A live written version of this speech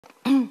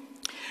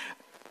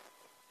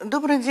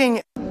Добрый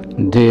день.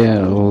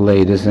 Dear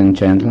ladies and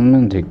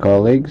gentlemen, dear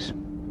colleagues,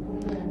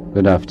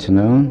 good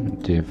afternoon,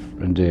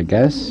 dear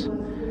guests.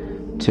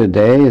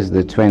 Today is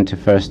the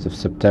 21st of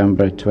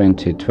September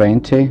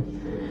 2020,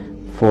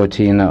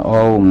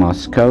 14:00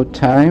 Moscow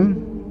time.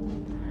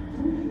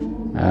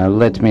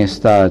 Let me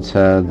start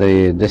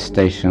the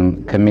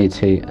dissertation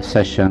committee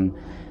session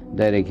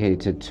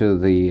dedicated to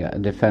the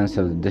defense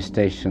of the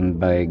dissertation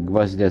by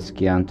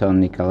Gvozdetckii Anton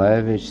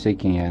Nikolaevich,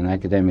 seeking an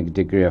academic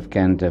degree of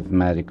candidate of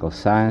medical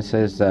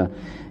sciences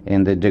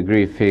in the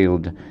degree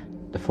field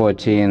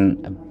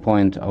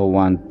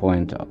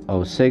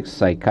 14.01.06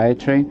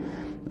 Psychiatry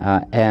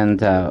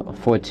and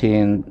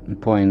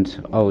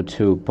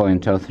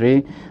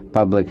 14.02.03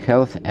 Public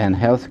Health and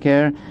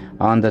Healthcare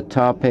on the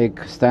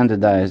topic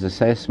standardized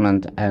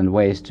assessment and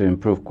ways to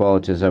improve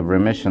qualities of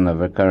remission of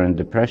recurrent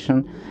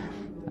depression.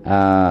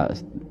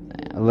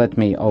 Let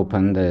me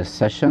open the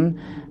session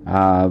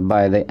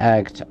by the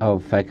act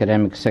of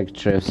Academic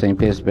Secretary of St.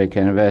 Petersburg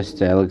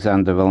University,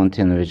 Alexander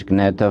Valentinovich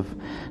Gnetov,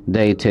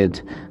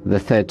 dated the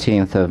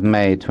 13th of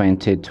May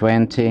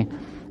 2020.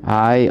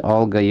 I,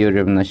 Olga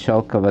Yurievna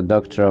Sholkova,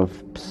 Doctor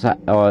of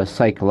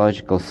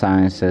Psychological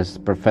Sciences,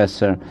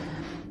 Professor,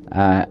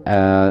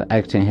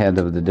 acting head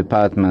of the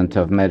Department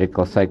of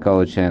Medical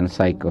Psychology and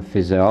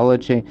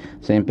Psychophysiology,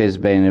 St.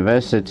 Petersburg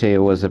University,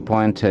 was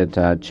appointed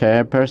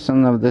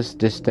chairperson of this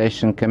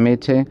dissertation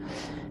committee.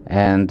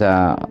 And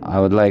I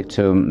would like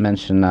to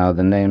mention now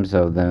the names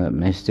of the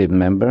esteemed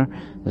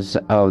members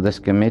of this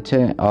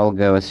committee.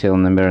 Olga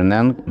Vasilyevna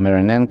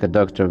Mironenko,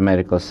 Doctor of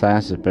Medical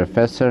Sciences,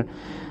 Professor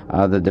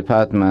of the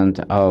Department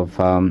of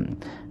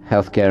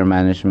Healthcare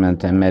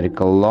Management and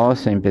Medical Law,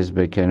 St.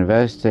 Petersburg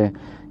University.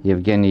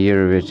 Evgeny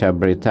Yurievich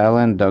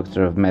Abrytalin,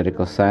 Doctor of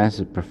Medical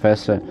Sciences,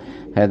 Professor,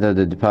 Head of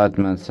the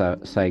Department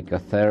of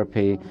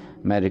Psychotherapy,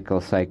 Medical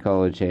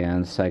Psychology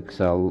and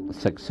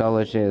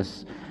Sexology,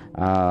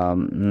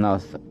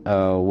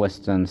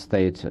 Northwestern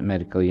State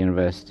Medical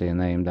University,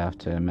 named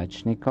after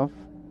Mechnikov.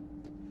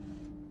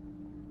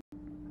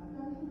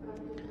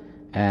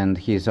 And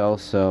he's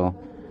also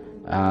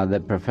the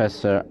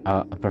professor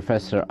of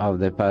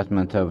the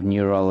Department of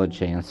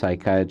Neurology and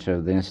Psychiatry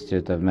of the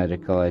Institute of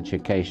Medical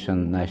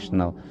Education,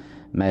 National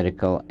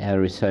Medical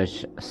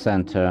Research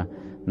Center,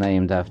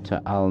 named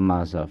after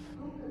Almazov.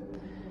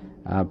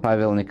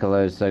 Pavel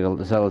Nikolaevich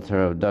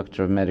Zolotarov,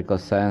 Doctor of Medical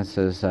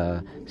Sciences,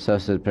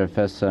 Associate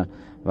Professor,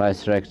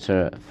 Vice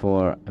Rector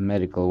for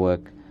Medical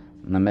Work,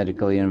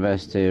 Medical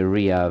University,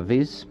 RIA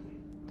Viz.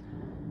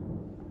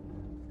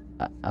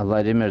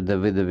 Vladimir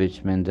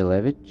Davidovich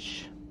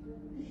Mendelevich,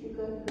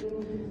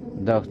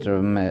 Doctor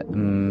of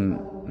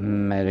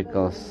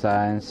Medical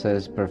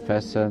Sciences,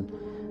 Professor,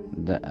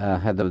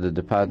 Head of the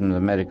Department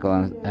of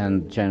Medical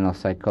and General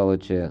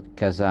Psychology,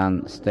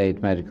 Kazan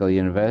State Medical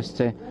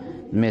University.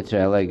 Dmitry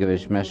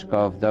Olegovich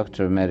Meshkov,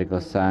 Doctor of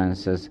Medical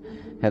Sciences,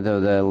 Head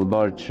of the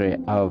Laboratory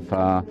of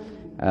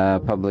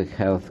Public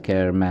Health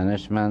Care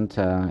Management,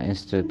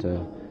 Institute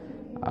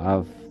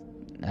of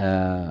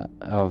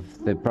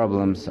the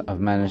Problems of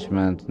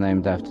Management,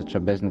 named after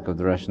Trubeznik of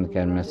the Russian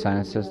Academy of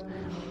Sciences.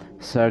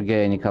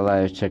 Sergei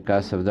Nikolaevich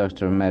Cherkasov,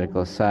 Doctor of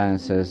Medical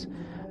Sciences,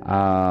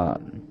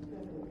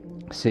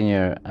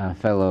 Senior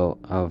Fellow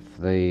of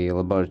the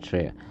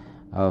Laboratory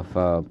of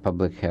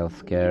Public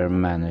Health Care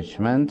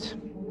Management,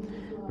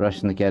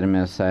 Russian Academy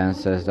of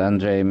Sciences.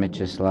 Andrei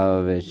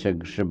Mycheslavovich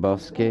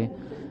Grzybowski,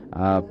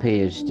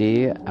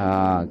 PhD,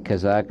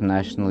 Kazakh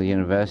National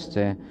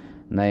University,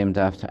 named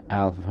after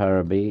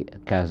Al-Farabi,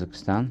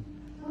 Kazakhstan.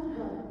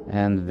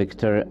 And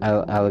Viktor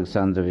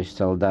Alexandrovich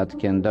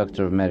Soldatkin,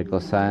 Doctor of Medical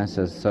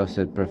Sciences,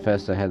 Associate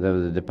Professor, Head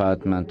of the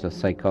Department of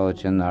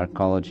Psychology and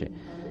Narcology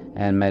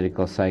and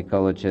Medical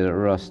Psychology,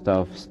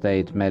 Rostov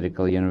State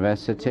Medical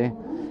University,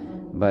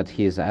 but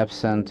he is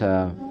absent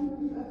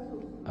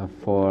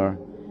for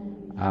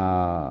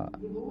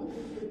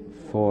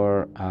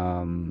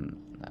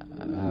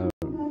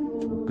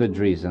good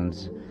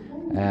reasons,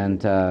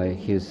 and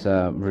his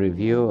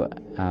review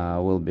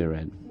will be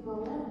read.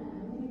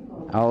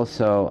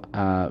 Also,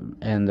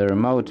 in the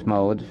remote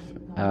mode,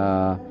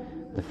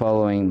 the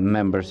following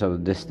members of the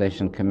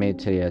dissertation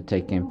committee are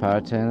taking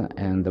part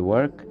in the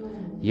work: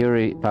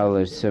 Yuri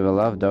Pavlovich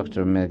Sivilov,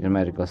 Doctor of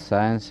Medical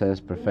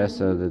Sciences,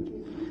 Professor of the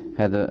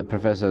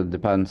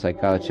Department of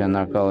Psychology and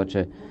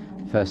Narcology,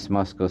 First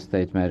Moscow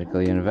State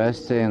Medical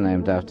University,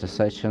 named after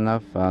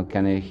Sechenov.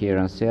 Can you hear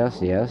and see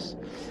us? Yes.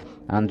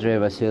 Andrei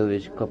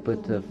Vasilyevich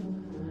Kopytov,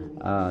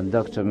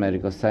 Doctor of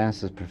Medical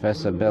Sciences,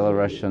 Professor,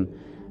 Belarus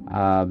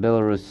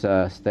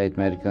State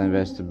Medical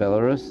University,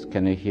 Belarus.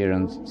 Can you hear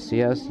and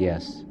see us?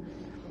 Yes.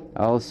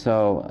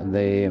 Also,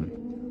 the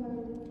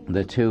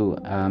two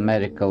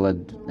medical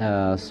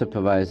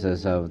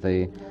supervisors of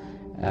the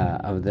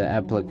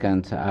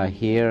applicant are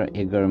here: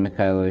 Igor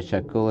Mikhailovich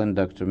Akulin,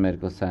 Doctor of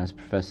Medical Science,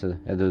 Professor,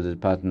 Head of the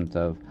Department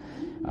of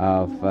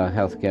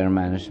Healthcare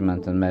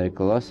Management and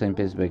Medical Law, St.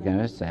 Petersburg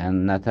University,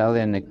 and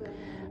Natalia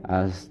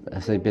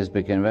St.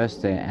 Petersburg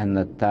University, and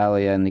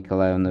Natalia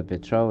Nikolaevna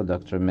Petrova,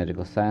 Doctor of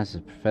Medical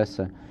Sciences,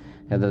 Professor,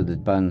 Head of the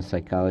Department of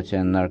Psychology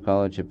and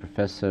Narcology,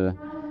 Professor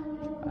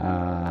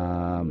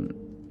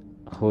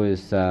who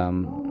is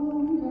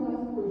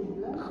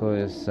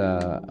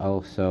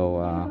also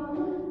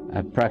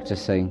a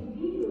practicing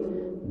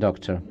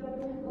doctor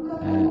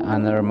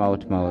on a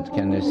remote mode.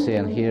 Can you see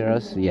and hear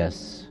us?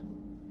 Yes.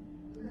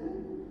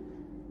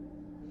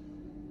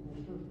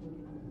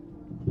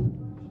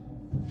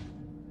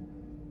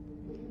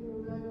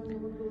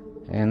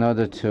 In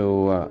order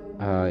to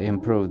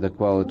improve the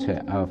quality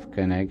of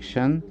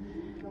connection,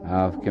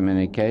 of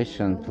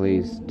communication,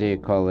 please, dear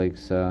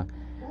colleagues who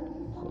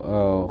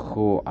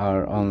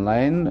are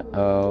online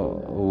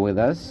with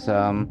us,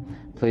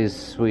 please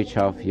switch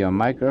off your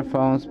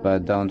microphones,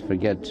 but don't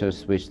forget to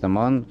switch them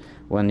on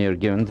when you're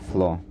given the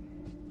floor.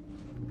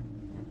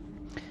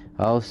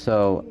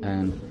 Also,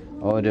 an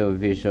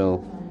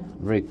audio-visual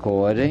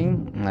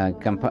recording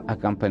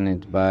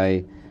accompanied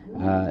by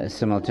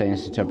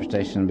simultaneous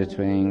interpretation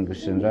between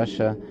English and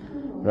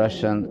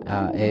Russian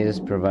is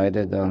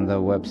provided on the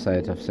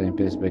website of St.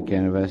 Petersburg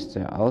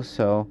University.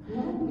 Also,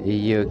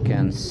 you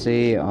can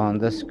see on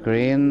the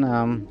screen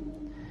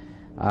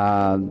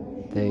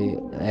the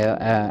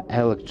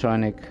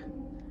electronic.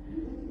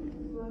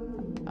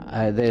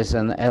 There's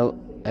an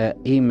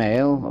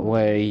email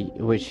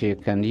which you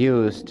can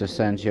use to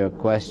send your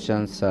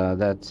questions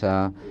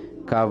that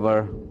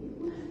cover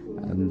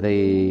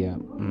the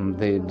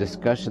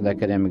discussion, the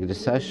academic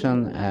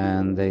discussion,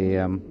 and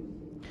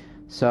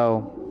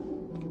so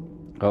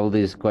all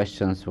these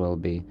questions will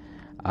be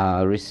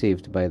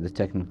received by the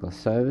technical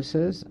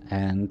services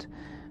and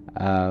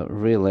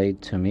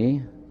relayed to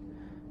me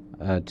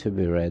to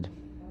be read.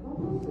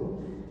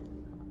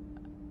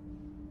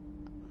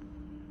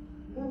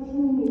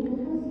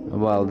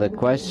 Well, the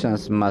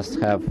questions must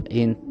have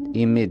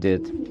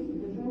immediate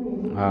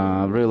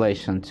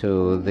relation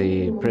to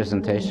the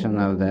presentation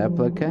of the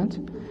applicant,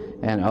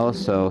 and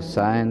also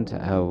signed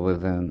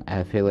with an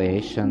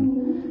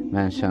affiliation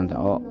mentioned.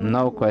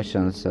 No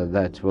questions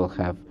that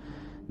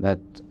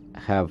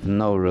have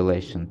no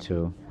relation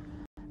to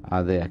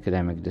the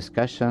academic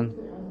discussion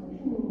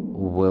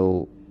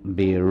will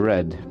be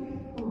read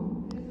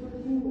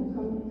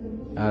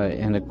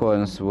in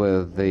accordance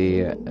with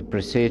the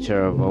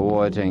procedure of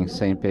awarding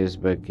St.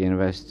 Petersburg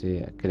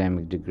University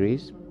academic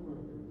degrees.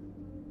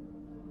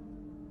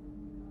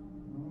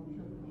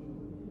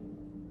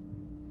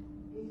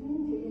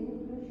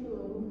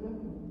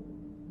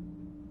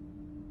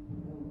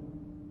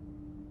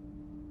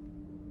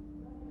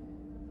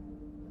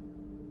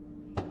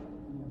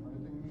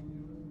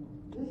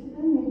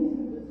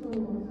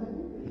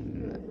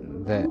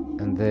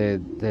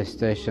 The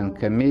dissertation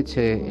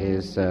committee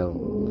is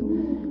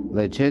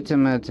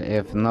legitimate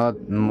if not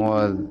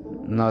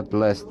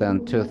less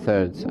than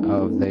 2/3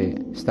 of the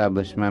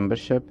established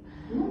membership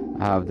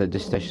of the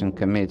dissertation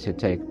committee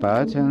take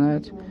part in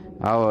it.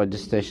 Our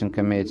dissertation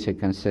committee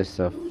consists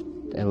of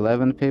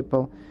 11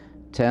 people,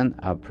 10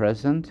 are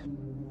present,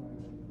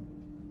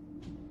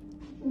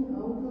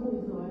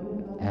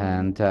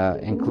 and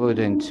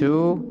including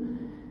 2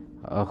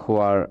 who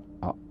are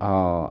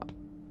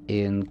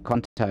in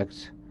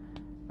contact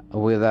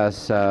with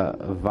us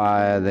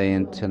via the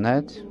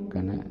internet.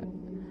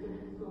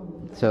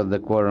 So the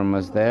quorum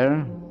is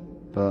there.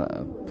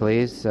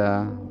 Please,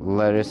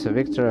 Larissa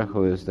Victor,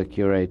 who is the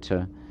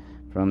curator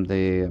from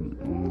the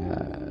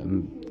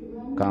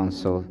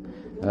council,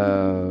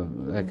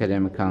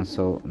 academic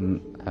council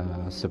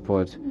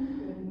support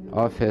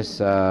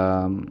office,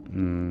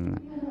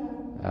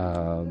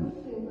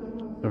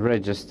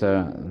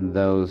 register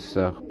those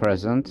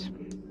present.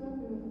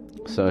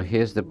 So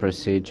here's the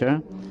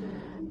procedure.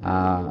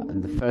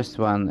 The first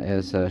one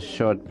is a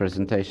short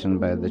presentation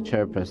by the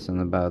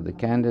chairperson about the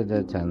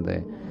candidate and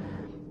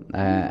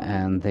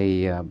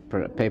the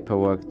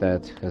paperwork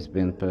that has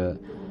been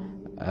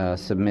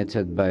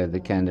submitted by the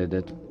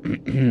candidate.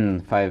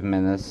 5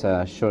 minutes.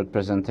 Short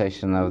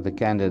presentation of the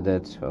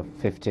candidate of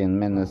 15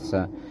 minutes,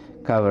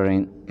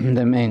 covering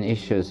the main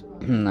issues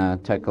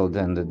tackled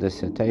in the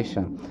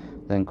dissertation.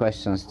 Then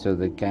questions to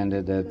the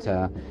candidate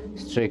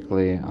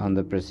strictly on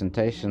the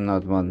presentation,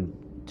 not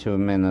 1-2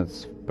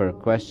 minutes per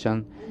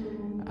question.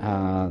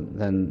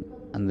 Then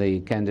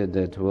the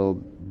candidate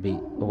will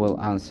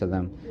answer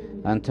them.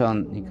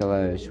 Anton,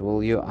 Nikolaevich,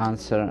 will you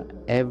answer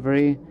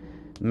every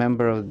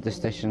member of the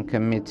dissertation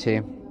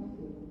committee?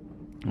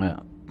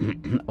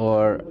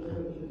 Or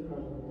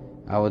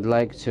I would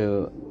like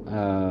to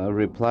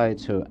reply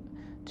to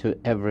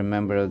every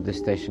member of the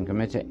dissertation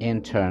committee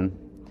in turn.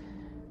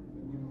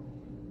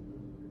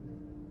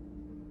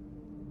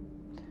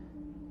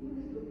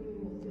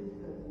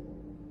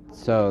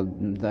 So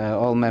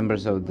all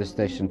members of the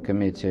dissertation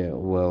committee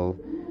will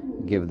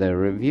give their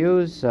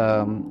reviews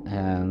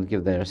and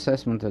give their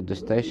assessment of the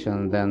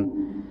dissertation. Then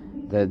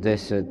the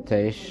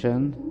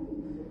dissertation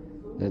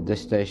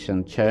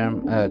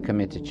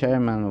committee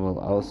chairman will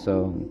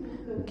also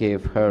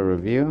give her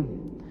review.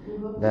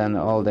 Then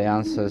all the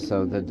answers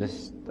of the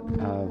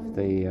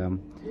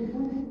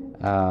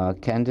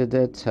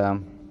candidate,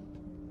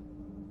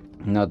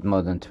 not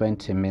more than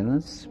 20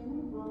 minutes.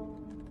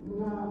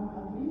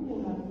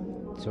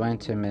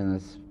 20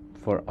 minutes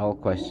for all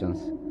questions.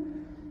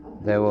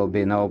 There will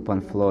be an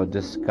open floor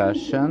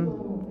discussion.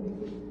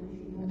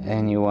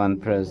 Anyone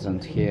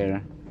present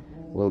here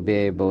will be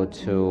able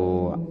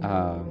to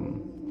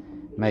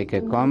make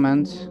a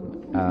comment,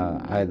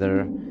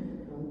 either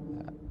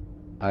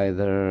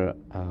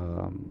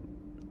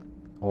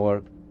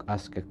or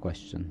ask a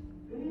question.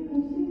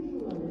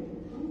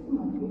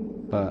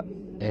 But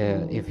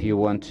if you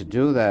want to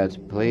do that,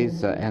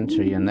 please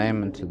enter your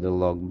name into the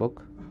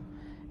logbook,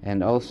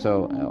 and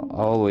also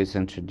always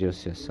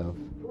introduce yourself.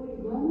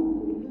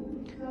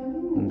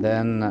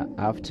 Then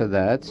after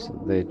that,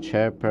 the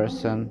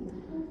chairperson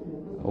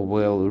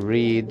will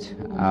read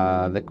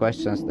the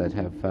questions that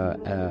have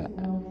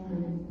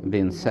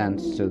been sent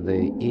to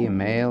the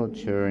email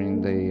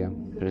during the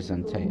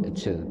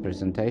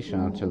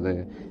presentation or to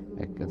the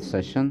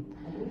session.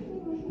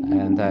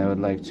 And I would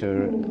like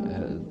to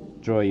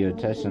draw your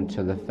attention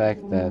to the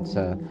fact that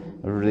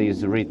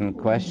these written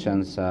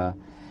questions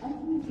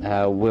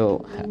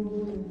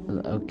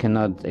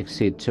cannot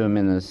exceed 2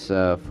 minutes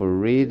for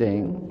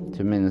reading.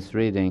 2 minutes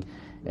reading.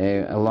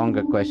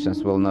 Longer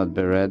questions will not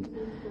be read.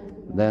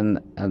 Then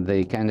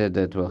the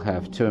candidate will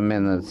have 2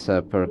 minutes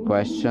per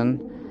question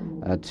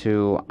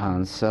to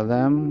answer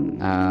them.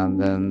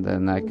 Then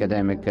the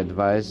academic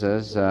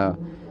advisors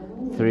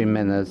 3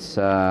 minutes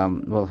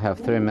will have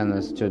 3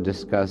 minutes to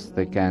discuss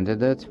the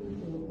candidate.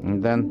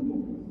 And then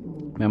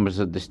members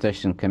of the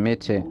station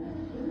committee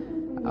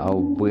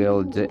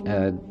will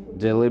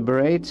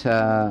deliberate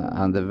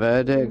on the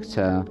verdict,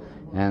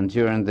 and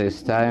during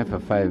this time, for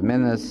 5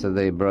 minutes,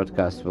 the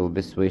broadcast will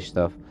be switched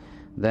off.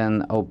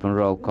 Then open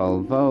roll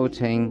call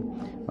voting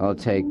will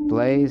take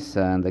place,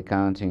 and the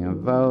counting of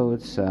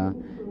votes,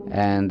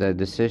 and a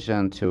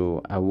decision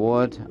to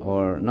award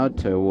or not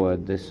to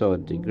award the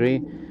sought degree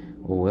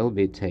will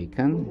be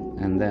taken.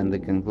 And then the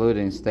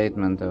concluding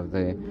statement of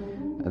the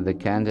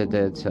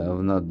candidate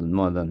of not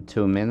more than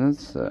 2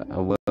 minutes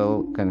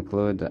will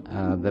conclude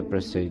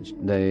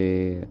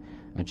the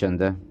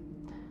agenda.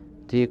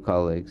 Dear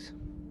colleagues,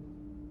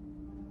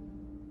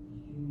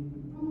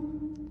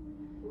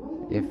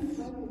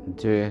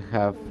 do you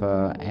have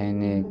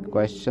any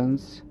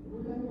questions?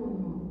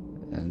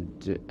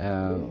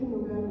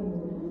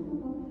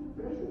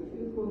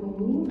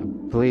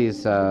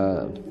 Please,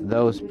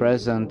 those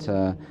present,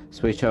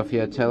 switch off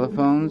your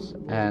telephones,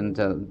 and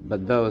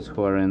but those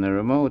who are in a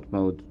remote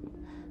mode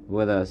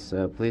with us,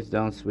 please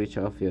don't switch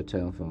off your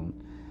telephone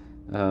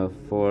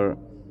for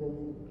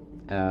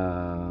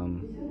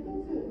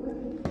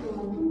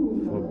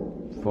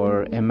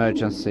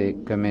emergency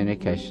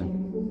communication.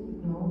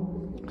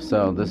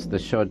 So this is the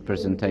short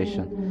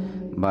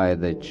presentation by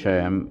the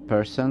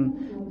chairperson.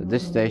 The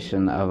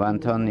dissertation of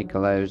Anton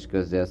Nikolaevich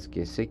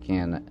Gvozdetckii,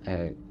 seeking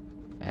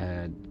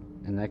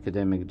an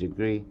academic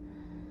degree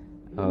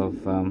of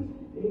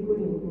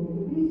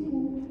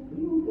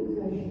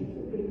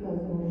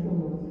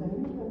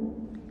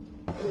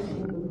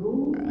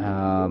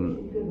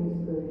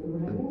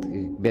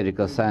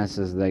medical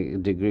sciences, the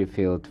degree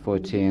field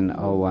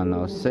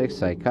 140106,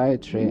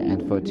 Psychiatry,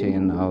 and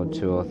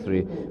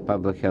 140203,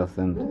 Public Health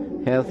and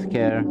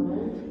Healthcare,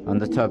 on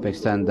the topic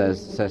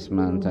standards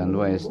assessment and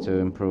ways to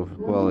improve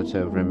quality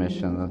of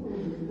remission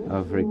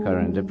of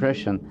recurrent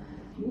depression.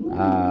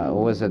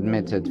 Was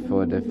admitted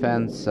for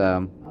defense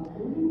by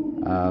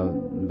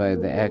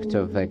the act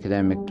of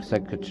academic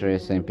secretary,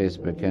 St.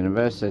 Petersburg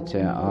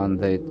University, on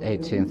the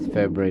 18th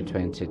February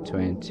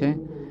 2020.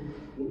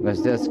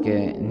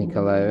 Gvozdetckii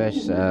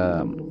Nikolaevich,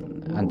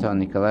 Anton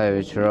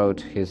Nikolaevich,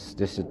 wrote his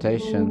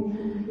dissertation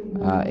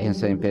in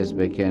St.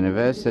 Petersburg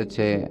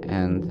University,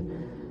 and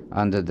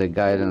under the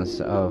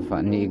guidance of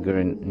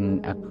Igor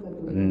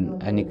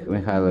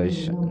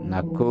Mikhailovich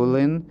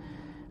Nakulin,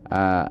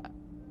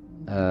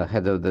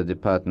 head of the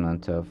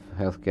Department of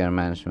Healthcare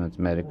Management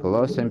Medical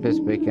Law, St.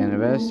 Petersburg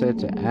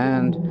University,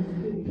 and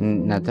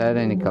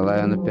Natalia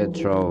Nikolaevna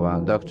Petrova,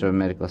 Doctor of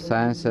Medical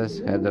Sciences,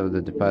 head of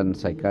the Department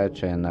of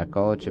Psychiatry and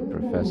Narcology,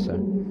 professor,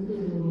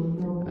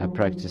 a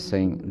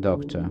practicing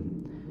doctor.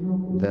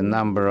 The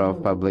number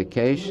of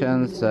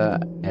publications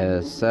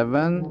is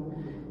 7,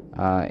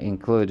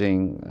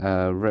 including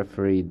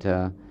refereed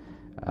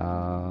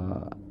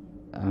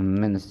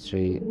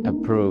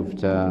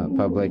ministry-approved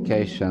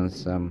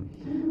publications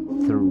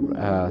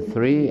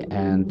 3,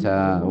 and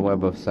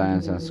Web of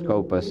Science and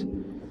Scopus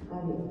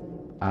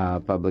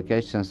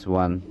publications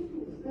 1.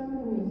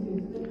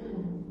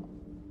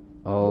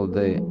 All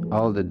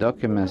the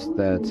documents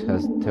that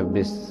have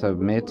been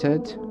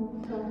submitted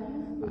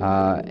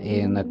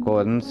in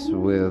accordance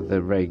with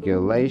the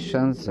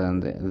regulations,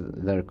 and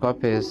their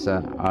copies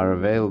are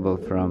available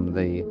from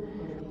the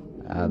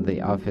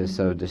Office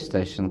of the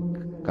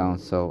Station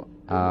Council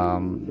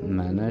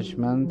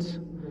Management,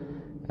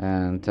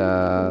 and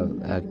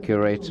a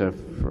curator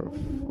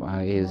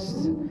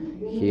is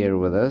here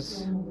with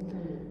us.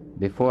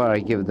 Before I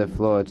give the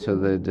floor to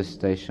the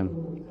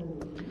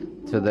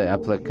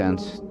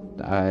applicant,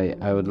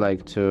 I would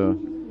like to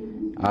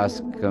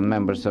ask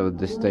members of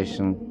the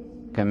station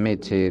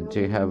committee, do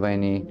you have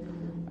any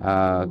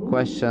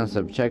questions,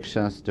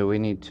 objections? Do we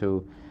need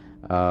to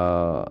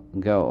go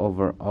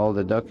over all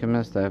the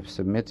documents that have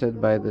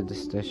submitted by the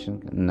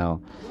dissertation?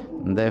 No.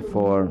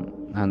 Therefore,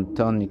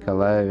 Anton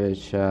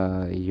Nikolaevich,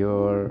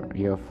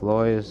 your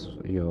floor is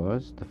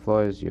yours. The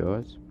floor is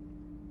yours.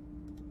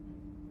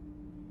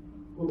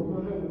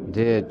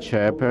 Dear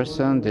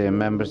Chairperson, dear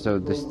members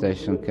of the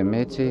dissertation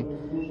committee,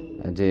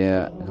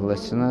 dear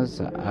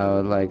listeners, I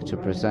would like to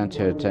present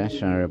to your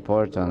attention a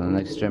report on an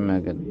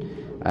extremely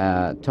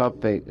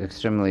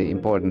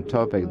important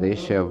topic, the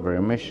issue of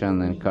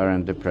remission in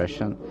current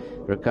depression.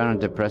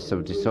 Recurrent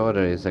depressive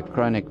disorder is a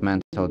chronic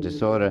mental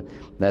disorder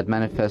that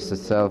manifests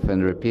itself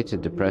in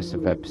repeated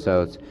depressive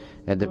episodes.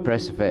 A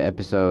depressive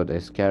episode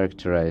is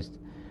characterized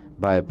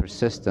by a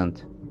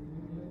persistent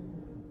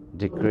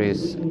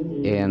decrease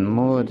in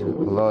mood,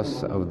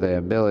 loss of the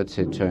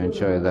ability to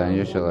enjoy the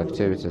unusual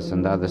activities,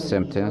 and other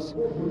symptoms.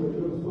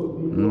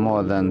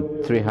 More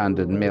than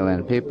 300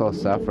 million people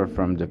suffer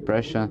from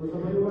depression.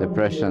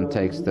 Depression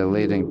takes the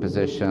leading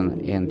position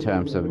in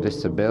terms of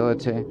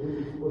disability,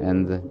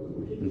 and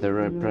the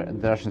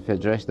Russian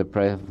Federation, the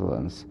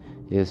prevalence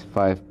is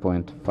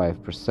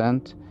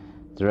 5.5%.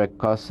 Direct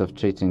costs of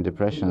treating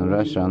depression in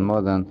Russia are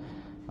more than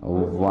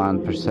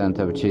 1%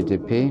 of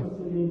GDP.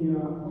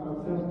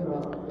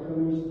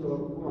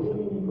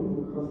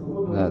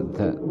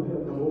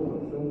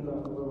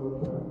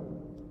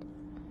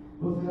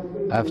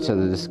 After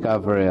the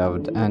discovery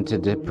of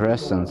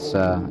antidepressants,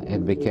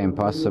 it became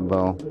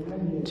possible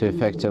to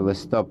effectively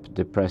stop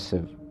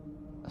depressive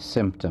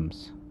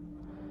symptoms.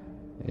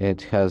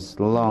 It has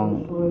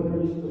long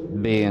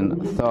been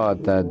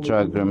thought that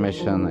drug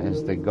remission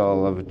is the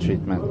goal of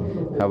treatment.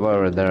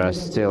 However, there are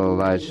still a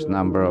large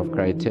number of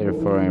criteria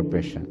for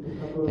remission.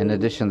 In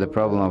addition, the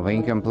problem of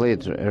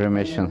incomplete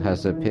remission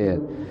has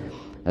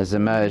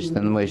emerged,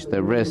 in which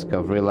the risk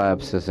of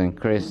relapse is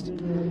increased,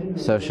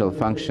 social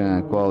function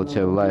and quality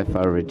of life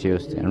are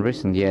reduced. In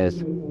recent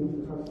years,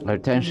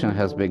 attention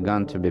has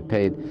begun to be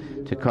paid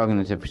to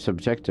cognitive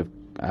subjective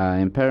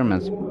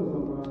impairments,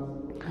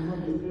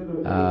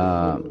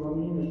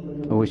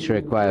 which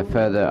require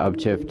further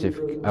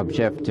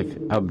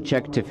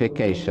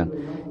objectification.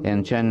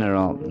 In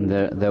general,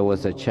 there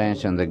was a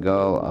change in the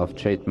goal of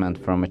treatment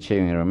from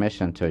achieving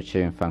remission to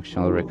achieving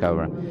functional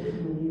recovery.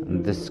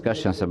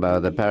 Discussions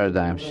about the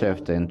paradigm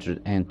shift in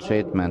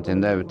treatment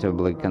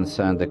inevitably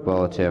concern the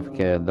quality of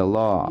care. The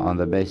law on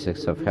the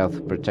basics of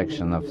health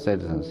protection of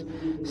citizens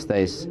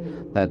states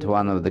that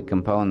one of the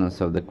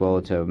components of the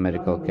quality of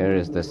medical care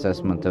is the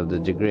assessment of the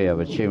degree of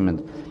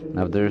achievement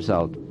of the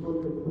result.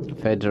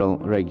 Federal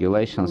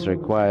regulations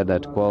require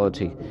that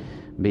quality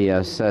be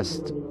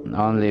assessed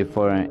only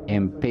for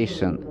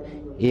inpatient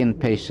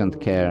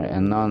care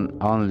and not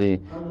only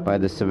by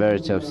the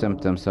severity of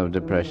symptoms of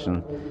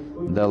depression.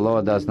 The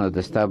law does not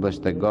establish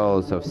the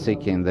goals of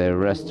seeking the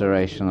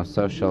restoration of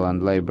social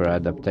and labor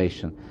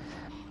adaptation.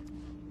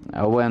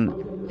 When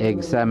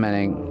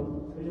examining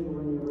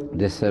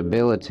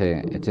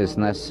disability, it is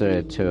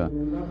necessary to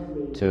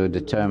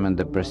determine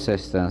the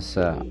persistence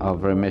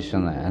of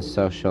remission and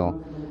social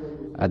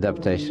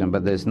adaptation,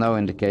 but there is no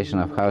indication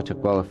of how to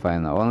qualify.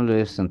 And only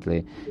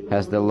recently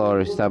has the law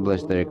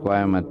established the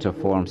requirement to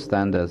form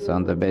standards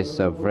on the basis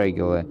of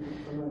regularly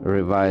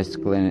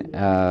revised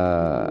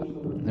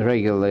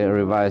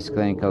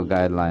clinical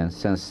guidelines.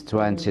 Since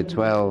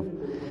 2012,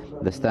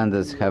 the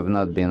standards have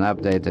not been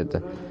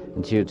updated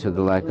due to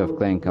the lack of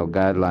clinical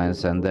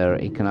guidelines, and their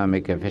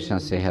economic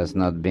efficiency has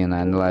not been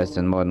analyzed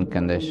in modern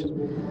conditions.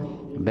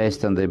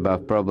 Based on the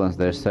above problems,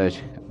 the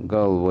research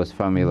goal was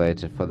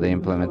formulated, for the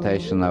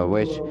implementation of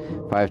which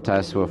 5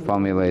 tasks were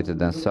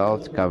formulated and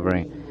solved,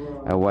 covering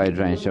a wide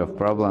range of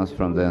problems,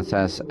 from the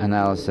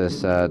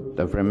analysis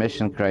of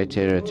remission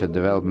criteria to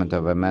development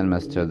of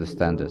amendments to the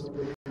standards.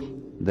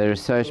 The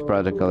research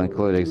protocol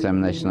included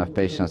examination of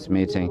patients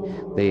meeting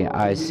the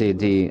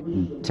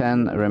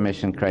ICD-10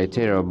 remission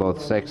criteria of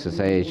both sexes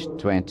aged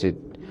 20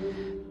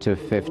 to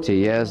 50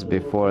 years.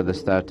 Before the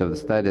start of the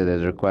study,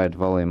 the required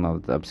volume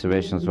of the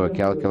observations were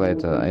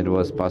calculated. It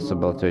was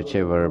possible to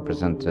achieve a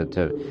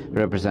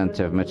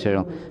representative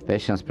material.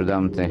 Patients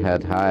predominantly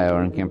had high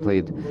or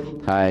incomplete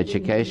higher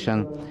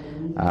education.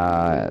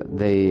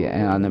 The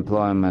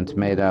unemployment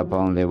made up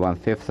only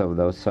 1/5 of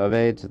those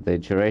surveyed. The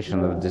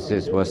duration of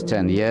disease was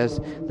 10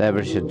 years. The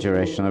average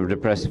duration of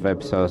depressive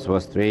episodes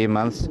was 3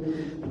 months.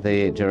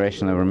 The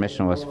duration of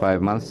remission was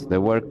 5 months.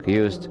 The work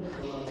used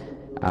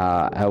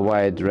a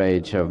wide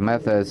range of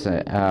methods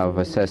of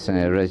assessing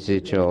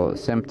residual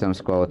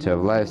symptoms, quality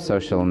of life,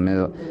 social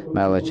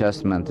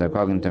maladjustment, and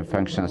cognitive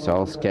functions.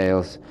 All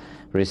scales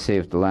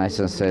received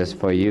licenses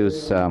for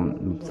use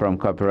from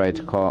copyright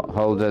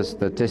holders.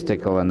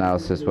 Statistical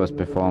analysis was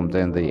performed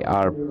in the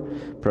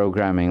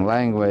programming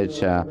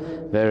language,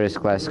 various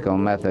classical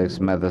methods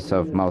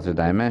of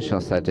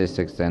multidimensional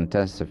statistics, and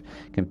intensive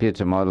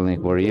computer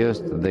modeling were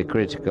used. The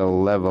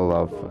critical level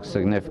of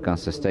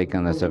significance is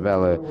taken as a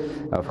value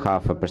of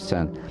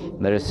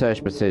 0.5%. The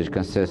research procedure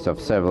consists of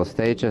several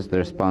stages. The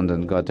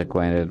respondent got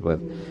acquainted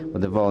with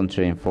the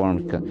voluntary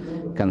informed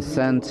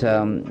consent.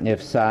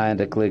 If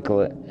signed, a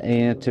clinical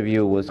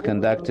interview was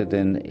conducted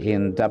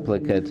in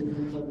duplicate.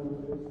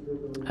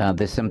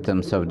 The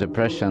symptoms of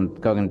depression,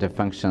 cognitive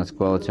functions,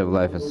 quality of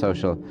life, and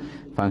social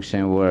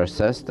functioning were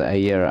assessed. A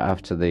year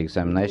after the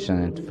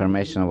examination,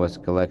 information was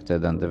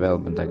collected on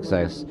development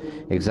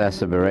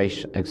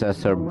exacerbation.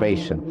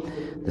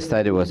 The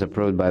study was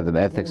approved by the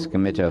Ethics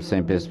Committee of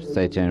St. Petersburg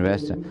State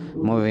University.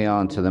 Moving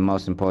on to the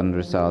most important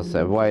results,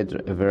 a wide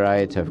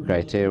variety of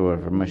criteria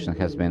of remission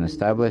has been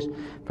established,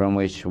 from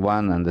which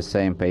one and the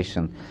same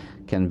patient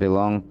can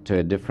belong to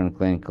a different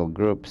clinical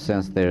group,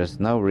 since there is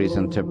no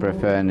reason to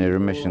prefer any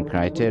remission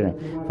criteria.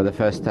 For the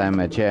first time,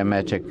 a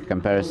geometric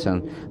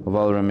comparison of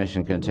all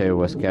remission criteria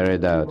was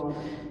carried out.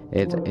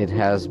 It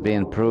has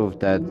been proved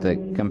that the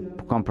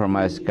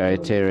compromise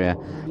criteria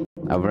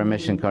of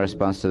remission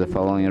corresponds to the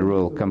following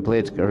rule.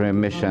 Complete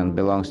remission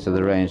belongs to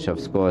the range of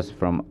scores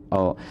from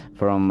 0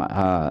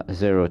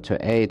 to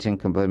 8.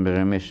 Incomplete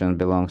remission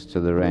belongs to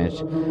the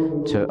range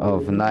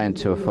of 9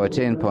 to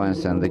 14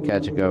 points, and the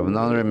category of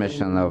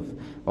non-remission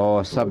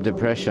or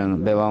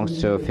subdepression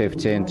belongs to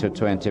 15 to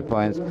 20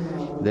 points.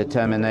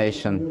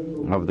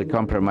 Determination of the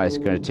compromise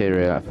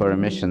criteria for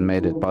remission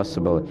made it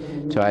possible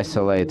to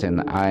isolate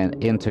an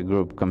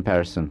intergroup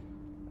comparison.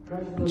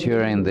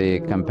 During the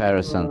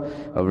comparison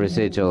of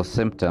residual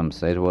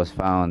symptoms, it was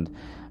found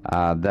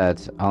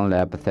that only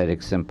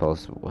apathetic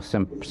symptoms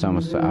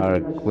are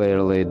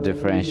clearly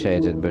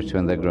differentiated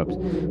between the groups.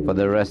 For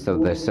the rest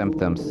of the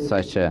symptoms,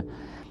 such a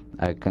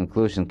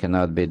conclusion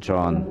cannot be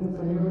drawn.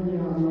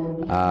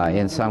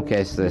 In some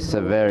cases, the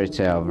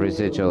severity of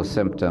residual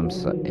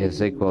symptoms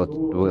is equal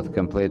with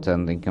complete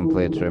and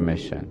incomplete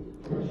remission.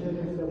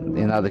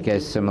 In other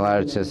cases,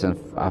 similarities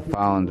are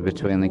found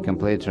between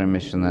incomplete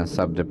remission and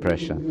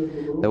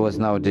subdepression. There was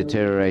no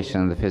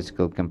deterioration in the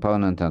physical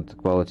component and the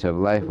quality of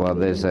life, while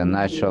there is a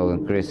natural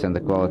increase in the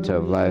quality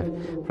of life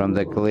from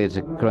the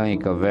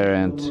clinical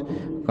variant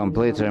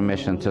complete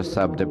remission to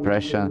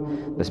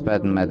subdepression. This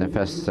pattern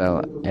manifests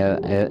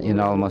in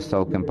almost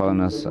all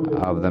components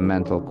of the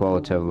mental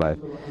quality of life.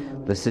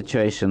 The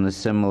situation is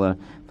similar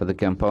for the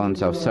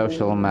components of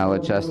social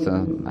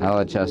maladjustment,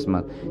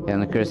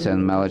 and increase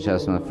in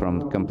maladjustment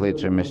from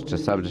complete remission to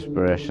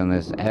subdepression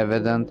is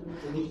evident.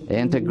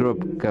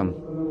 Intergroup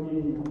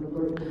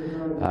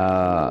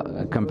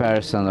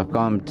comparison of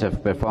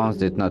cognitive performance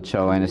did not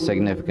show any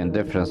significant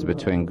difference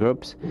between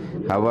groups.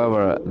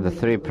 However, the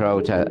three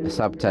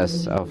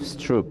subtests of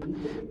Stroop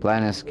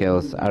planning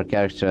skills are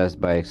characterized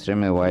by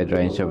extremely wide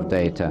range of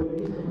data.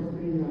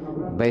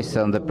 Based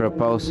on the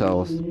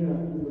proposals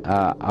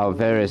of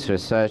various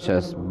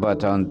researchers,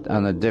 but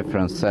on a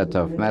different set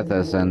of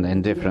methods and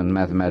in different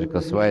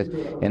mathematical ways,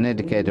 an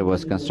indicator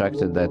was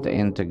constructed that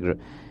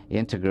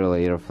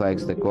integrally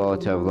reflects the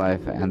quality of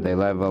life and the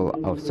level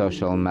of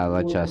social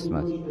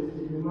maladjustment.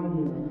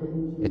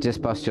 It is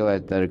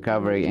postulated that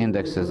recovery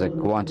index is a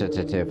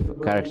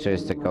quantitative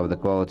characteristic of the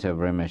quality of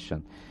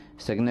remission.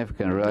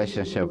 Significant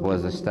relationship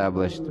was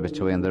established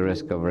between the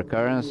risk of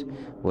recurrence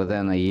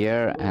within a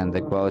year and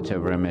the quality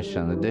of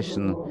remission.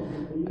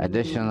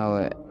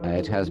 Additionally,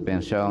 it has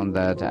been shown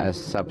that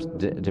as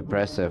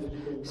depressive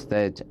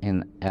state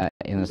in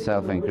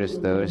itself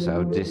increased the risk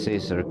of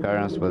disease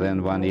recurrence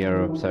within 1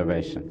 year of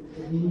observation.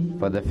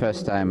 For the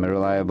first time, a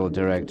reliable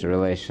direct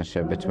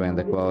relationship between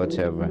the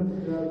quality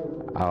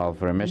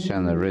of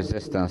remission and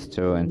resistance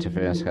to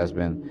interference has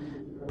been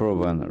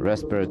proven.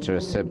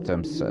 Respiratory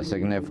symptoms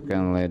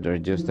significantly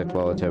reduce the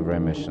quality of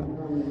remission.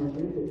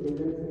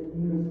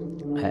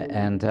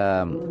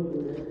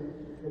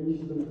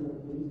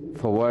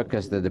 For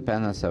workers, the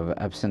dependence of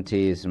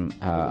absenteeism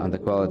on the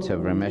quality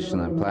of remission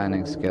and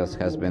planning skills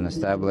has been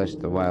established,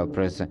 while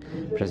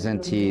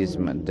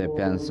presenteeism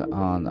depends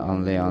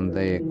only on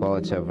the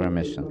quality of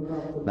remission.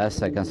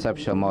 Thus, a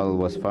conceptual model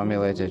was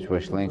formulated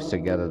which links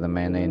together the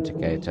main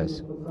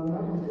indicators.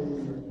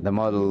 The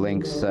model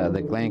links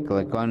the clinical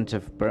and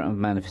cognitive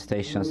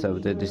manifestations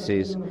of the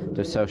disease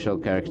to social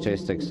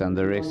characteristics and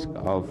the risk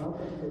of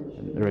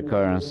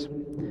recurrence.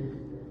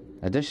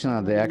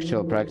 Additionally, the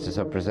actual practice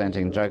of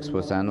presenting drugs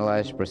was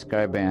analyzed.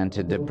 Prescribing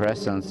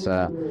antidepressants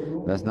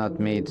does not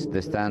meet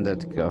the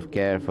standard of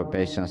care for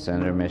patients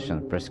in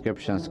remission.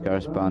 Prescriptions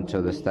correspond to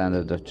the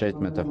standard of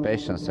treatment of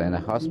patients in a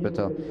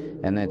hospital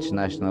and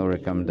international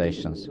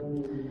recommendations.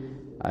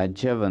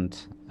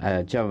 Adjuvant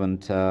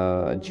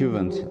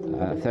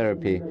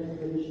therapy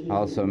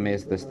also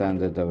meets the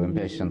standard of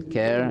inpatient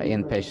care,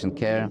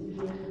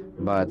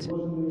 but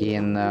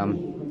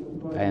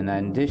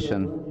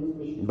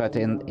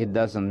it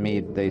doesn't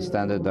meet the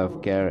standard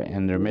of care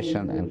in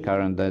remission and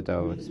current data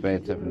of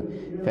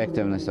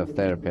effectiveness of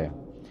therapy.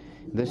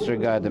 In this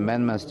regard,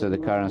 amendments to the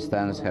current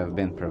standards have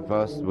been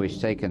proposed, which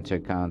take into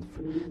account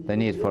the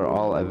need for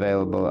all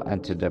available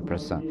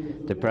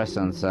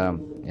antidepressants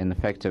and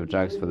effective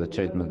drugs for the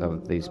treatment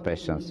of these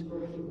patients.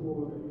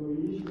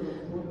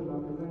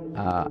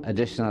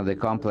 Additionally, the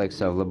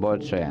complex of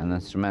laboratory and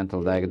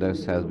instrumental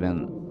diagnosis has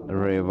been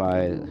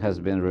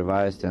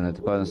revised in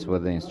accordance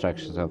with the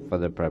instructions for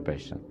the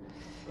preparation.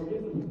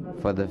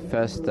 For the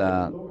first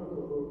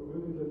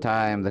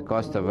time, the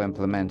cost of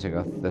implementing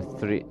of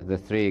the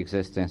three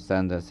existing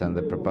standards and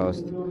the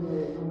proposed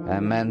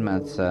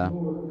amendments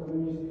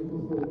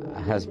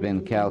has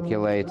been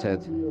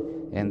calculated.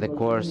 In the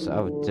course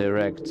of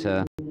direct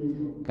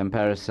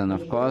comparison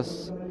of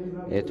costs,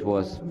 it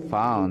was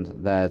found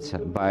that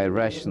by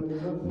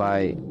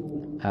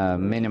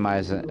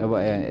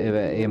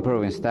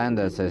improving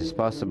standards, it is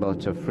possible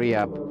to free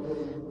up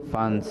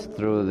funds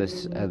through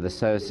the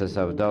services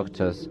of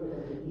doctors,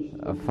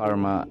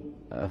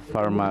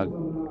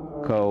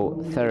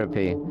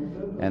 pharmacotherapy,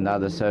 and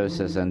other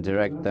services, and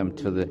direct them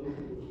to the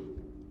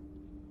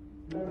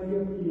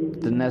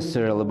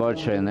necessary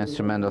laboratory and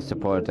instrumental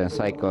support and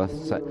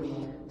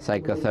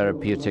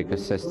psychotherapeutic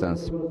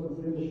assistance.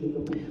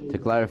 To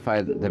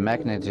clarify the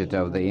magnitude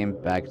of the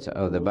impact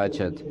of the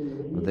budget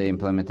of the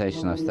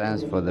implementation of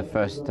standards, for the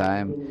first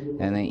time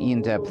an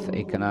in-depth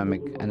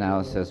economic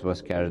analysis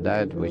was carried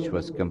out, which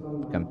was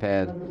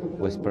compared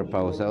with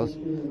proposals.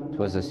 It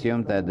was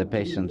assumed that the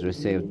patient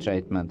received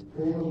treatment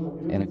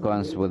in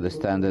accordance with the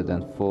standard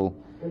and full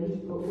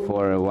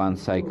for one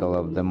cycle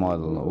of the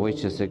model,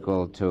 which is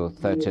equal to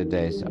 30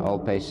 days. All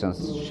patients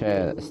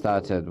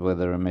started with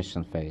the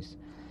remission phase.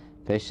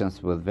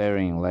 Patients with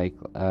varying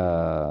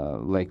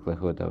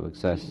likelihood of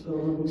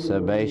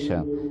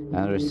exacerbation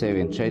and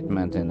receiving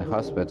treatment in the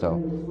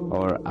hospital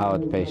or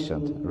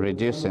outpatient,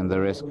 reducing the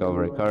risk of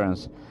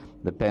recurrence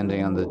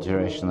depending on the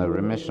duration of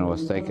remission,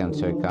 was taken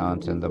into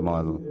account in the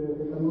model.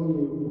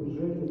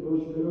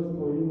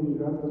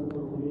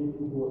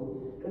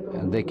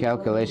 The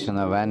calculation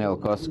of annual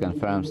costs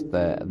confirms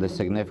the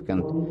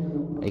significant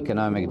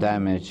economic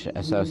damage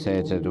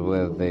associated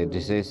with the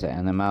disease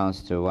and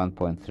amounts to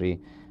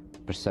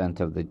 1.3%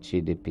 of the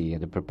GDP.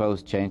 The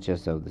proposed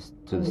changes to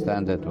the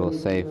standard will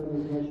save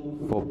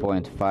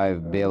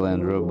 4.5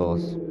 billion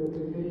rubles.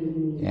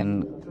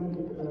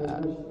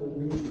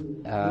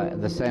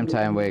 At the same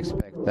time, we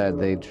expect that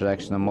the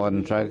introduction of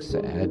modern drugs,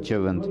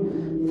 adjuvant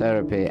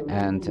therapy,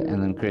 and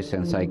an increase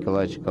in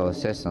psychological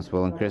assistance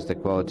will increase the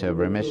quality of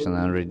remission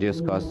and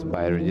reduce costs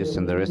by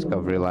reducing the risk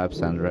of relapse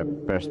and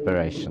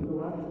perspiration.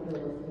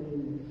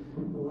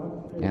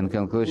 In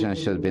conclusion, it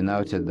should be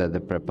noted that the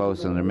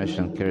proposed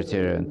remission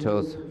criteria and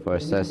tools for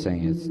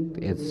assessing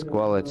its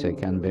quality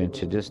can be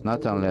introduced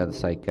not only at the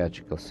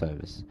psychiatric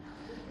service.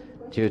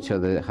 Due to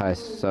the high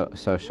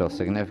social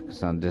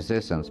significance of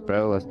disease and its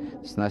prevalence,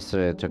 it's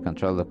necessary to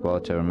control the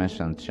quality of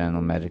remission in the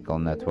general medical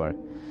network.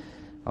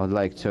 I would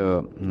like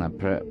to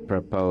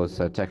propose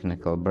a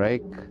technical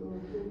break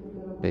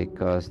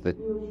because the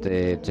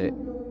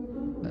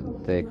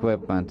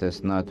equipment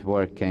is not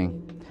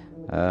working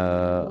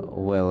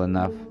well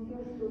enough.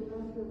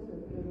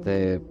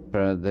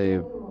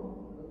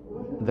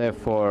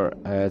 Therefore,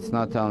 it's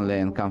not only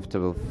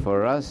uncomfortable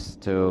for us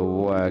to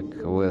work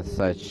with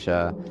such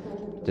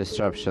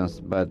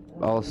disruptions, but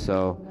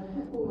also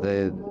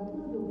the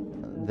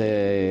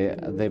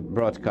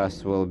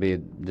broadcast will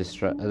be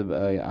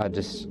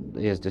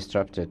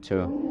disrupted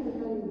too.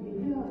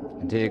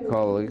 Dear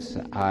colleagues,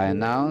 I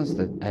announced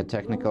a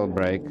technical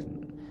break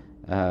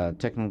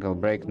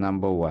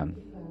number 1.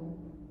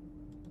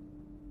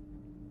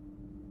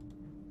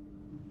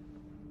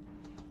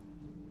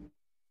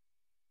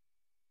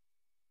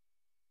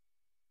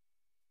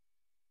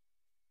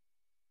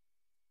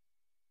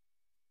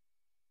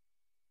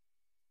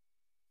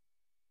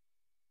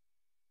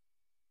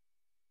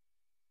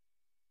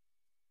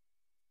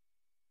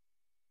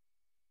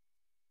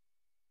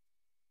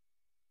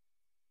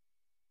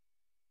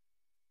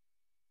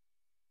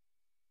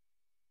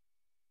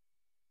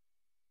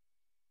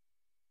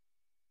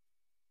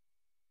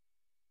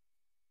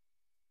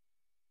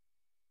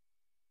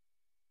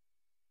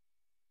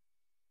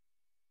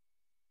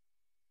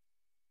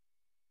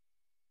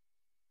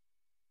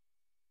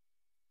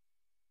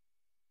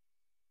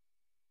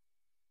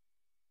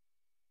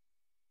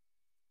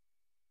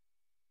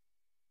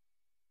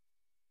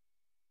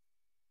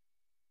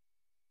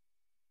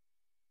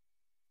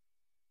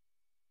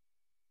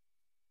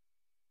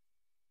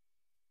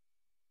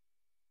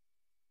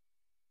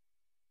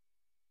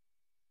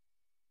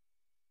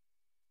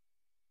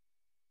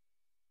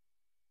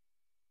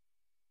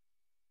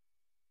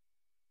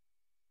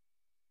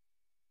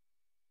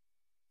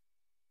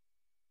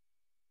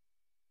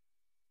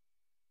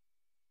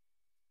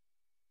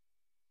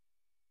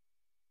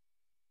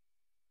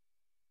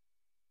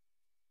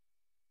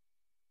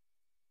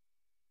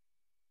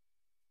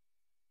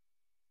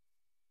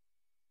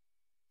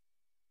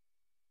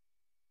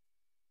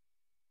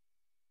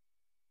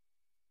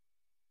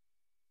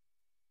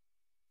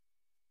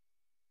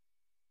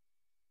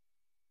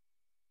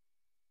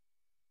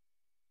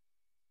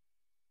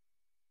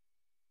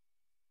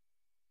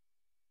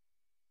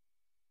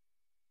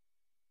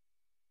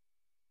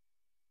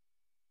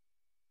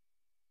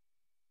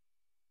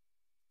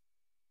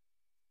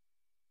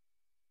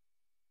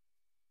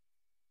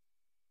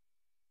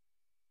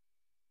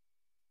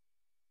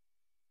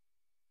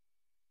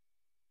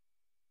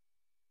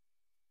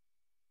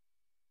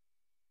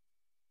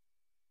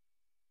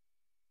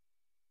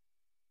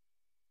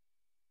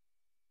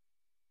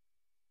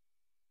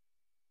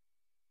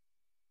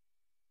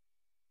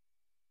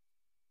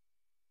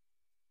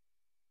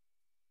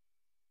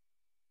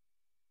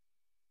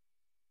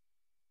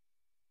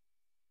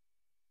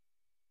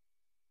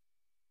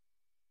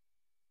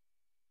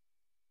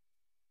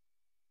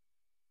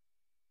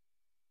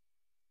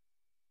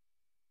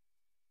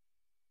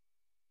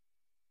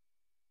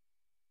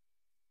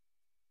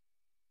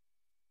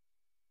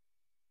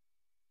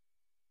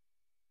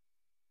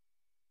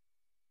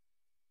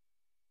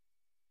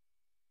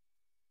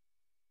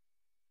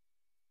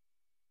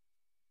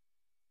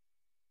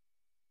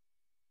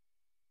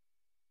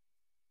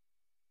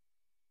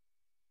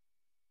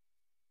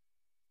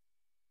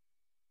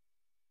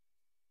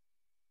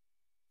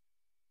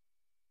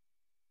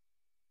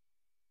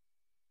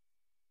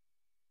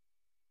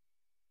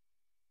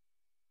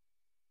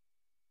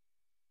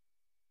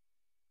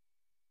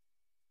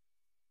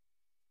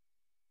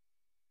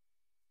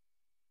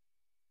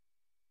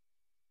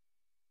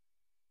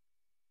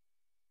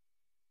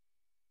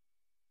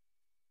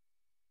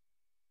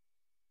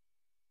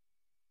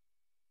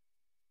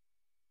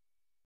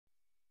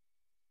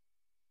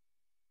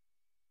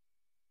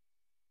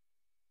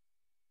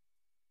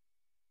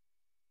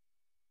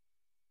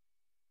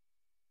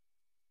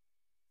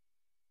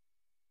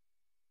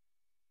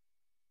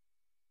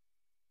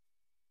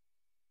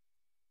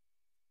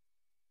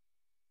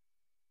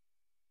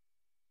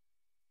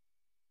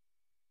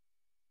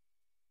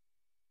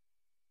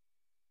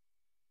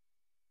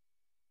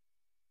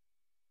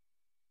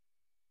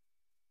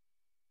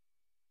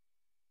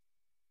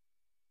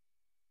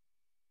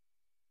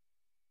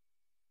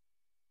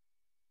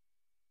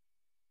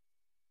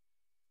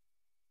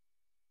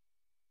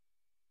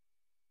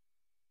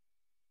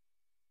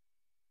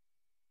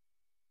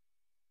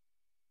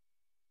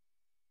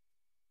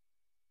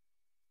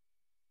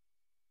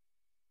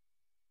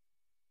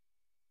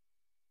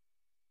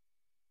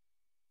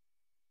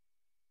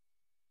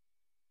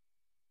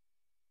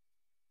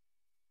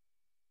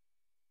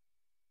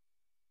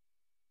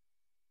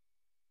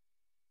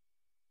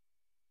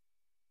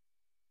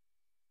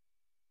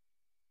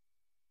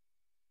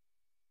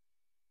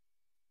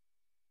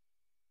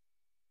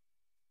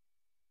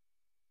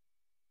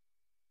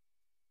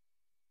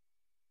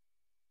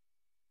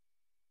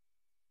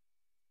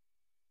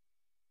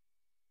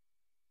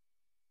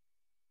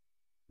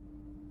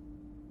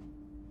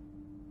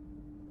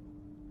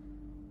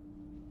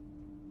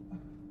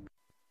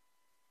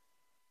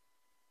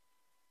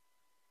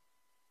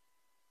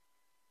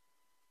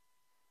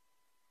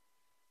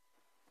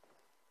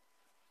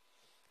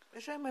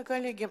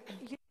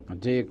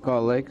 Dear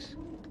colleagues,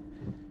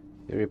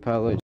 Yuri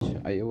Pavlovich,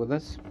 are you with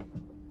us?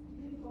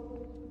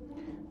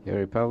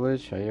 Yuri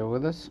Pavlovich, are you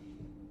with us?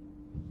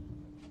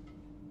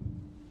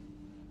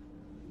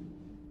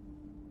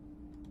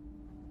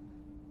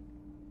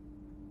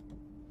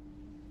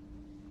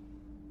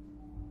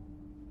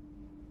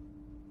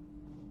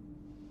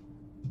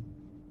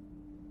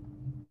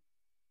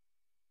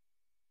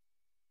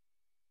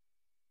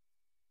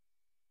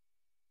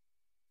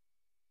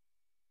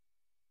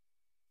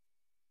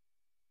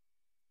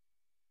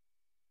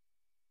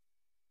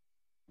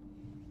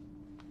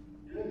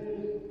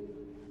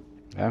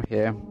 I'm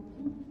here.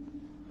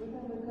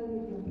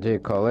 Dear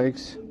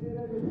colleagues,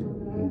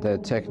 the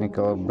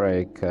technical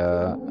break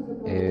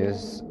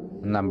is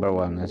number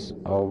 1 is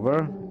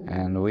over,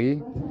 and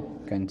we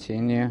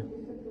continue.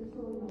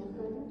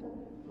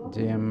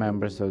 Dear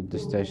members of the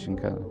station,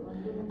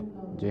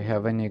 do you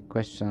have any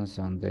questions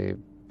on the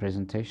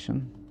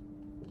presentation?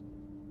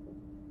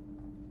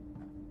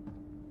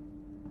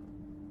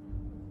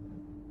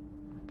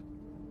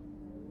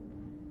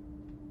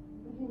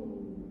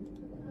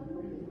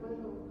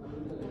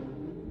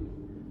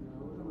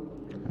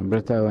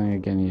 Britaly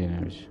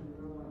Evgenievich,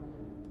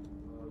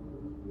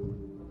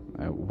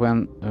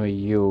 when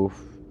you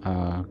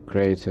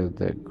created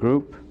the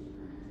group,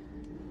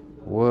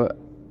 were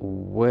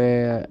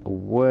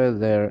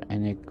there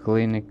any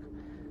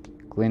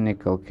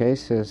clinical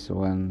cases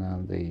when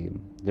the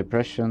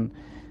depression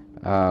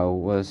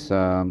was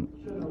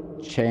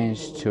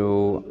changed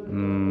to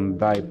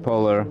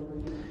bipolar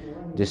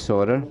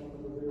disorder?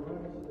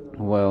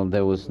 Well,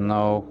 there was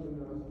no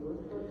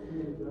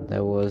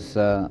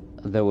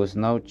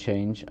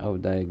change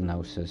of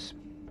diagnosis.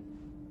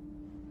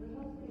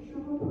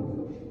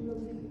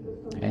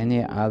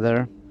 Any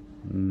other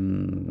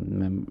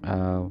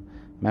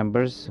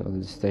members of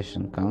the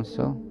station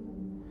council?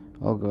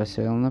 Olga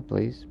Vasilievna,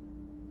 please.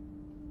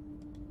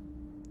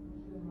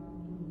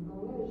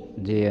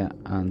 Dear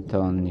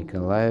Anton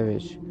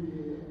Nikolaevich,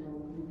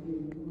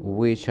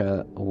 which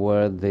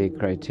were the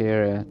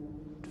criteria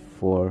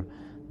for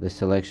the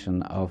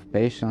selection of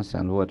patients,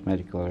 and what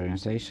medical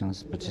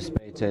organizations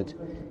participated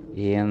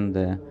in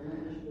the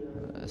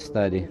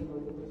study?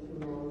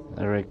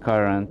 A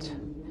recurrent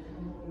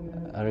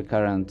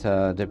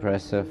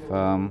depressive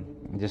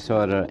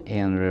disorder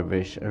in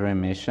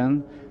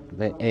remission,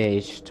 the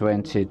age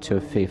 20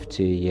 to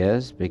 50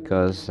 years,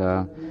 because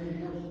the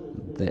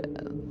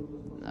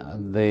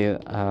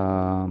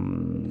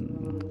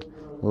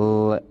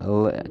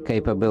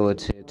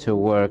capability to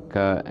work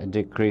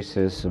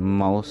decreases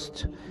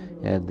most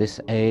at this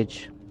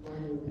age,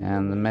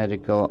 and the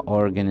medical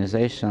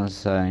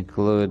organizations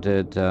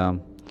included the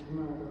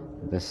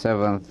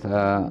 7th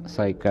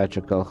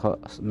Psychiatrical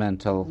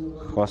Mental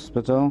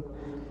Hospital,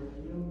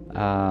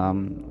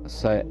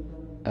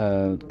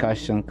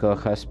 Kashenko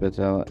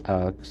Hospital,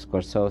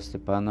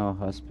 Skvortsov-Stepanov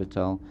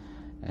Hospital,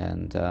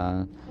 and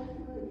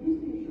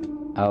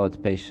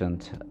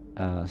outpatient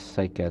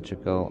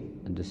psychiatrical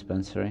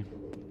dispensary.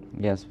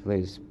 Yes,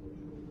 please.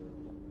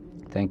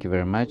 Thank you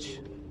very much,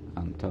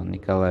 Anton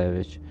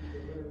Nikolaevich.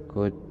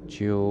 Could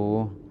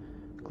you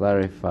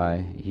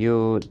clarify?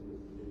 You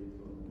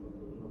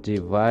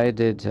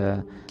divided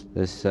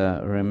this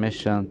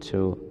remission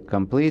to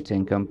complete,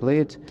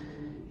 incomplete,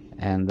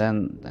 and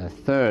then a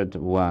third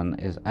one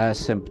is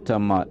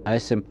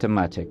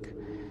asymptomatic.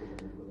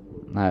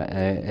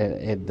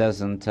 It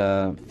doesn't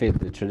fit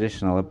the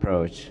traditional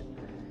approach.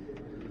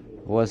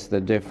 What's the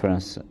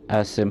difference?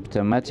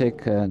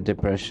 Asymptomatic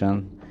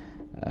depression,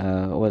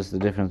 what's the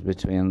difference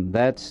between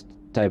that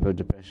type of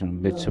depression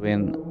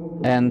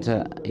and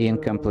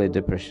incomplete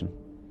depression?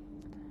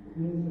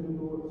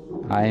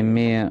 I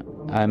mean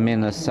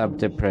a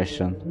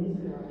subdepression,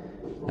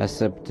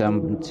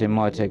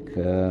 asymptomatic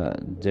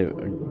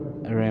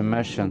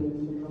remission.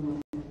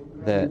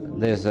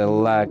 There's a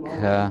lack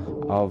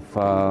of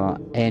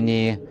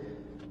any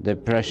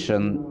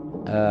depression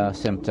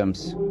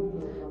symptoms.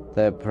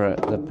 The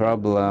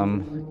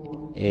problem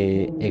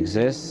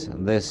exists.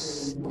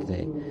 This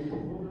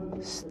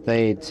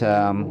state,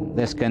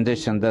 this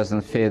condition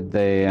doesn't fit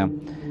the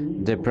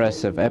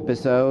depressive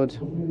episode,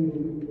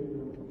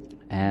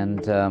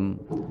 and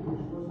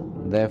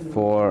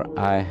therefore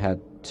I had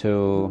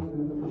to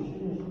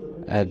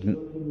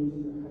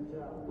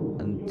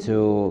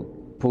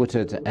put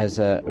it as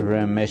a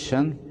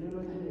remission.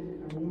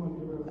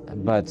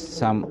 But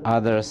some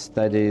other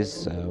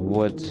studies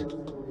would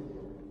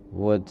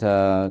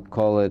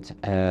call it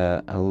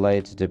a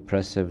late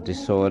depressive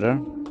disorder.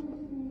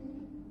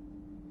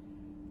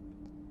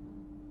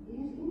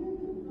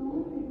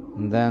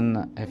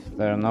 Then, if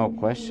there are no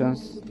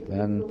questions,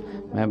 then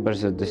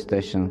members of the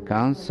Station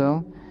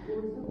Council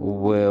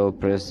will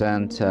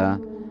present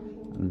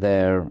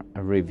their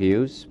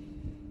reviews.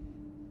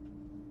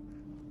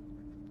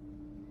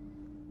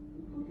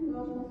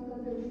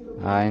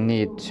 I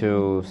need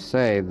to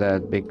say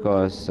that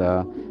because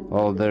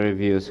all the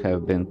reviews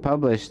have been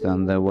published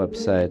on the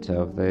website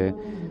of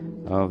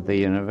the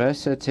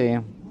university,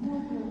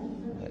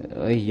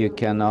 you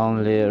can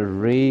only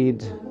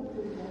read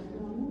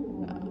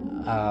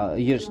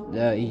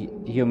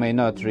you may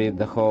not read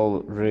the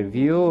whole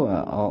review,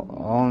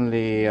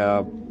 only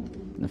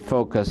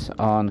focus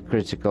on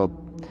critical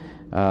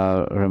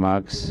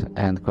remarks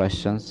and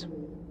questions.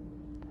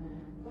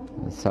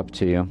 It's up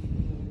to you.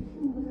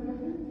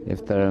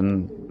 If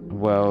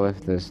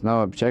there's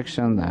no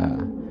objection,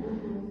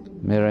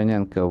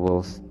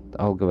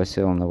 Olga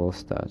Vasilovna will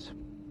start.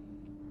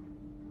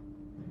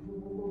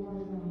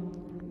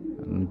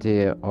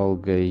 Dear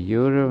Olga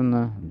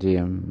Yurievna,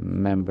 dear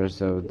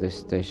members of the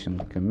dissertation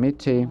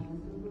committee,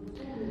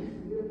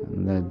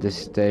 the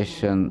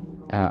dissertation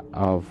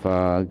of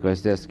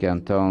Gvozdetckii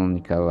Anton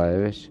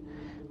Nikolaevich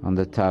on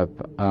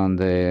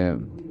the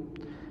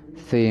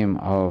theme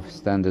of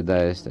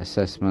standardized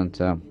assessment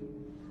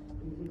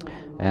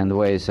and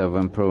ways of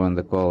improving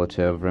the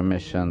quality of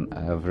remission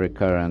of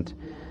recurrent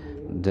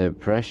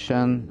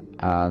depression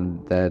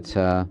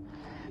that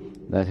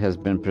has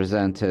been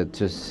presented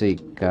to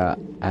seek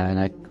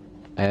an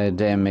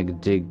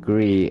academic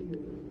degree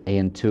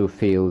in two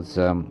fields,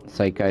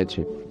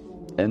 psychiatry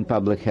and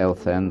public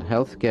health and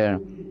healthcare.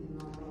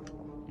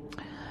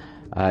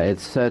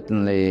 It's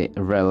certainly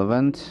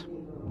relevant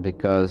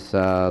because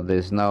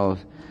there's no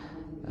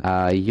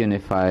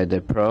unified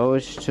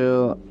approach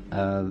to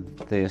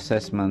the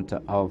assessment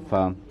of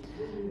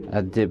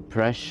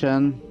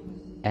depression,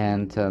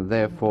 and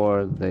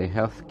therefore the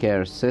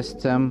healthcare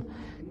system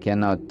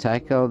cannot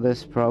tackle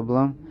this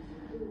problem,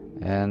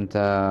 and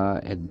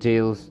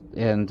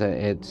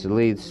it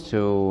leads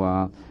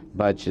to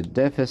budget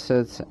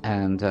deficits,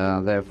 and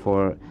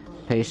therefore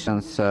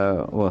patients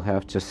will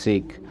have to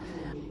seek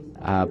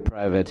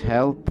private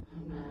help,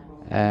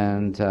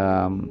 and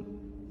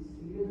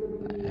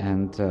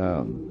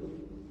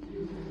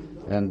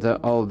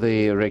all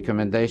the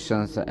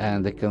recommendations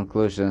and the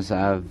conclusions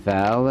are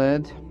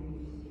valid.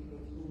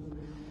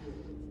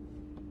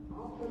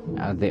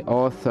 The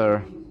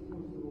author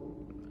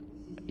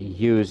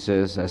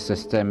uses a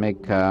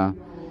systemic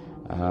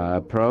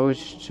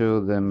approach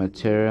to the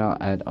material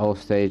at all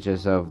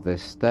stages of the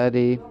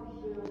study.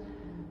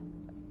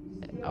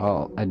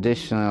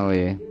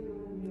 Additionally,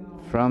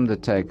 from the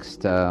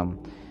text,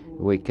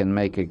 we can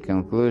make a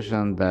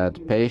conclusion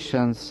that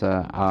patients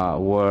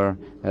were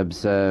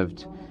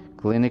observed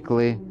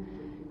clinically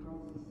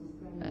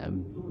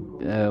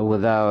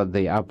without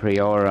the a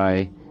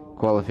priori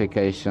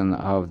qualification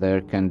of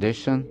their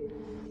condition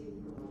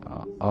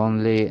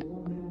only,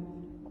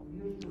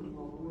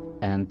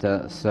 and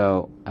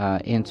so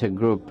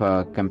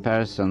intergroup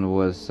comparison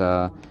was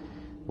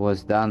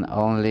done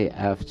only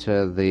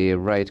after the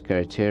right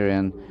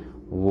criterion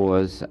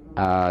was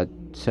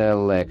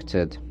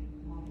selected.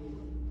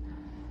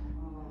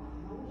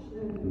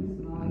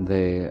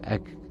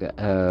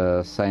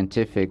 The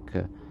scientific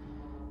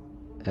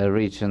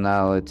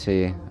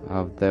regionality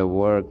of the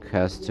work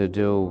has to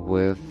do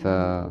with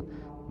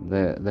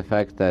the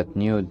fact that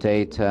new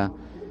data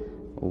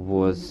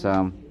was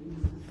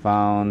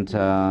found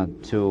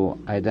to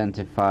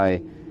identify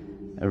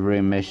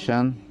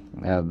remission.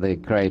 The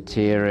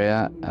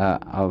criteria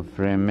of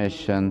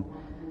remission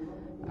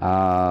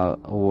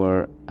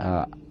were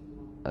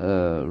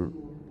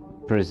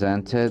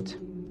presented,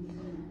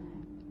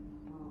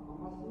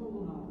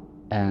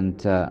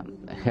 and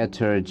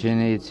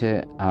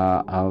heterogeneity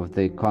of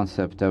the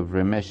concept of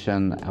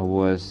remission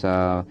was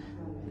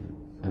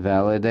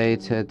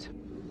validated.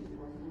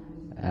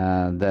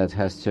 That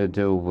has to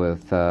do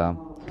with the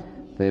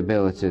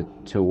ability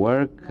to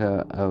work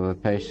of a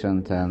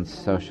patient and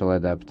social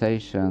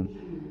adaptation,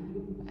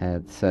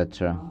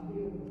 etc.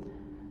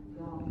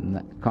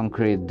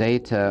 Concrete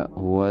data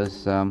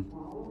was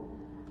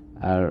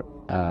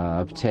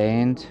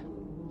obtained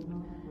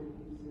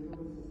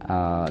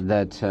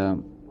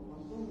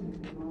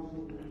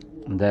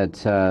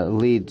that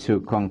lead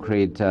to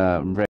concrete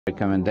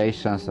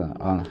recommendations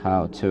on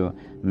how to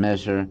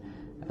measure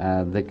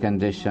the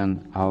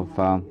condition of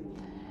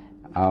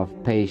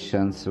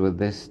patients with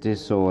this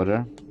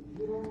disorder,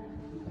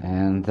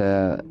 and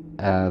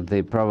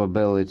the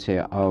probability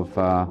of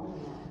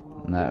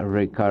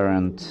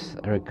recurrence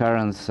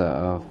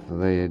of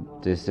the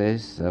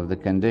disease, of the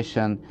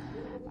condition,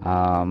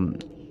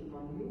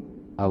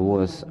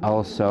 was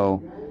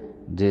also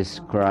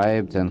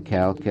described and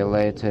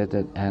calculated,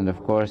 and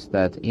of course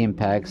that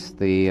impacts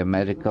the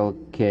medical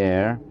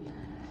care,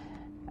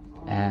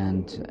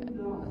 and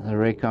the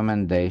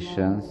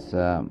recommendations,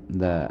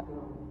 the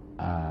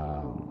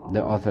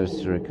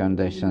author's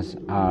recommendations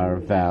are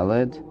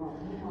valid,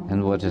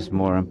 and what is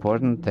more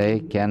important, they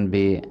can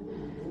be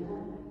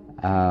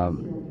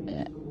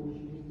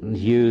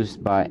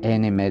used by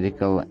any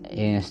medical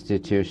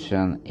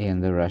institution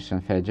in the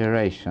Russian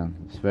Federation.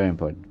 It's very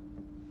important.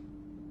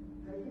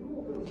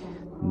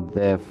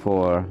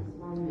 Therefore,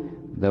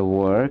 the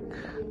work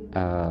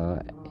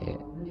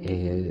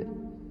in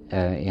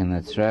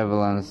its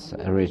relevance,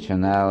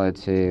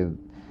 originality,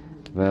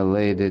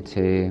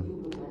 validity,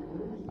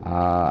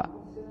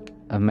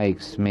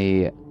 makes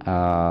me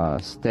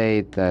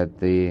state that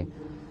the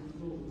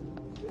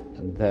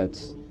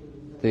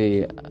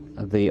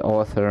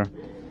author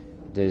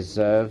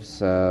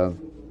deserves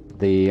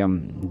the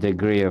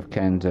degree of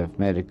kind of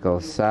medical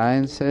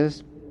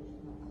sciences,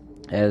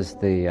 as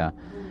the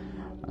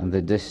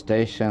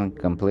dissertation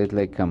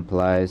completely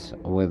complies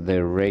with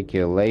the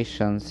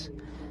regulations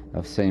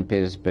of St.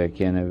 Petersburg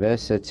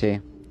University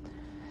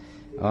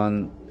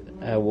on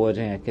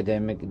awarding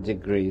academic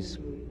degrees.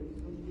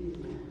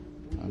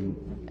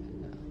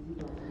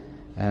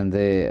 And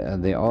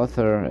the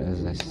author,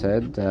 as I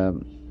said,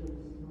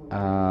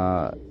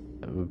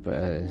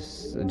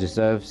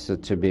 deserves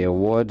to be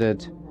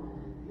awarded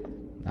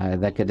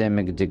the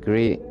academic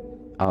degree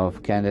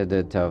of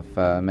candidate of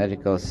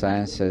medical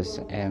sciences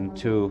in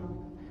 2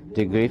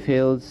 degree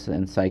fields,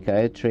 in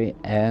psychiatry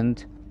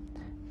and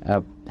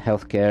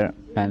healthcare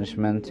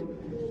management,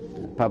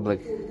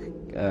 public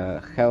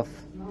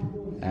health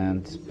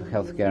and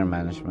healthcare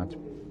management.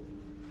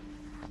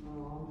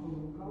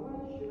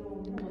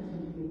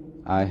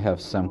 I have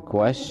some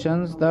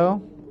questions,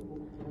 though,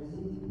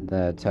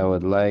 that I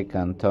would like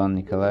Anton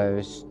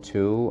Nikolaevich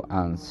to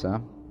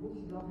answer.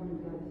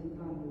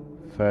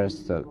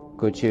 First,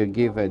 could you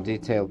give a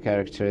detailed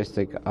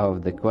characteristic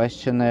of the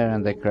questionnaire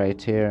and the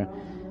criteria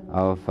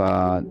of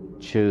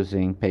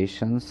choosing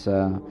patients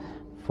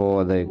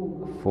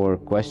for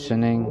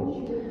questioning,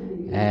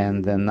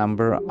 and the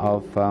number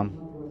of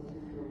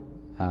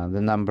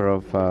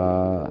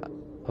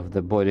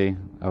the body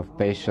of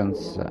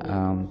patients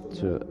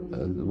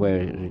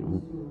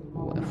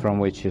from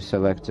which you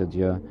selected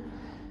your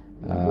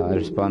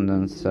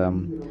respondents?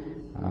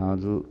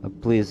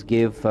 Please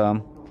give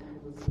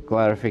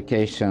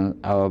clarification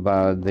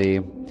about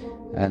the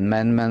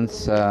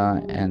amendments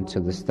and to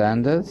the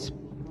standards.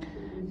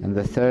 And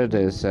the third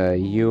is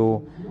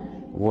you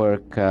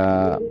work.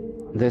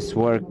 This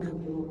work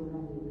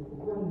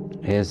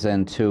is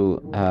in 2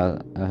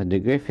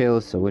 degree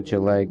fields. So would you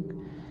like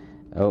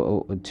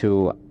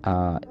to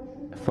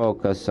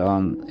focus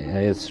on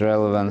its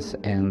relevance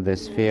in the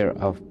sphere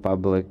of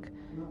public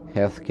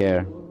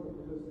healthcare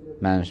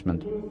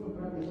management?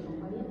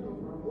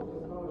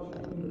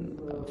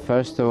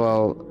 First of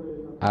all,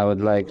 I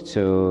would like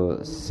to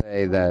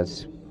say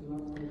that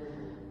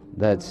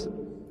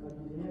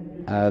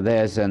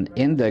there's an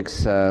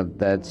index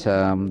that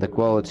the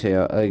quality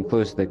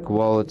includes the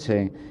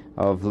quality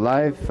of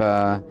life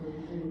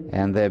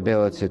and the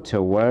ability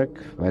to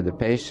work by the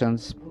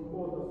patients,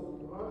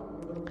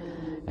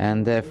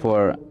 and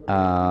therefore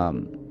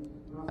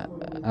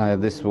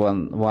this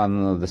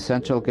one of the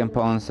central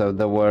components of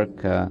the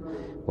work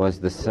was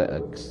the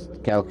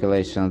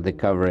calculation of the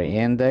recovery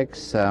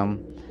index,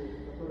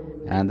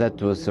 and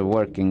that was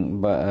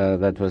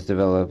that was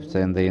developed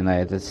in the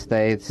United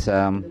States.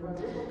 In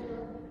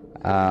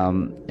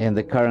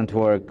the current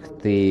work,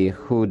 the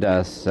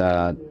WHODAS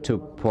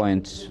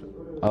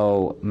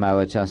 2.0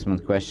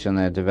 maladjustment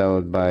questionnaire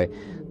developed by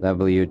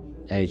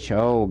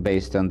WHO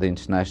based on the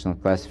International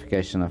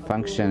Classification of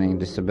Functioning,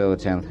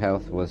 Disability and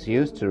Health was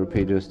used to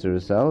reproduce the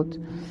result.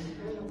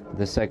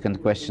 The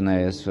second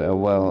questionnaire is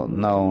well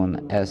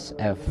known as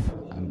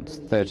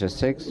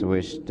SF36,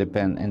 which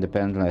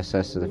independently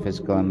assesses the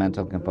physical and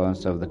mental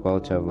components of the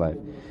quality of life.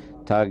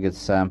 Target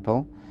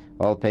sample: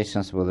 all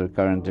patients with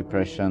recurrent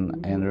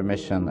depression in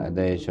remission at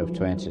the age of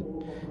 50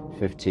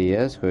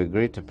 years who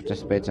agreed to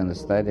participate in the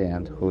study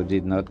and who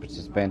did not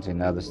participate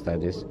in other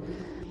studies.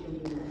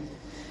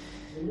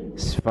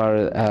 As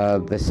far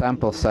the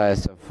sample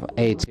size of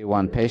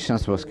 81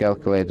 patients was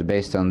calculated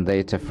based on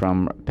data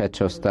from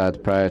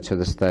Petrostat prior to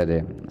the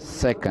study.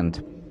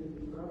 Second,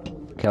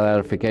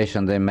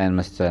 clarification of the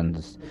amendment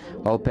standards.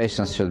 All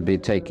patients should be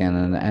taken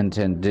an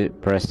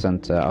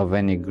antidepressant of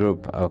any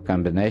group or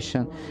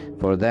combination.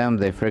 For them,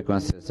 the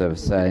frequencies of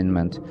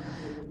assignment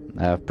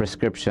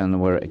prescription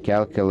were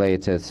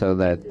calculated so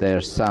that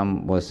their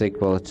sum was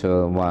equal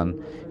to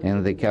 1.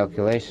 In the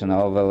calculation,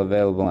 all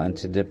available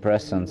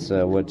antidepressants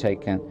were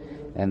taken,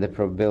 and the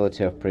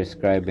probability of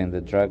prescribing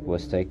the drug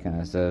was taken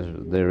as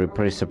the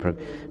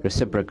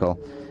reciprocal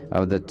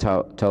of the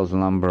total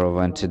number of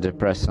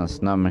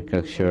antidepressants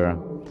nomenclature.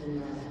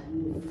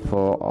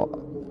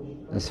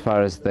 As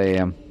far as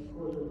the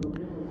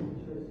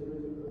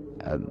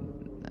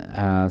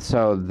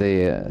so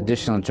the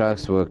additional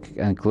drugs were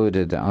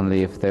included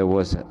only if there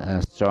was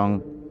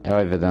strong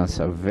evidence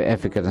of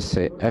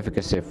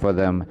efficacy for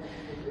them,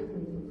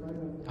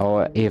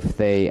 or if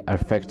they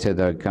affected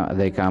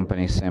the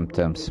accompanying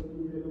symptoms.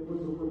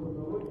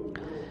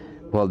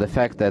 Well, the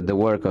fact that the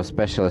work of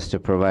specialists to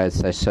provide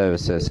such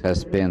services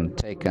has been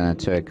taken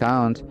into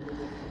account.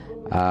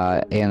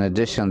 In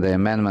addition, the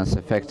amendments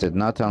affected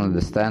not only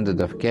the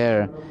standard of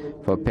care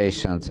for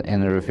patients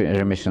in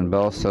remission, but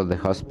also the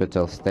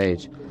hospital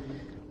stage.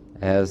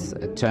 As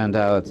it turned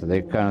out,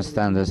 the current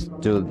standards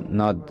do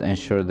not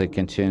ensure the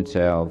continuity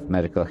of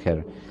medical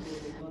care.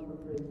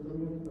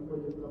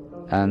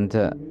 And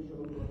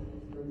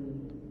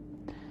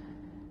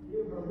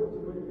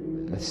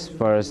as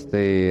far as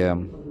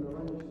the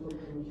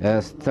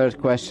third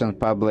question,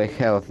 public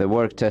health, the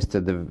work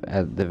tested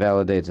the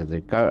validated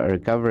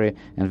recovery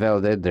and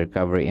validated the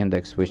recovery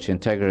index, which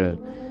integrally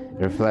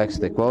reflects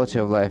the quality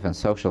of life and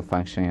social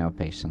functioning of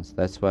patients.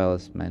 That's well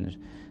as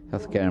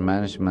healthcare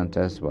management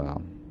as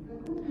well.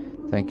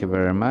 Thank you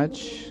very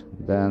much.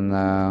 Then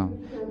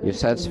you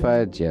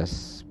satisfied?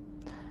 Yes.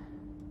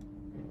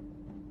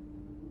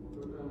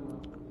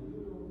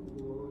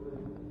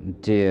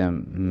 Dear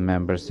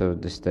members of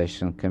the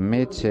Dissertation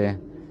Committee,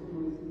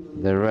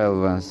 the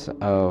relevance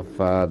of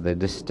the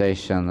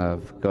dissertation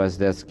of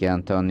Gvozdetckii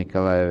Anton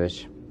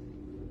Nikolaevich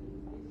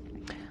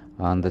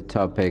on the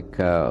topic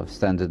of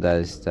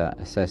standardized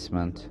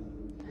assessment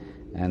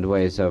and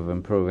ways of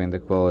improving the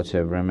quality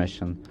of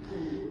remission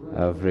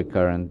of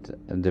recurrent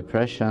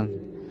depression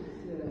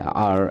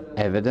are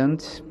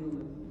evident,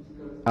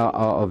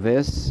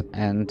 obvious,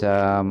 and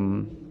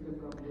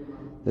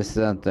this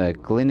is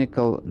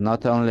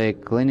not only a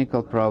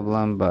clinical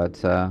problem,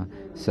 but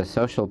it's a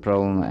social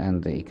problem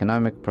and the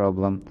economic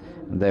problem.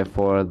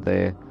 Therefore,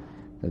 the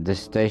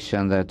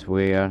dissertation that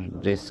we are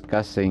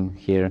discussing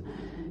here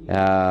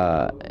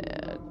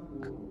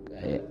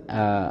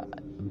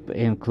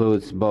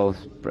includes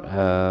both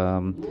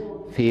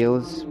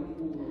fields,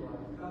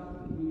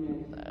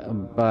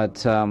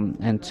 but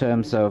in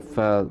terms of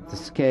the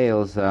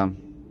scales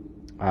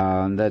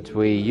that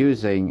we're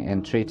using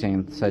in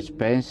treating such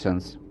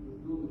patients,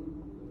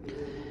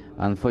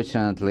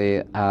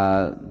 unfortunately,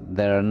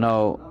 they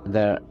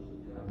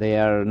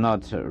are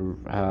not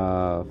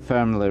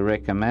firmly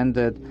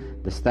recommended.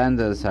 The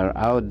standards are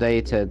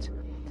outdated,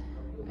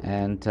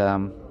 and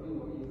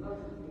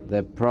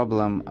the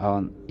problem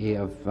of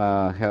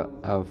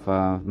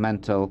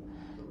mental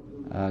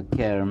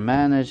care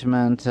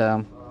management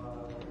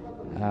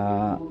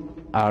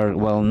are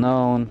well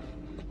known.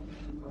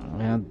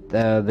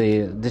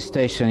 The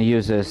dissertation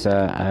uses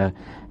a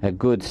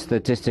good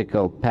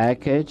statistical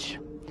package,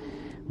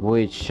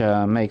 which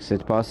makes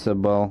it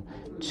possible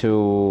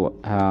to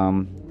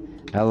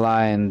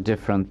align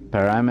different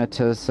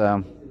parameters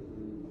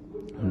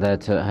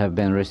that have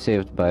been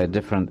received by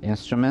different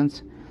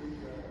instruments.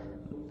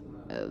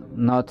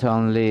 Not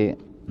only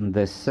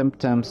the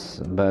symptoms,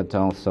 but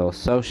also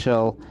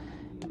social,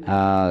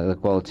 the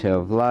quality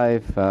of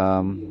life,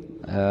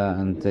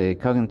 and the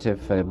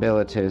cognitive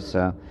abilities,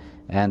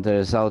 and the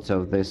result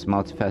of this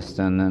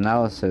multifaceted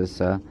analysis,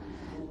 the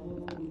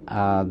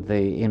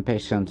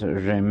inpatient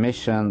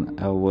remission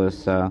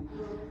was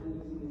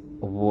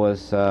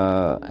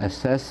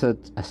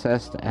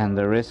assessed, and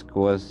the risk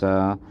was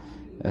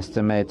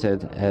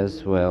estimated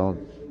as well,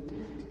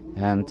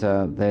 and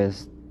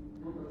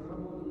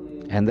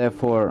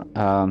therefore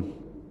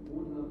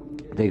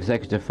the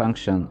executive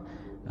function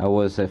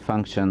was a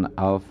function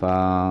of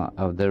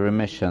the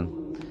remission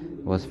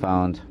was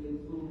found.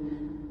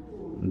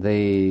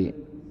 The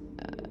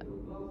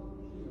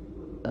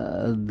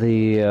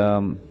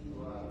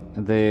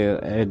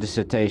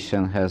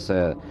dissertation has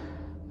a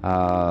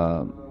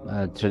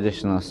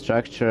traditional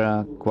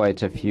structure,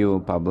 quite a few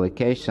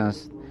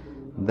publications.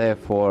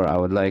 Therefore, I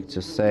would like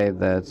to say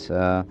that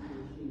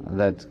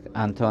that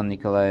Anton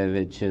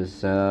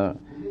Nikolaievic's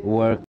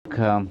work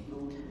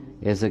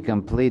is a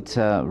complete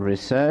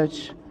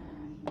research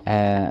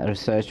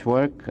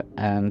work,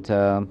 and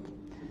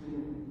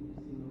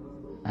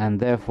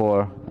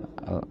therefore,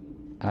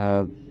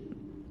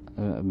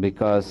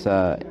 because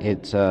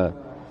it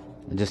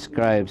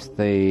describes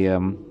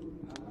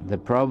the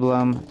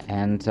problem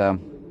and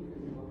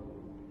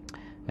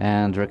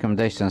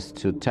recommendations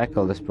to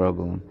tackle this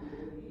problem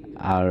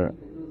are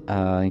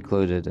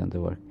included in the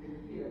work.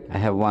 I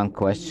have one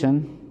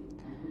question.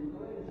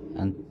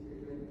 And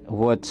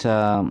what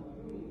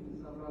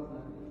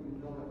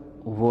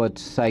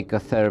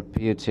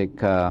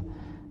psychotherapeutic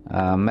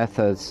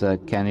methods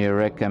can you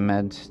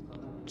recommend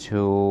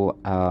to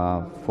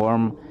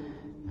form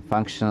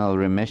functional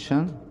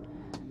remission?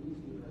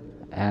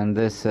 And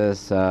this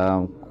is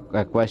a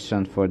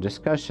question for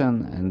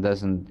discussion and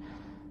doesn't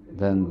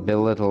then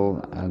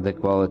belittle the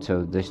quality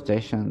of the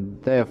dissertation.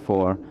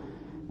 Therefore,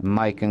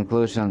 my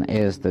conclusion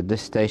is the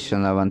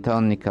dissertation of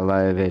Anton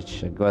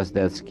Nikolaevich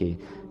Gvozdetckii,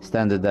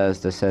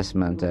 Standardized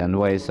Assessment and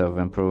Ways of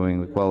Improving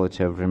the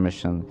Quality of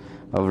Remission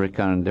of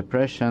Recurrent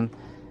Depression,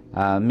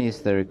 meets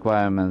the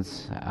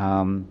requirements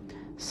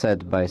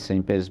set by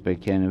St.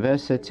 Petersburg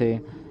University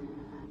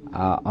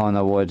on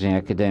awarding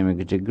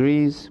academic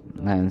degrees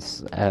and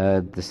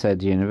the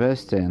said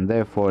university, and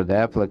therefore the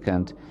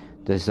applicant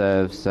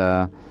deserves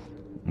the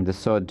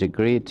sought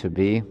degree to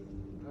be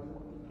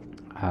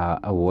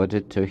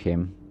awarded to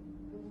him.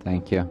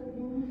 Thank you.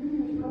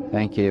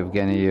 Thank you,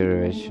 Evgeny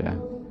Yuryevich.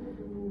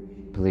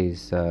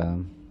 Please,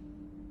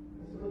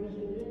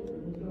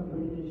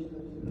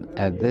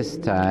 at this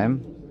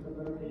time,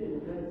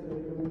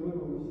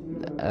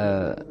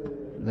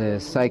 the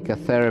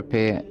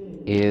psychotherapy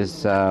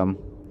is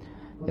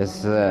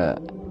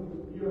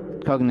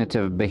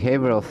cognitive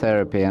behavioral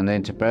therapy and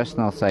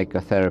interpersonal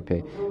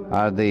psychotherapy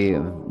are the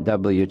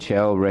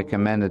WHO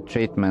recommended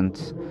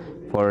treatments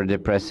for a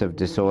depressive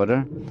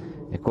disorder.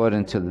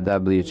 According to the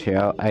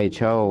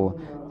WHO,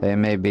 they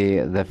may be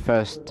the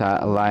first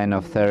line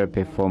of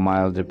therapy for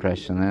mild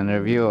depression. In a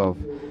review of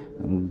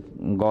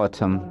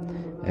Gautam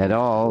et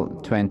al.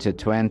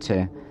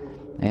 2020,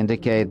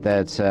 indicate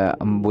that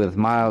with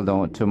mild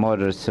to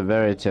moderate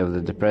severity of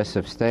the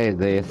depressive state,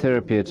 the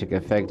therapeutic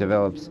effect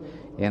develops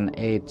in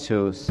 8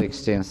 to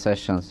 16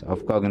 sessions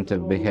of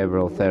cognitive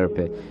behavioral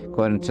therapy.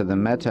 According to the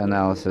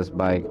meta-analysis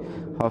by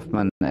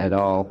Hoffman et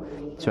al.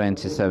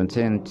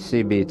 2017,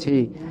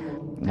 CBT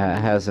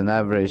has an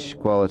average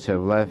quality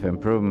of life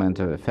improvement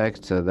of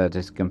effect that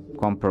is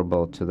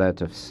comparable to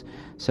that of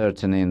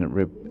certain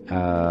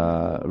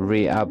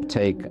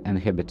reuptake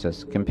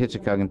inhibitors. Computer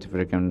cognitive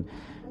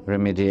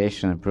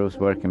remediation improves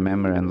working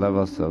memory and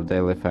levels of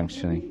daily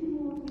functioning.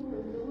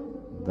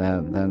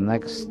 The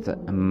next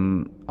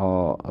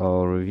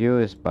review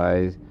is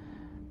by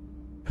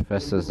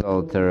Professor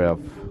Zolotaryov.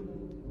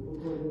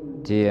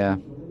 Dear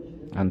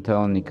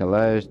Anton,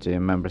 Nikolaevich, dear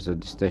members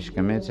of the Station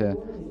Committee,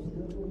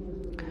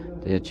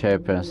 dear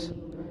Chairperson,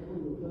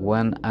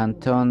 when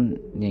Anton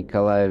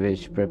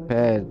Nikolaevich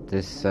prepared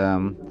this,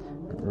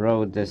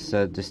 wrote this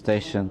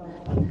dissertation,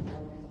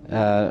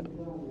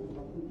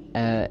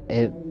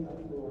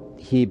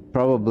 he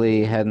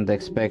probably hadn't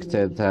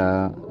expected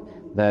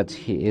that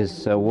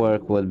his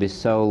work would be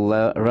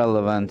so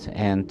relevant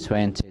in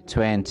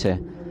 2020,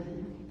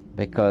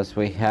 because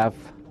we have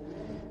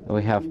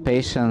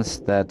patients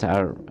that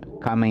are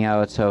coming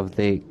out of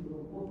the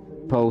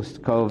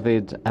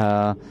post-COVID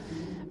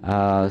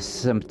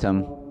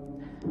symptom,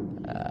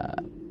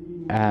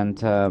 and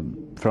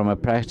from a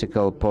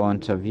practical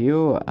point of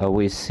view,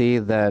 we see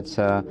that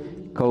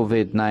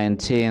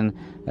COVID-19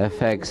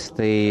 affects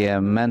the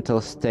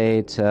mental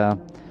state,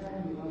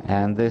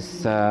 and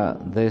this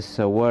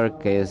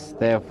work is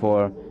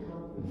therefore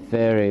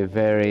very,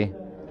 very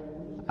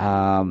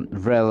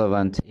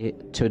relevant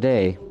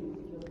today.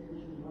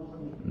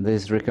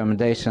 These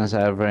recommendations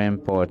are very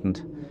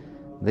important.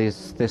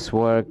 This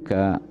work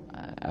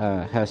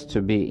has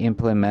to be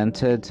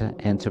implemented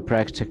into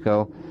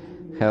practical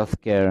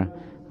healthcare.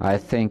 I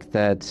think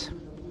that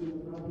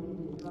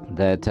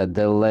at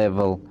the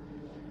level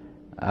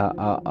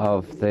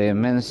of the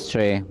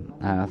ministry,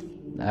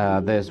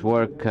 there's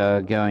work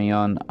going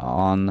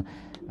on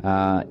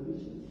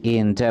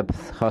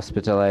in-depth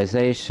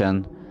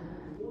hospitalization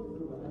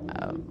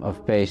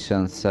of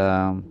patients.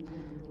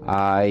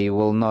 I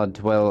will not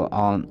dwell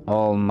on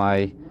all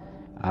my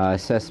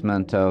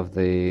assessment of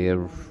the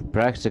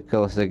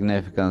practical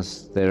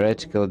significance,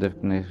 theoretical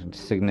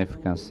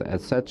significance,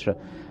 etc.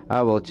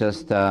 I will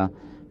just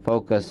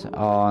focus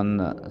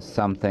on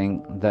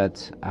something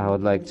that I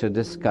would like to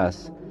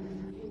discuss.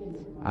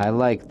 I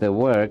like the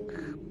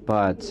work,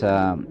 but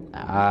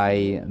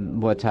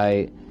what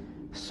I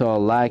saw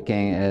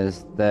lacking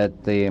is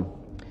that the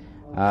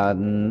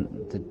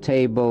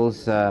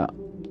tables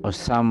or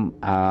some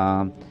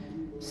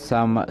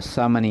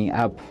summing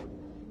up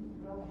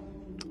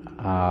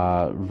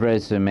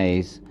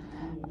resumes,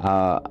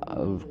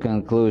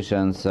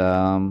 conclusions,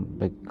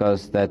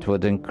 because that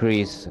would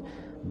increase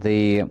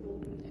the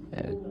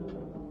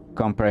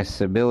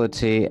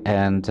compressibility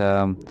and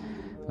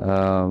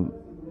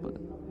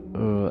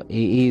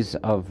ease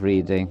of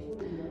reading,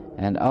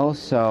 and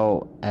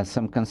also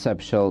some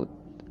conceptual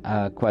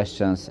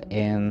questions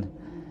in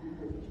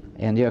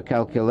your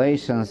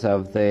calculations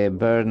of the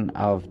burden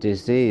of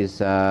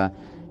disease.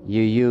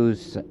 You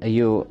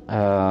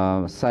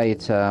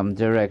cite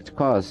direct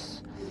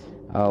costs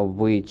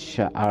which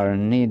are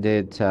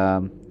needed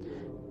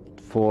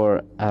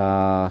for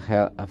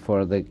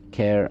the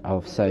care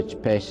of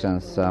such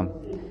patients.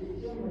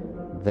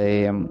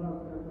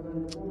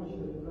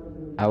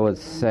 I would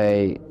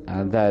say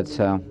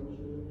that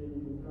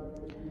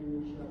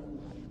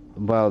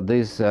well,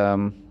 this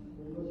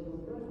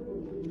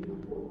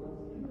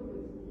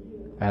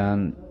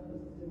and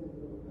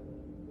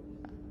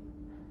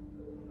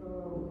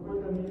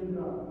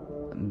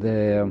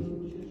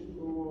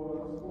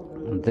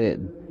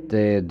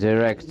the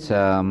direct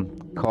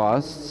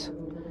costs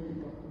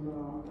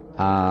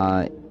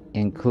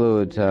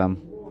include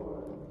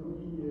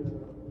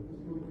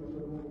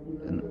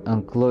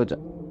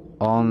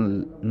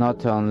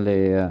not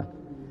only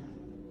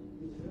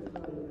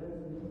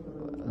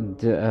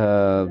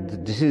the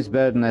disease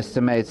burden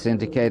estimates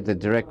indicate the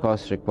direct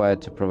costs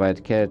required to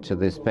provide care to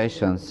these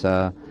patients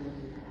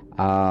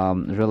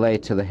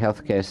relate to the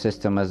healthcare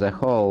system as a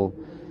whole,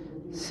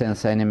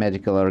 since any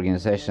medical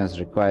organization is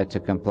required to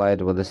comply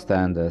with the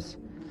standards.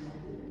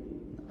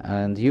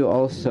 And you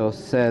also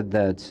said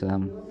that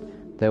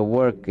the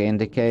work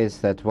indicates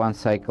that one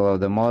cycle of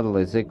the model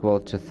is equal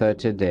to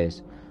 30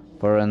 days.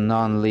 For a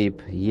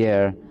non-leap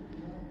year,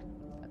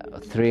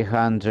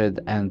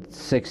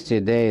 360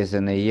 days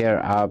in a year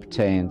are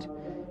obtained.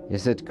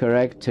 Is it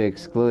correct to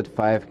exclude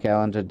 5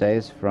 calendar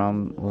days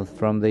from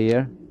the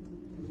year?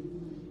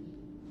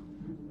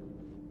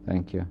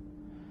 Thank you.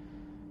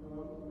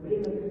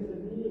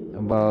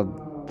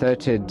 About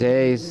 30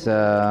 days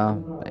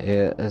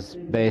is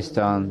based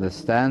on the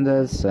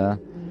standards.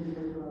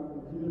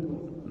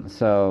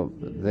 So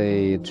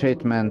the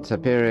treatment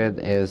period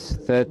is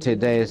 30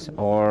 days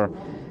or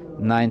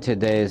 90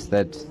 days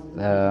that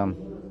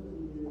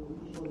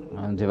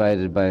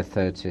divided by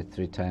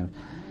 33 times.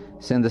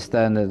 It's in the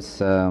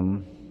standards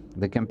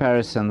The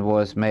comparison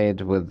was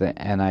made with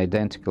an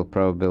identical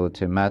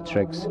probability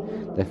matrix.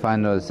 The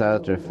final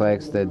result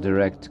reflects the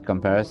direct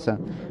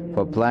comparison.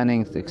 For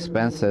planning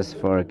expenses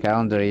for a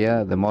calendar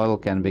year, the model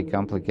can be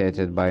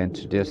complicated by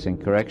introducing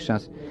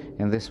corrections,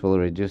 and this will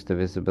reduce the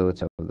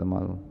visibility of the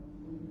model.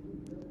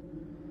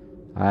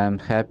 I am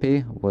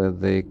happy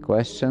with the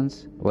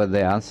questions, with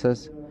the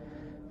answers,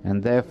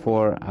 and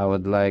therefore I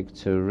would like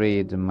to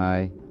read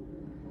my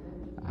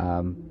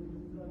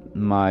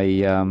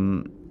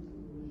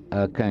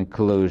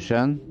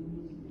conclusion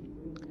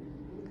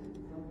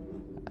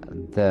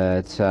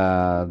that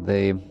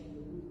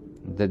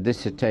the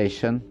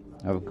dissertation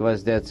of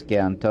Gvozdetckii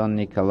Anton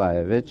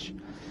Nikolaevich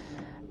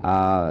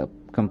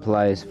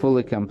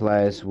fully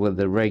complies with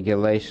the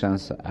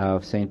regulations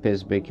of St.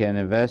 Petersburg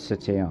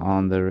University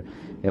on the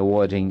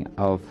awarding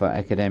of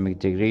academic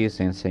degrees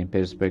in St.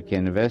 Petersburg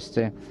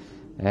University,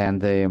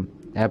 and the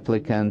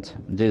applicant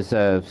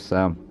deserves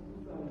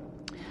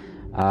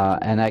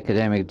an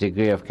academic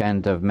degree of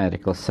kind of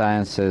medical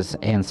sciences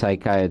in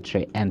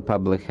psychiatry and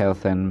public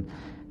health and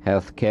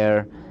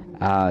healthcare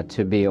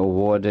to be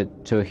awarded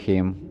to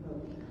him.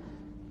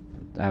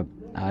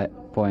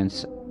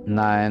 Points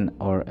 9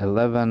 or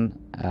 11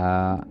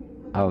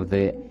 of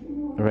the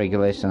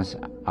regulations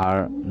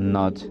are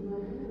not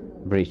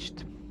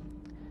breached.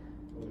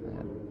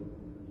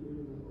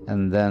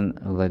 And then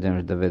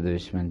Vladimir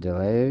Davidovich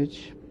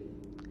Mendeleevich,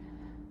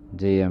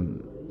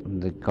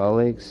 the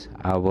colleagues,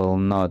 I will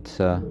not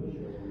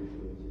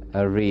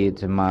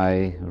read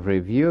my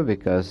review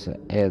because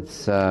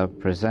it's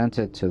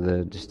presented to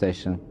the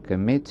dissertation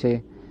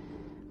committee.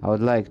 I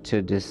would like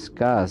to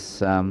discuss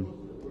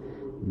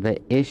the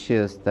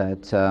issues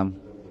that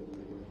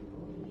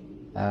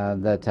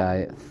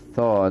I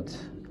thought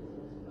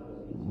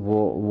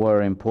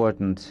were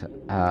important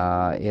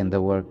in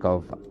the work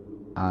of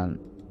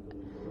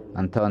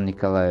Anton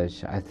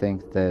Nikolaevich. I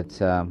think that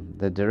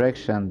the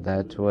direction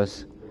that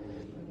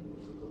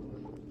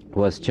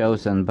was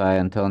chosen by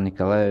Anton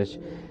Nikolaevich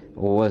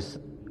was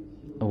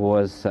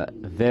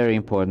very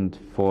important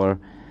for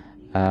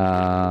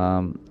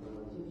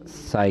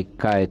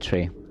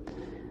psychiatry.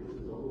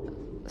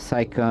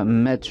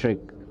 Psychometric,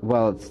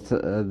 well,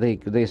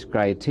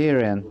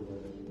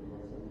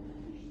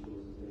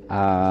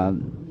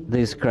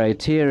 these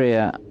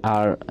criteria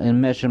are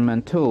in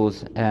measurement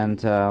tools, and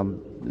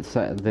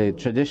the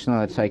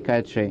traditional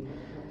psychiatry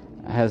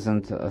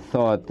hasn't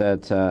thought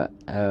that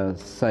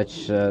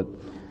such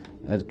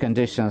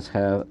conditions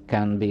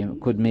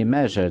could be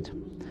measured,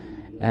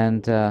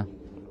 and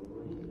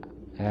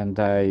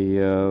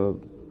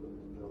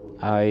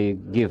I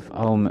give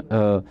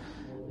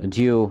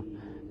due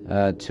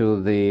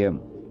to the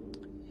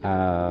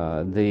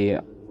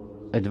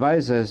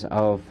advisors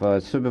of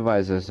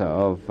supervisors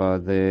of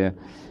the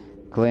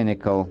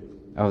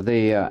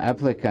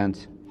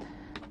applicant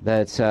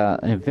that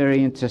a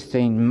very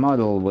interesting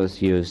model was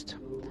used.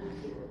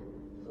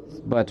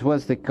 But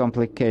what's the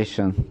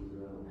complication?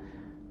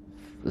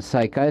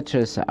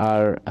 Psychiatrists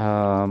are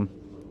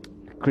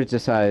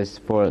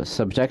criticized for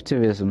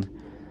subjectivism,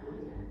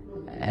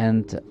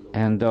 and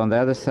on the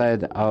other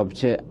side,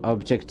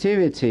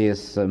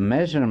 objectivities,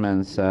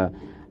 measurements,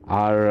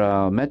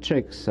 are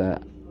metrics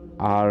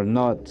are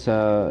not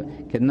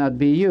cannot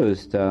be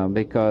used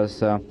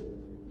because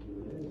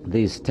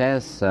these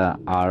tests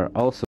are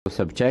also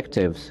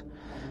subjective,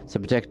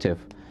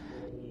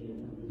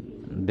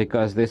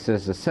 because this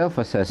is a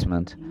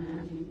self-assessment,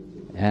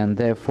 and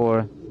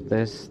therefore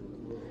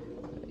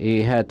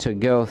he had to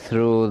go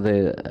through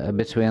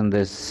between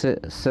the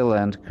Scylla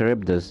and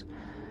Charybdis,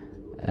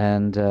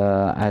 and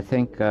I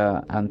think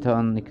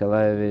Anton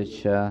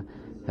Nikolaevich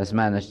has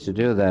managed to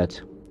do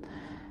that.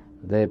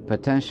 The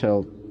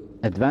potential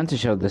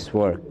advantage of this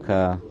work,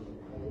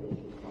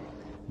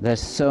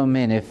 there's so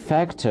many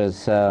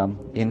factors,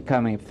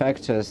 incoming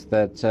factors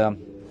that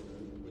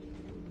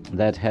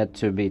had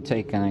to be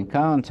taken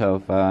account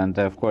of, and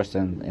of course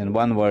in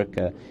one work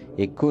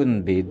it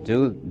couldn't be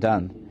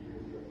done,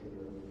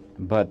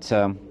 but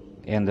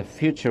in the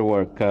future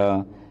work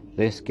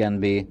this can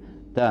be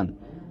done.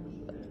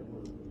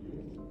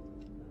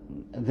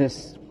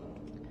 This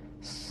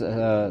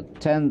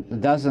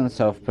dozens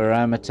of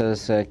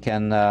parameters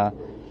can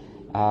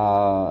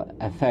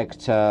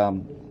affect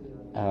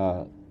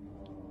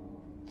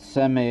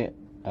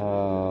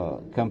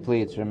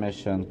semi-complete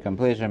remission,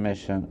 complete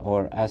remission,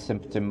 or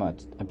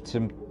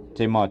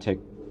asymptomatic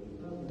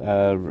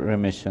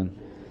remission.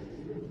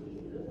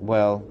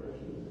 Well,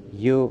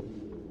 you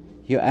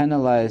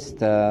analyzed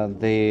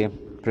the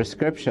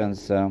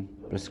prescriptions,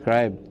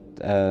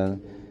 prescribed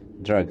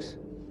drugs,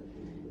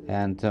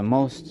 and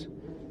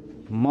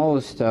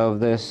most of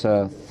this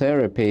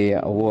therapy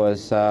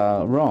was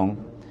wrong,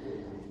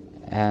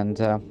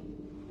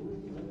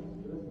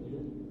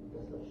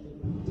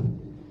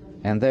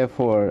 and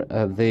therefore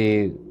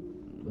the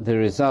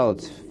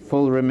results,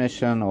 full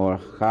remission or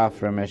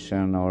half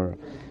remission or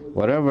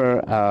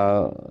whatever,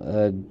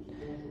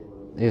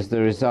 is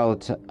the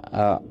result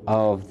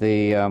of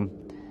the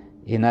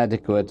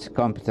inadequate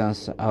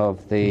competence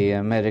of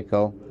the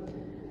medical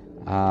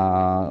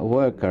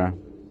worker,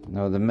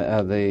 no,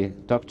 the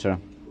doctor.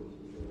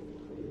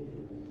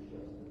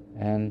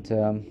 And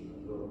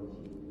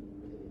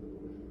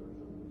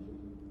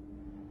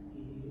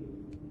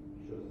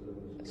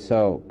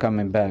so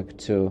coming back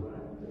to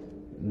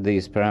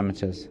these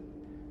parameters,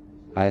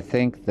 I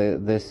think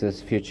that this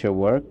is future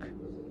work,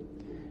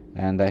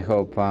 and I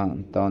hope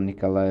Anton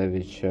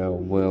Nikolaevich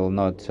will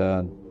not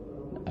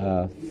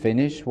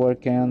finish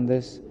working on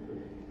this.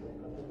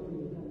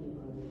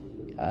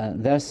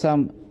 There's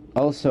some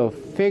also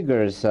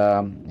figures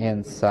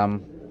in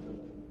some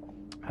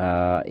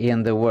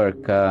in the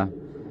work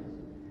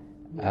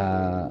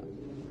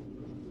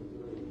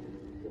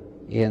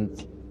in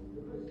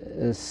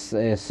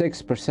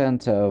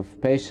 6%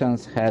 of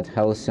patients had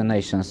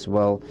hallucinations.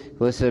 Well,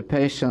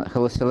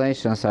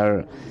 hallucinations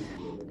are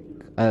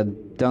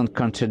don't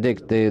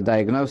contradict the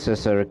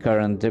diagnosis of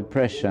recurrent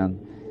depression,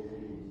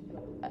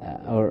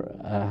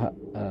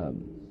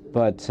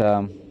 but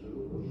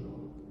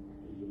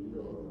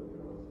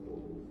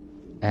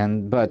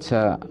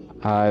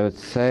I would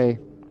say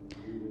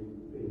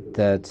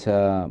that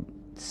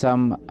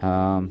some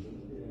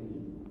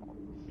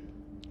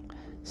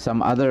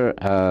other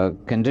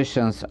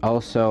conditions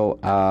also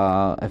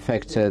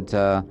affected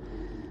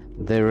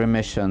the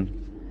remission,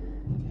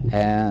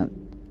 and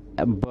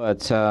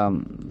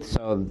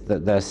so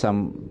there's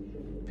some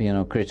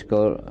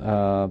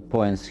critical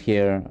points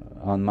here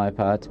on my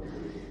part,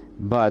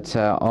 but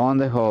on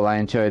the whole I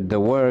enjoyed the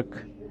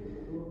work,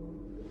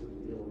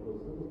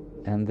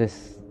 and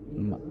this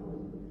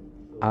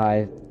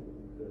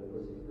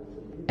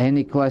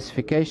any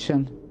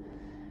classification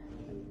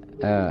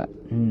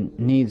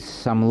needs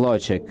some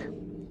logic.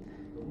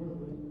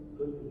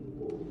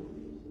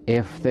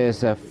 If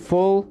there's a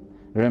full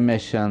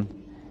remission,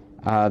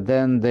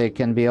 then there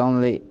can be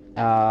only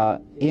a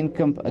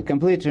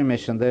complete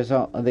remission. There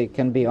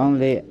can be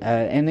only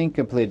an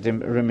incomplete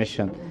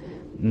remission,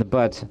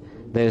 but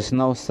there's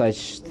no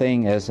such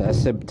thing as a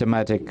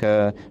symptomatic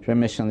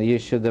remission. You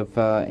should have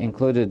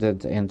included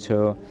it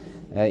into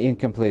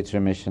incomplete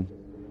remission.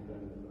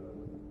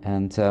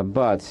 And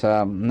but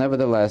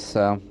nevertheless,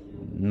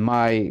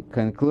 my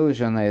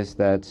conclusion is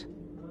that,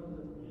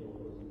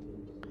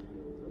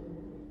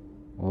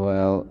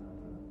 well,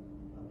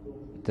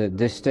 the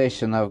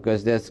dissertation of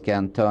Gvozdetckii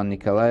and Anton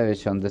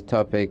Nikolaevich on the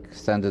topic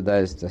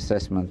standardized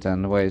assessment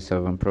and ways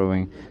of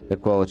improving the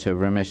quality of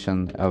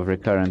remission of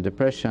recurrent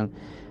depression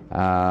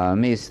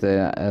meets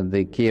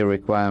the key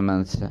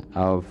requirements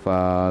of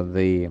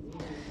the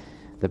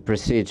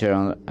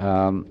procedure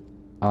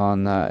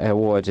on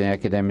awarding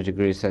academic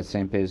degrees at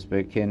St.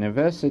 Petersburg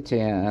University,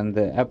 and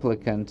the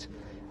applicant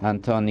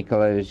Anton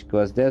Nikolaevich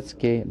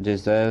Gvozdetckii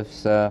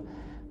deserves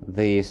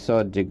the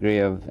sought degree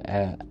of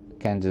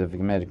candidate of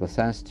medical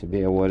science to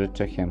be awarded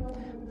to him.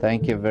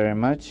 Thank you very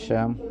much.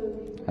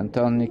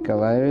 Anton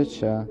Nikolaevich,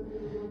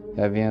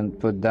 have you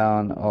put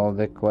down all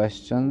the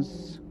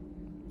questions?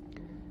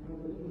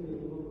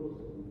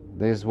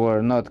 These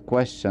were not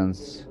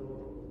questions.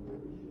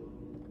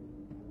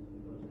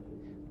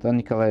 Anton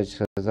Nikolaevich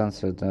has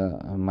answered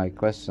my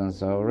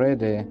questions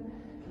already.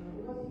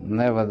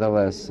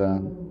 Nevertheless,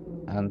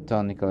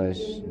 Anton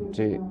Nikolaevich,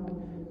 do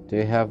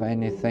you have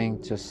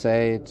anything to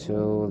say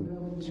to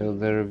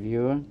the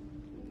reviewer?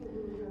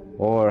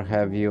 Or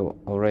have you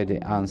already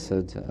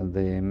answered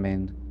the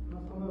main?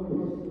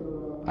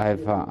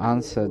 I've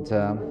answered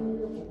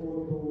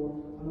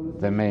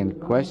the main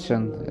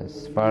question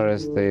as far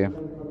as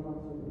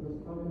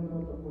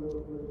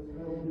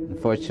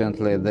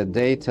unfortunately the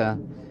data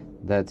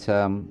that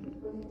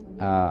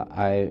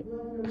I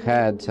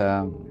had,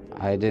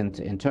 I didn't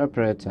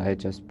interpret, I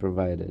just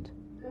provided.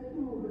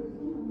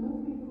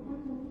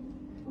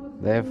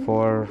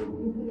 Therefore,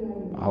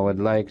 I would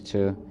like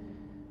to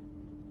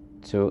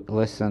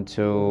listen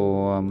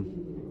to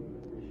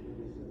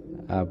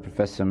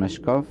Professor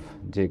Meshkov.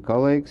 Dear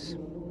colleagues,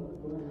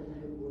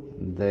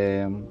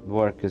 the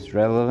work is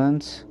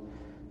relevant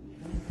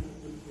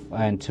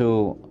in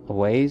two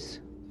ways.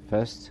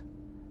 First,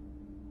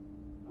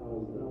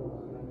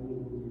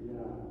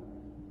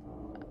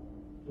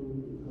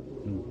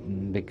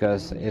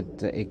 because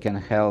it can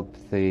help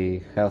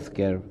the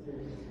healthcare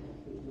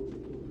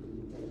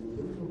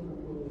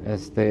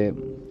as the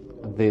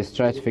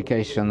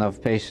stratification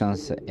of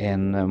patients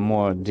in a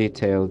more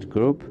detailed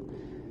group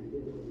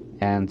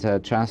and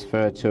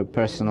transfer to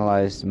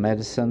personalized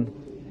medicine,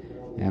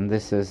 and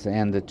this is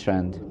in the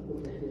trend,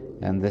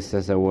 and this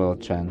is a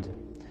world trend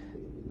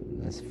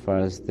as far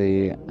as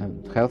the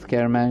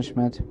healthcare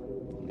management,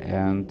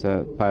 and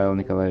Pavel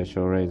Nikolaevich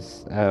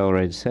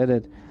already said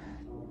it.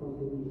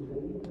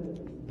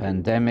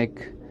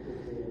 Pandemic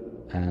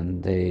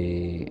and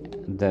the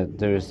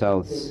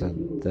results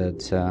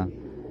that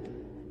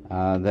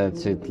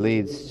it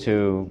leads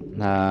to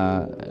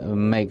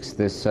makes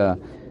this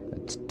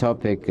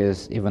topic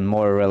is even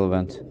more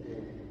relevant.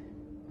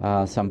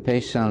 Some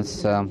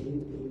patients after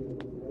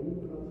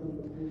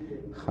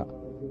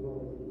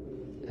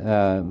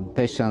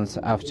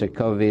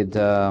COVID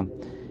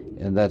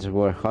that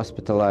were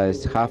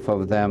hospitalized, half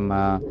of them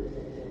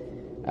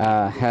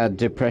had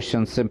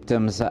depression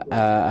symptoms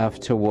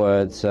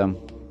afterwards, and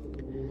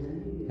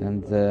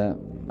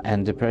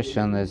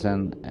depression is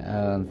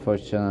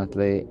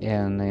unfortunately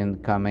an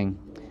incoming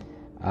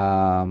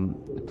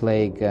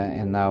plague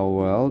in our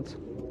world,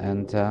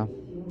 and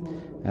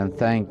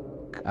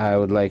I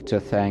would like to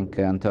thank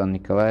Anton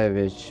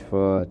Nikolaevich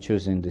for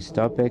choosing this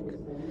topic.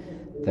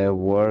 Their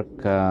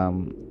work,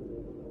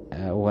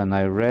 when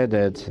I read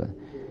it,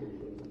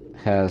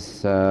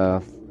 has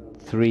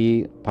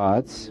 3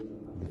 parts.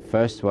 The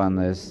first one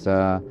is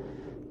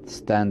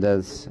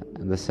standards,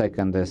 and the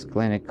second is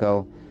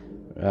clinical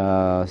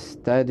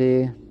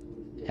study,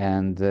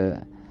 and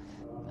the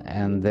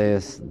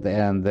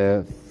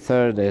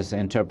third is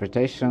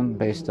interpretation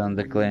based on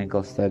the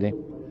clinical study.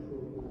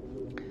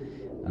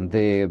 And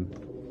the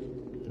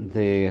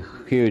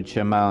huge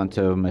amount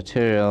of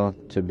material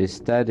to be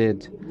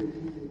studied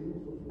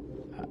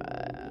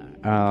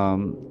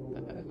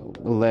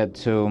led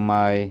to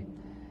my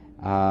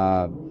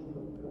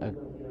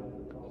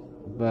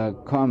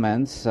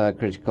comments,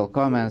 critical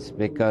comments,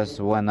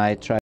 because when I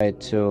tried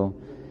to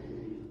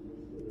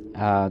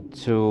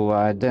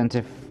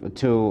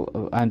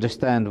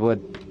understand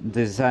what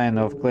design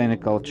of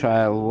clinical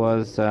trial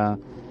was,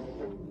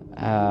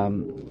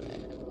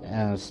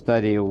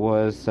 study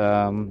was,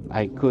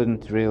 I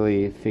couldn't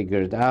really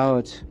figure it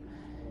out,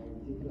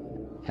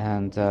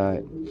 and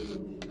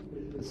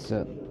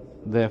so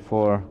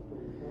therefore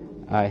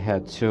I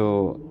had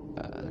to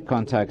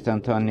contact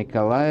Anton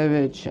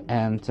Nikolaevich,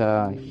 and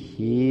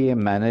he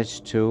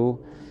managed to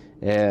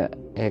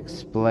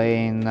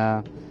explain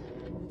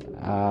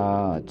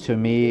to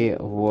me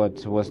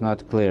what was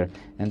not clear,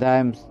 and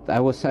I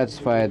was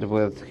satisfied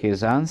with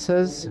his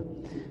answers.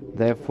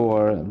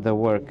 Therefore, the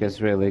work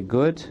is really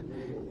good,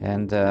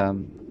 and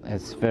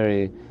it's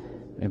very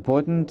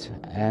important,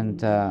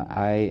 and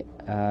I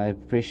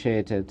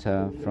appreciate it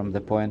from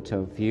the point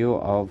of view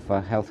of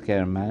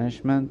healthcare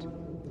management,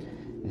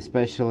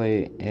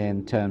 especially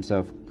in terms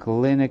of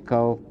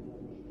clinical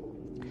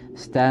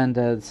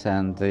standards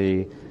and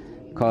the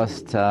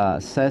cost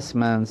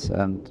assessments,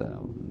 and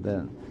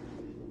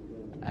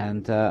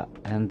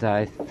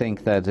I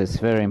think that it's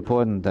very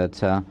important that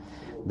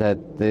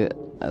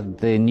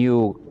the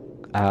new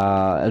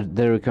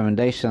the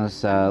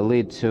recommendations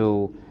lead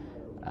to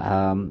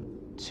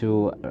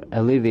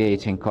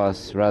alleviating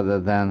costs rather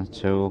than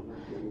to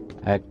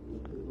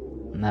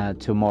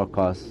more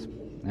costs,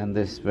 and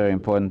this is very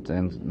important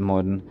in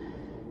modern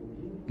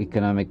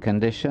economic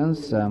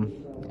conditions.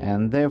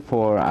 And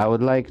therefore, I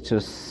would like to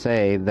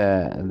say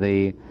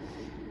that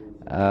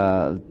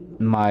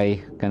my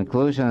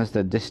conclusion is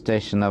that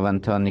dissertation of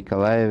Anton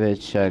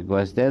Nikolaevich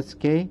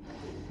Gvozdetckii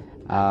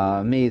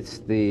meets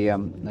the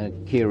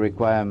key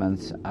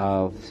requirements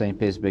of St.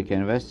 Petersburg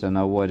University on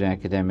awarding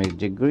academic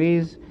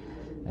degrees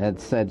at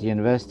said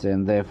university,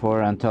 and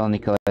therefore Anton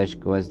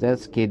Nikolaevich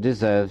Gvozdetckii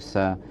deserves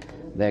the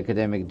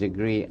academic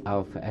degree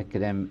of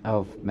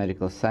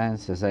medical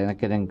sciences, and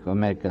academic of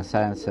medical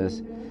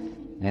sciences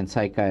in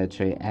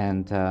psychiatry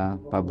and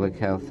public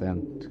health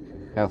and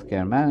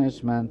healthcare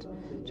management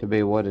to be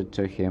awarded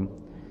to him.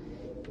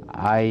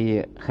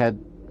 I had,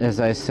 as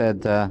I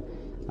said, I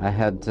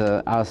had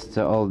asked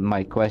all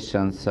my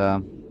questions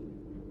prior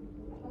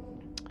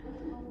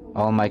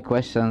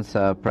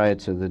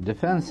to the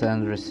defense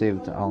and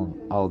received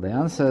all the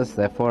answers.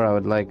 Therefore, I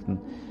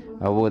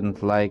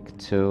wouldn't like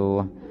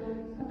to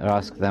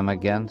ask them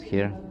again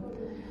here. I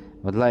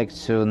would like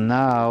to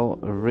now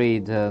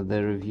read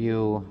the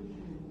review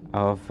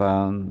of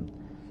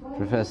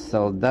Professor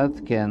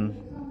Soldatkin,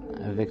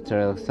 Viktor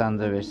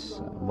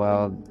Alexandrovich.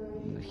 Well,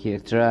 he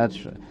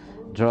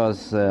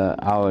draws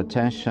our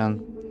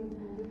attention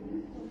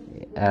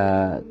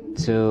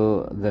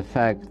to the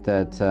fact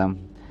that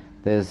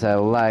there's a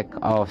lack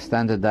of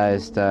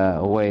standardized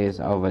ways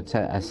of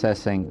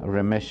assessing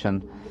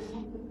remission,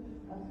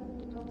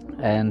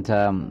 and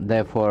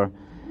therefore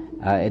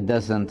it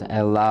doesn't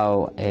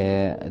allow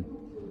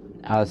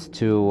us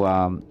to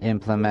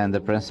implement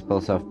the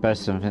principles of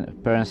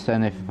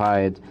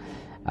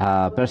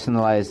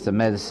personalized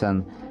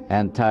medicine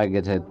and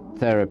targeted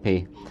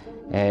therapy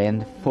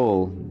in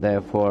full.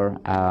 Therefore,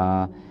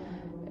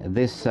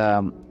 this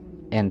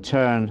in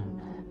turn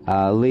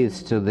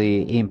leads to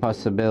the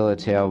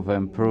impossibility of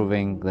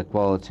improving the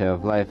quality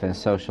of life and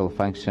social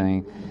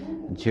functioning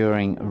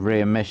during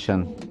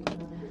remission,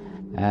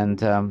 and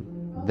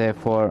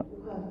therefore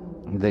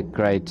the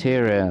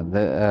criteria,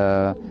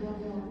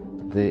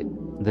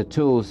 the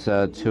tools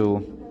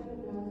to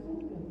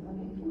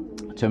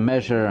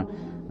measure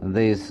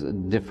these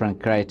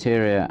different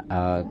criteria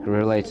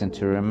relating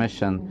to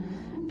remission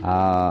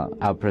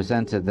are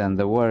presented in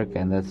the work,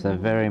 and that's a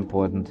very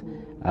important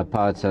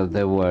part of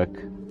the work.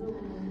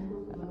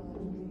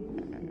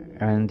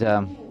 And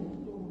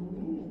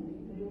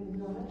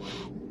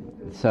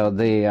so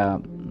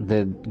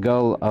the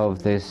goal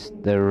of this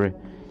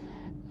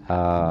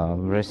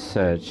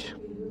research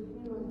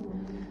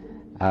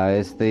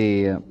is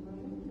the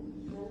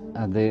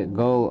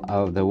goal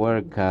of the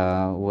work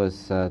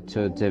was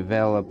to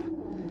develop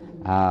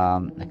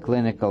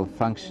clinical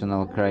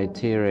functional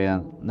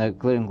criteria, the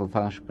clinical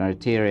functional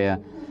criteria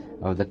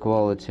of the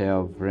quality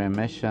of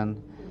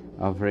remission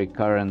of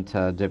recurrent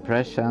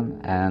depression,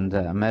 and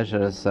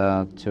measures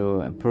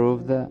to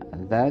improve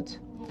that.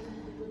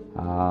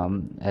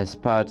 As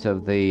part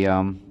of the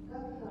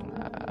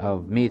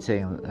of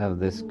meeting of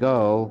this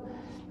goal,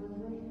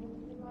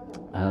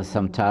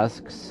 some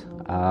tasks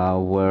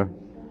were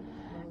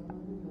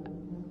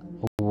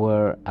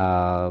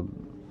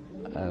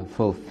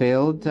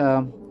fulfilled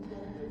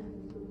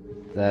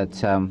that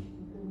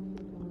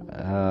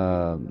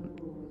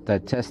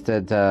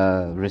tested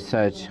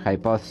research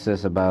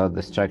hypothesis about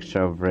the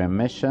structure of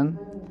remission,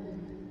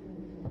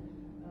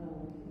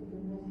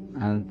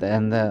 and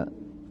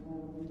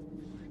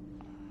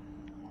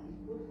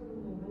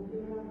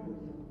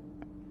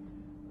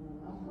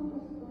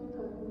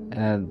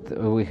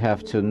we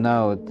have to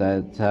note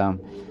that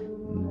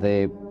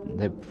the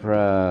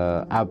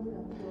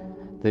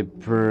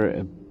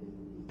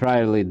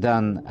priorly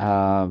done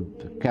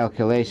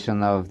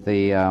calculation of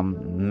the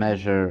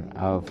measure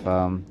of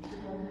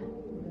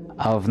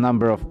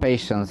number of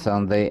patients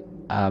on the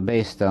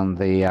based on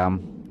the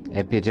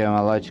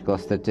epidemiological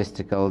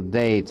statistical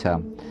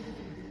data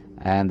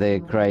and the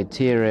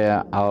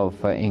criteria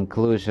of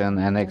inclusion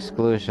and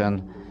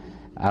exclusion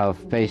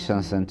of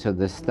patients into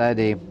the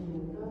study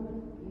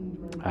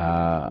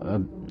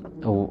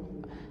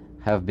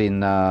have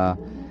been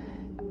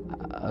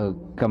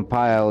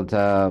compiled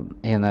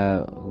in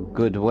a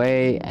good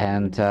way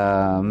and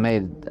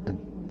made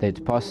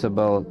it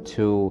possible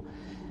to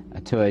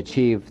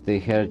achieve the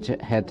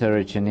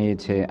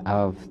heterogeneity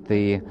of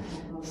the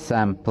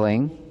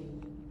sampling.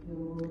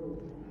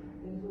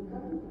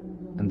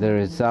 And the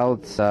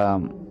results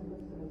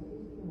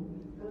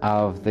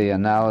of the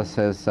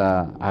analysis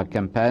are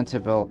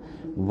compatible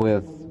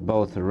with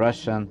both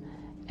Russian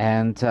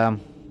and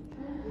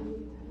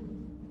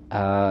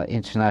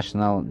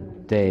international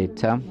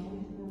data.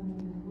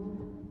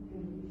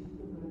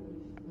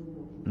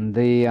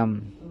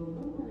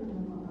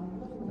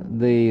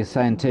 The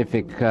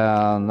scientific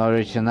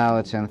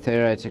originality and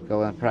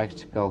theoretical and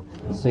practical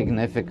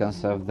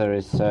significance of the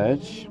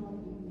research.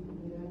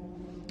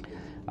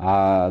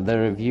 The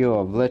review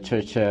of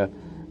literature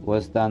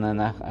was done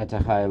at a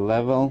high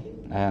level,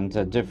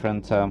 and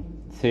different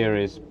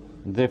theories,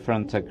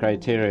 different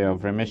criteria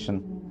of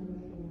remission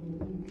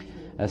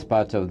as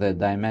part of the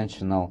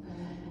dimensional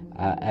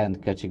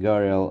and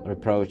categorical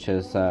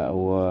approaches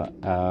were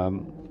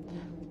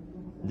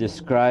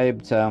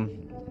described.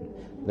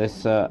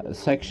 This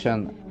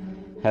section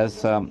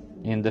has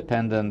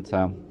independent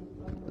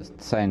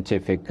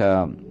scientific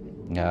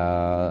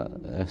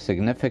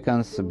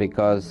significance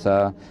because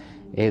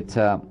it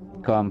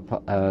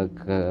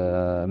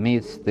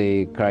meets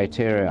the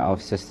criteria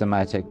of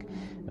systematic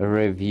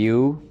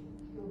review,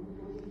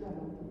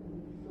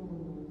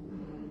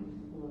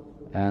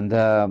 and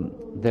an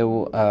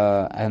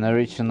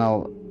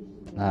original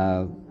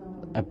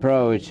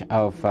approach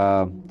of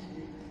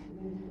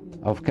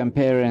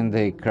comparing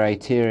the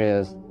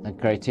criteria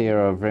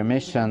of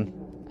remission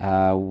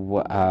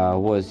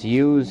was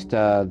used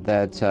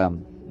that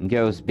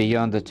goes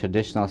beyond the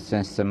traditional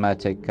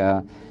systematic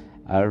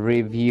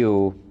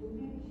review.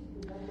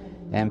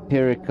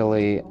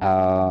 Empirically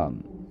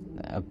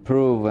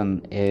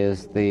proven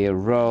is the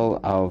role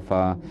of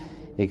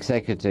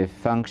executive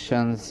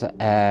functions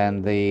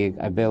and the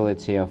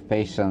ability of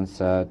patients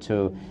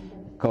to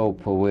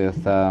cope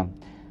with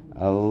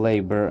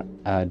labor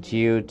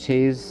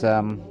duties,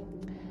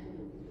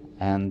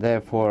 and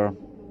therefore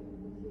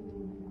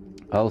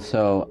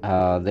also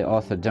the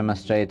author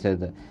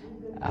demonstrated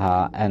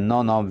a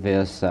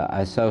non-obvious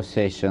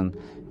association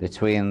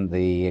between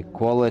the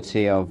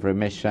quality of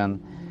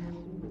remission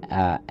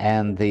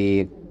and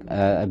the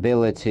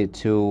ability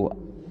to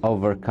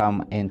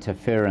overcome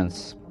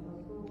interference.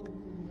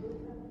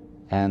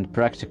 And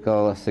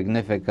practical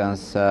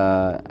significance is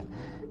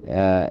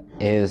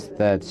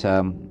that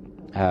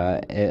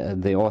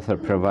the author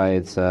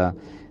provides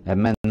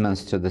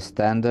amendments to the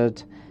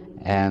standard,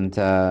 and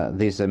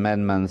these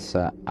amendments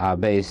are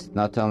based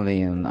not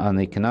only on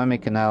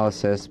economic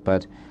analysis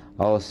but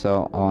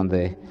also on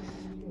the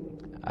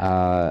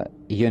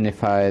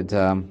unified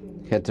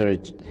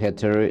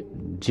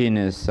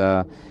heterogeneous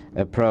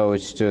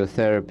approach to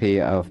therapy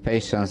of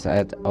patients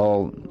at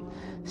all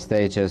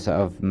stages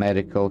of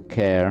medical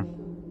care.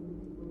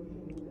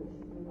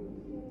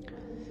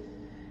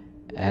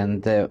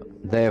 And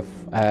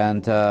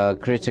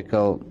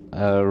critical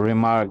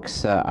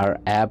remarks are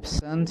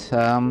absent,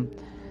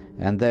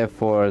 and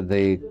therefore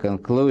the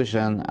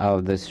conclusion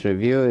of this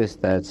review is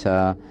that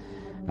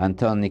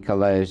Anton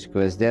Nikolaevich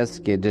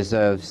Gvozdetckii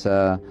deserves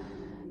the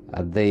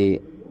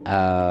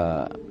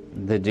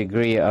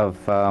degree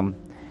of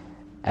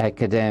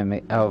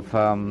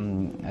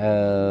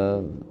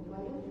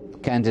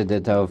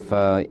candidate of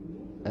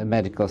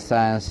medical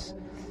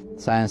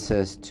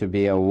sciences to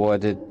be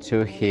awarded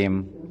to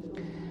him.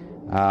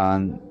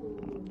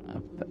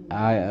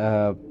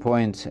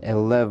 Point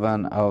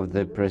 11 of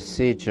the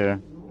procedure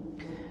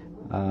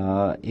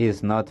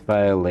is not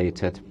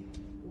violated.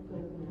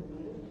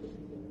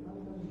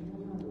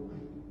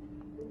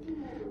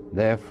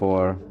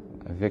 Therefore,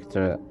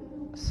 Professor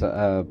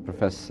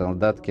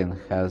Soldatkin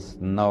has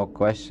no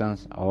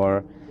questions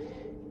or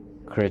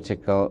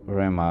critical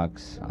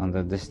remarks on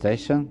the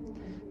dissertation.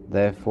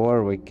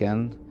 Therefore, we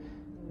can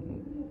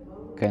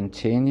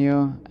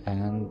continue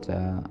and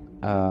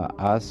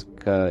ask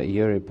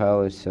Yuri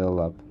Pavlovich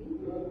Silap.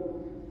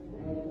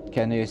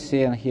 Can you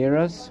see and hear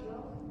us?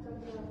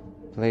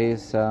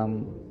 Please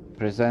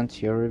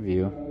present your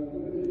review.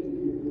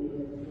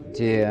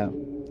 Dear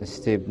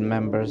esteemed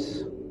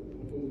members,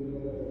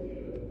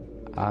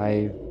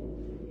 I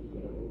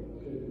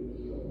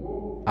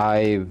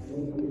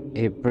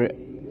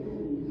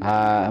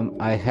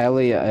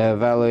highly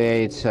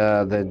evaluate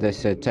the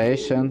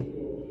dissertation.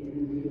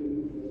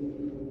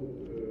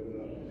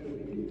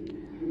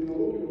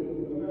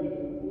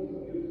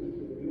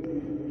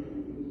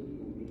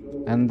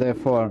 And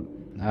therefore,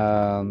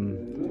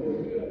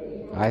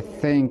 I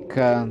think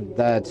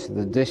that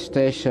the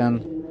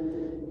dissertation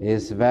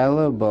is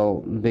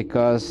valuable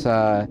because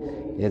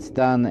it's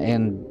done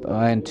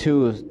in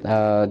two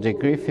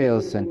degree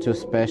fields and two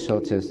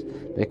specialties,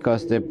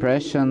 because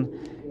depression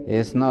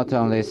is not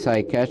only a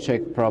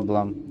psychiatric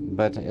problem,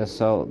 but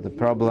also the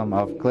problem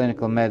of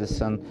clinical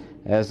medicine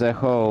as a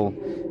whole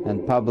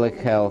and public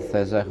health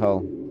as a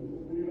whole.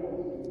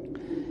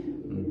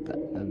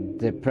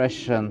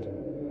 Depression,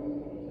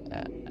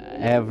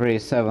 every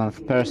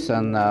seventh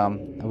person,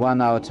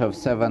 1 out of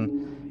 7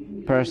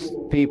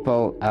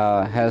 people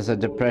has a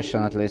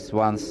depression at least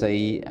once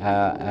a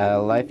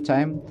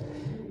lifetime,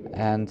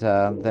 and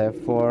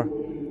therefore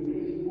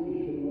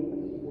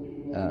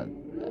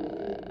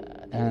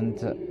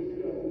and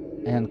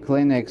in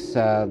clinics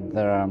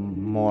there are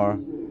more,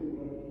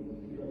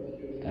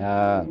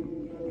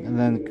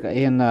 then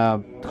in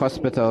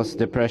hospitals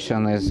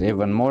depression is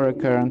even more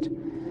recurrent,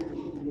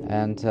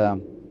 and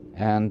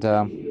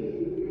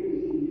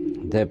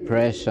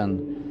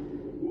depression,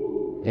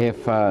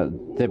 if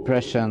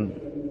depression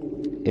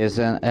is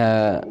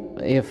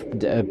if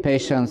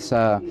patients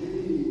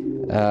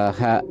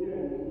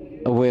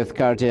with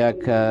cardiac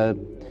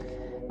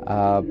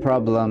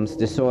problems,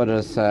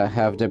 disorders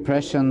have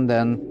depression,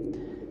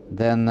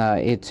 then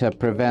it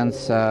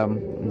prevents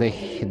the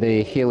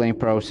healing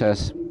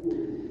process.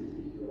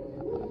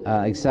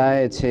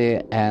 Anxiety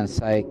and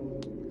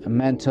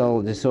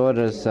mental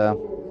disorders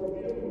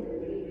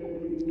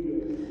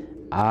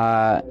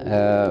are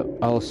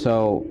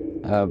also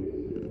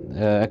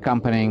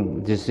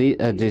accompanying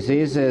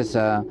diseases,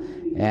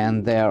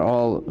 and they are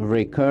all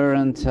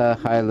recurrent,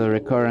 highly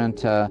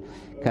recurrent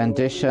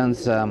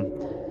conditions.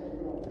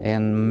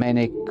 In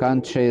many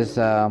countries,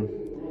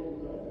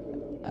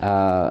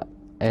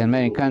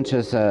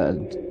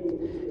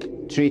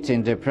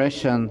 treating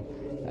depression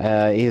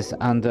is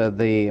under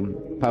the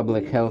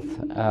public health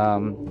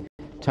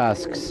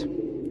tasks.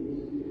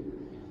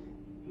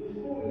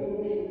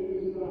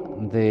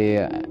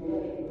 The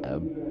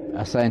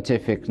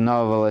scientific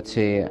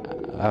novelty,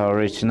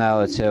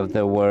 originality of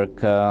the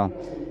work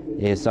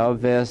is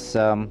obvious.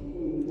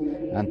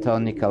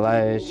 Anton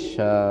Nikolaevich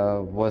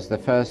was the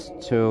first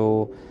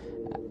to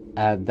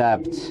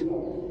adapt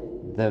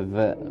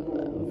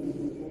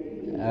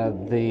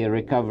the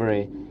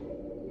recovery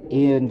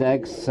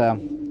index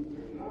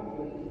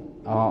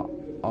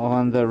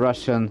on the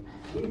Russian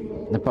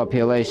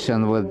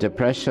population with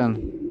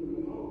depression.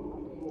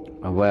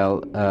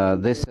 Well,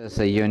 this is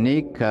a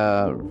unique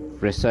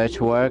research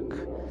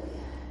work,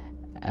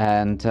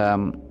 and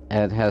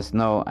it has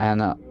no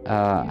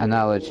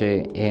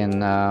analogy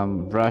in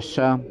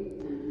Russia,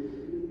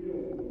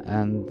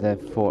 and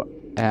therefore,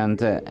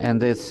 and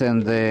it's in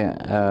the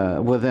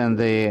within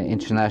the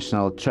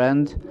international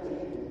trend,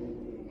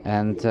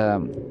 and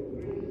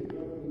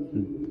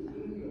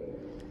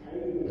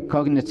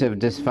cognitive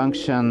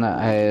dysfunction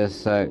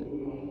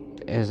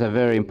is a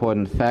very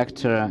important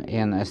factor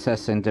in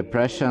assessing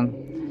depression,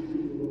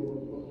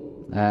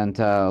 and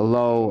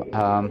low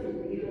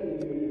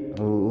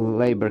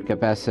labor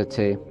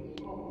capacity.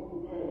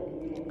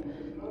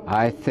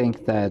 I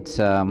think that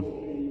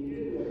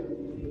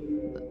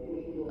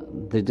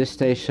the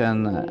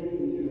dissertation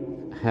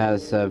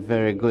has a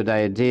very good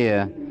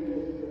idea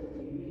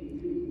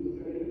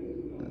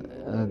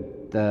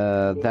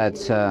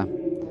that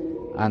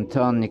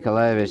Anton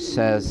Nikolaevich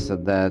says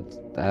that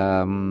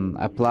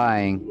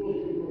applying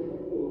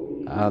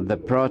the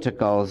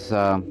protocols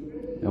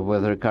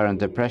with recurrent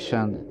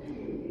depression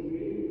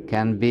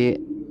can be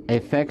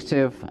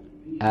effective.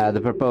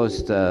 The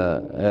proposed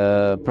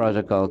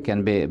protocol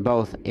can be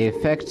both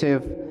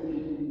effective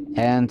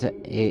and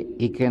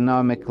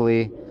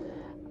economically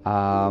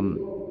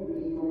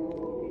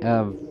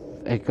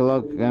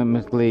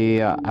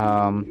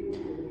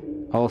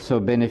also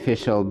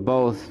beneficial,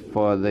 both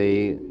for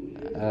the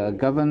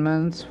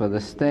governments, for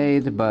the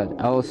state,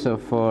 but also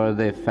for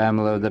the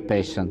family of the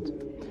patient.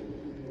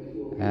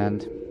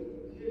 And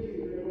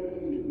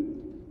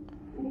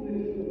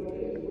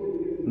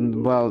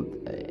well,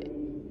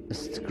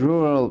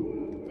 rural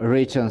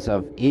regions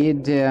of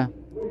India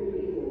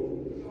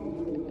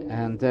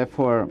And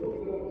therefore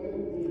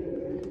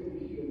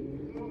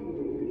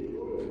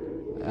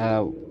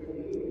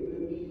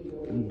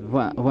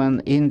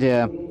when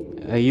India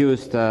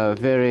used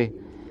very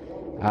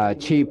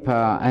cheap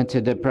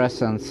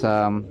antidepressants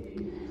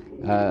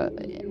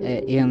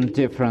in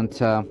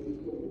different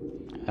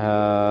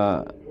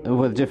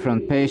with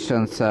different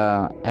patients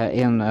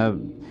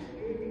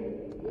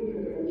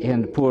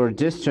in poor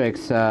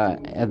districts,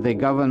 the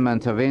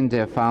government of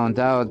India found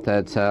out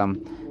that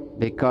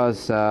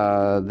because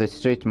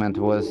this treatment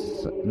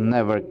was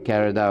never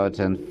carried out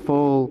in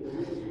full,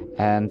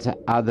 and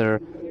other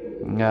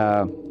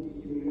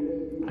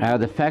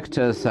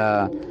factors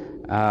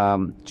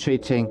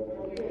treating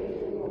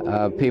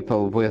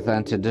people with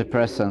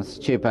antidepressants,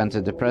 cheap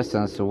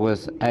antidepressants,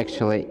 was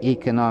actually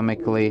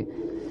economically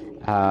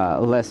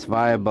less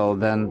viable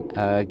than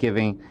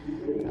giving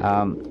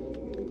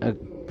a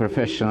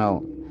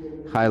professional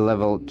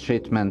high-level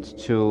treatment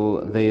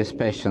to these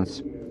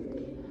patients.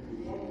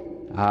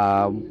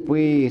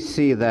 We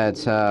see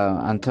that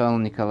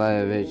Anton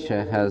Nikolaevich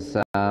has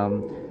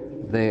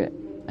the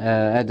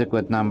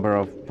adequate number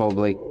of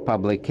public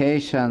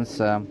publications,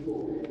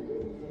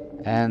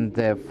 and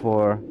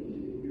therefore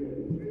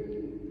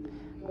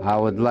I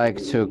would like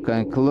to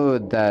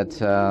conclude that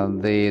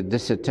the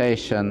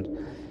dissertation,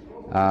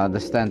 the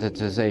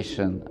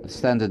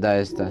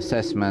standardized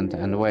assessment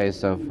and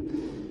ways of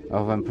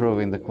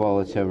improving the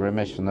quality of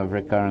remission of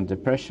recurrent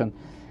depression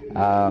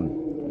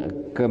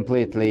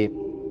completely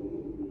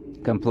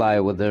comply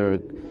with the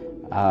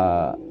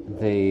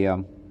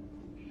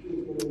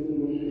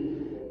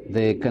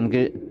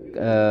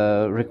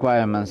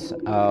requirements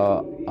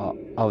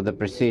of the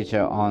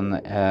procedure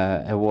on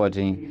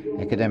awarding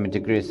academic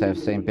degrees of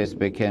St.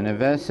 Petersburg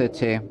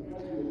University,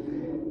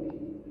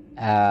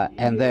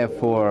 and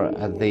therefore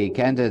the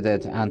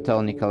candidate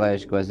Anton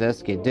Nikolaevich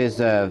Gvozdetckii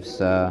deserves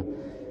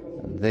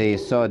the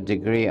third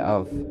degree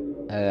of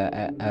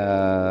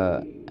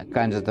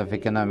candidate of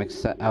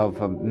economics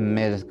of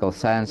medical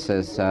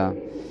sciences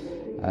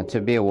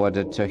to be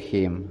awarded to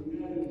him.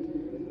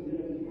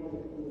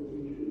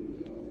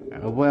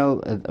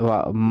 Well,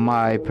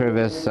 my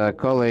previous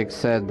colleague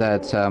said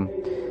that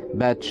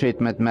bad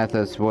treatment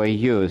methods were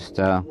used,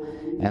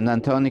 and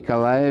Anton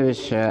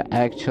Nikolaevich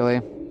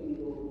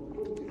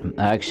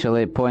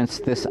actually points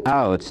this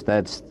out.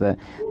 That's the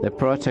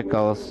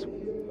protocols.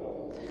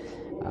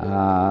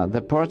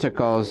 The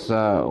protocols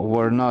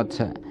were not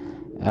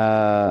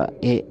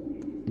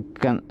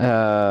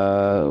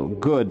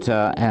good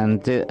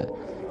and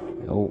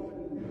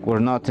were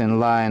not in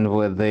line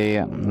with the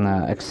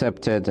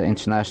accepted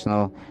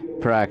international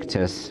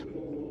practice.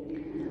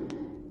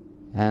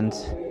 And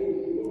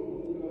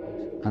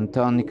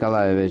Anton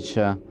Nikolaevich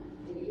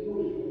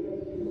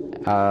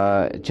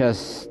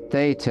just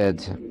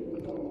stated,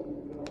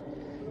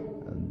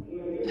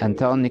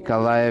 Anton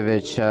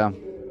Nikolaevich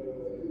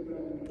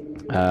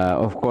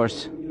of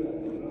course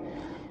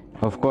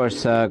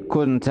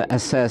couldn't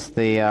assess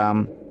the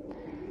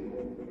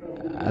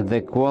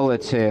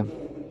quality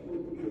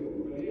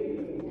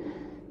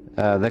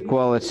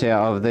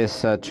of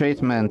this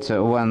treatment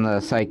when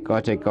the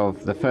psychotic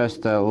of the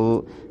first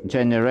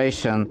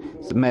generation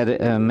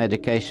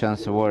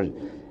medications were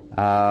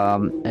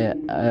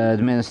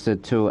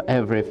administered to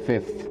every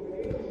fifth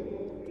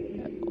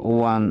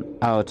one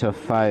out of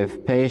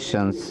 5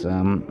 patients,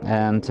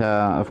 and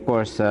of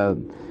course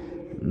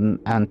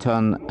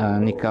Anton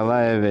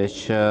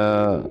Nikolaevich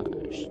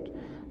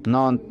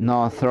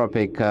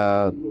non-nootropic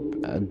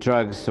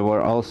drugs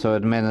were also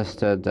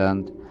administered,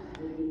 and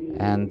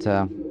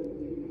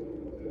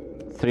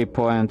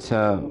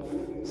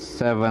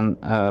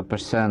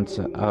 3.7%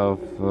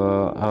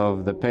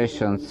 of the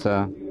patients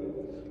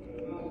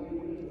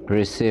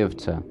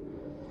received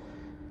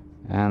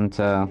and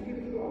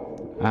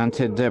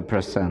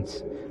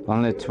antidepressants.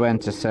 Only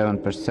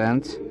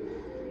 27%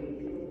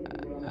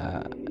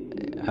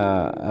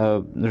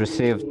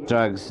 received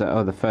drugs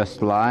of the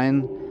first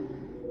line,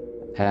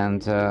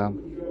 and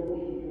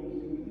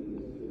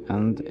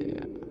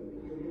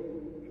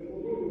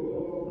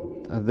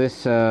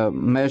this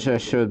measure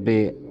should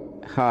be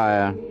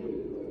higher.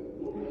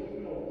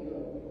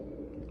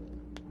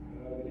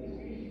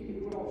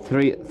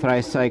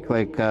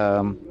 Tricyclic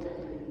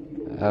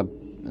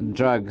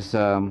drugs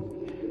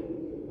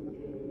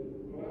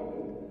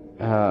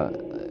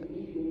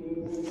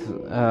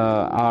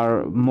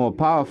are more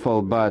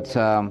powerful, but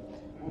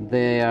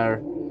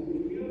they're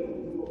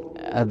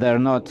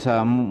not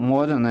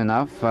modern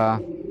enough,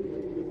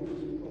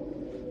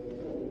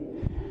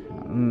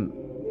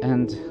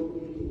 and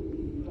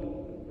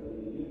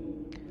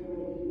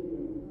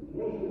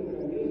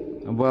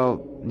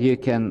well,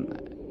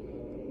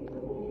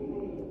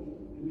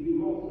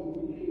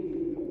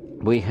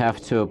 we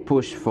have to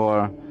push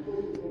for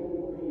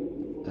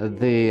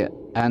the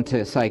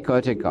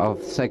antipsychotic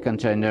of second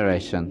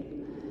generation.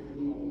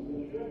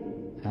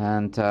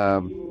 And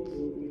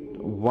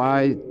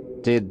why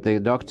did the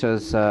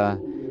doctors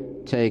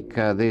take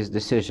these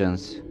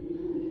decisions?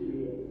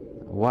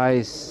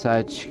 Why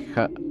such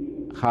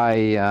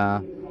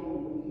high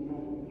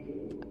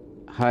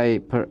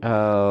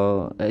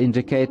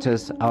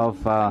indicators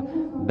of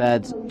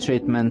bad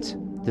treatment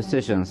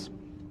decisions.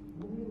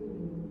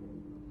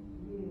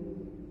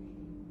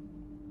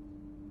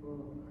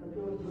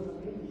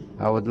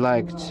 I would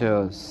like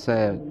to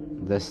say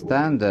the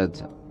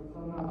standard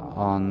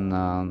on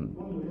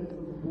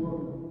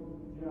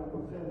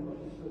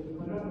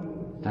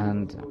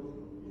and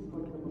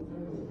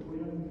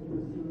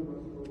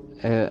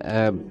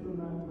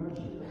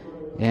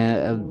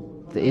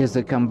is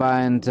a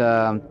combined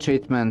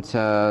treatment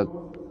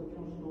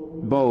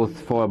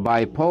both for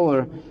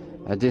bipolar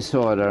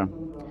disorder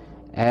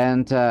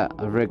and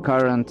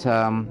recurrent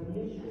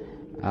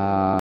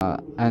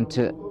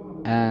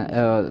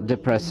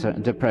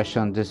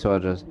depression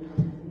disorders,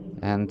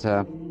 and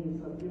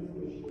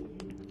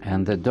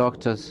the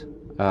doctors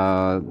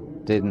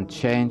didn't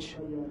change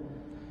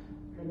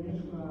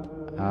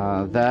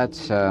that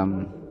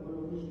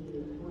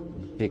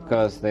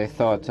because they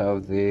thought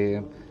of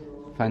the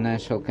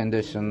financial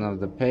condition of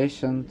the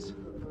patient,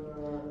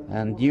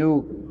 and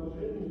new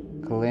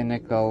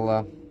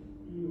clinical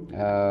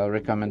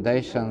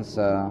recommendations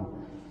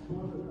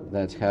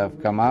that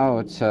have come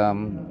out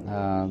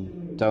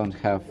don't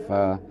have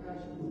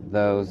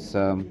those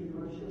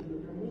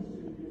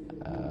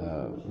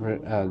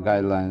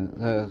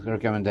guidelines,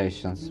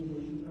 recommendations.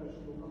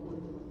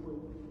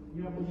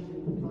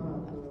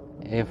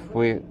 If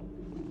we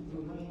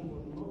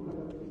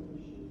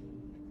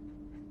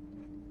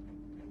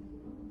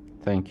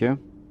Thank you.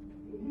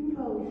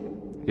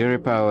 Yuri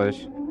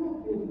Pavlovich,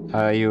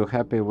 are you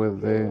happy with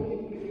the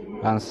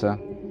answer?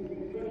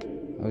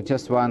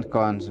 Just one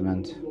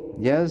comment.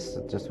 Yes,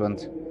 just one.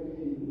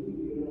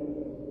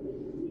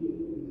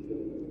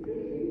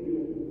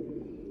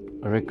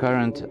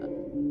 Recurrent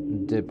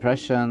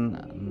depression,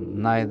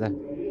 neither.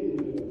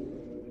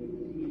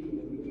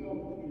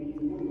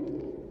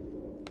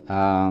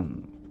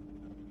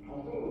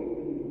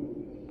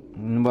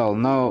 Well,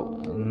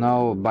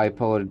 no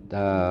bipolar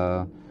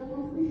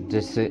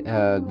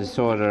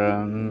disorder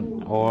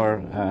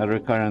or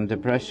recurrent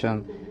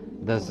depression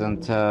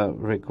doesn't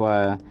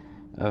require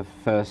a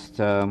first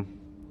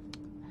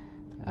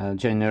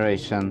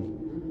generation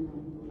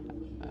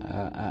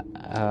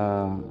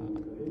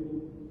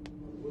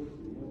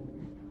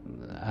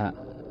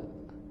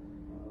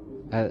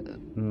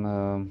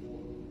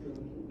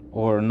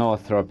or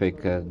nootropic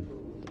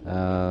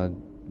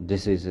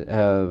disease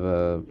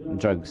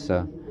drugs.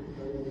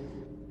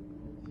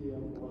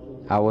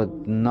 I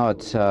would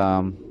not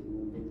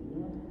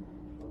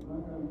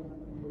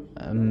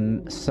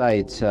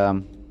cite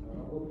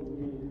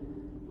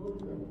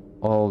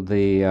all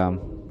the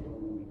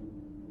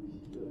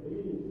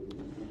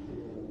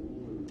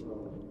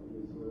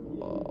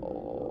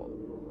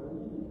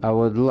I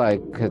would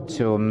like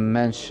to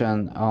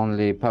mention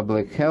only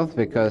public health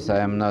because I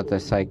am not a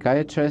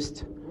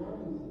psychiatrist.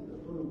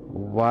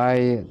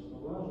 Why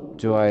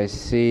do I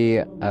see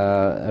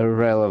a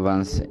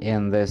relevance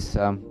in this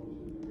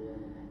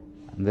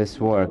this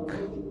work?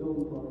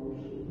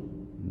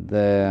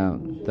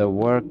 The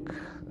work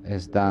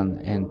is done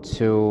in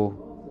two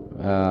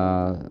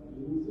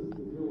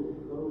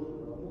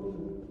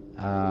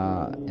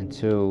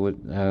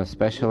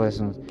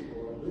specialisms.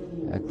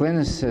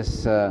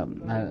 Clinicians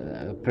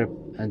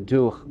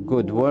do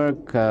good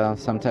work,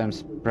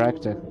 sometimes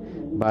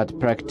but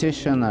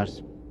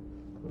practitioners,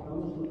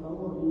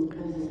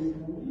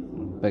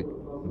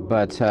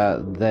 but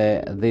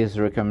these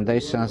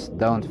recommendations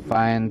don't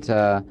find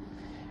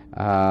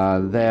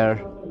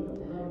their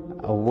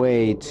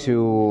way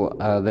to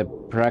the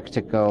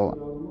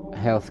practical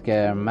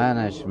healthcare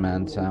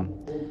management,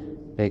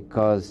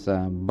 because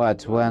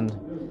but when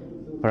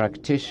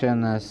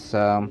practitioners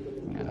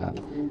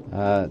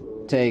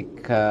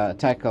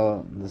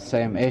tackle the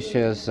same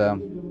issues,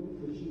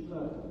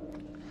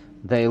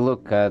 they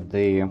look at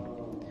the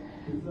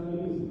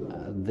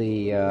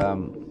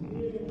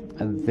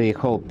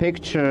whole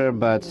picture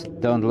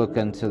but don't look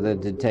into the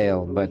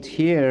detail. But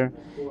here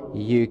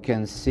you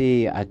can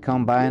see a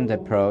combined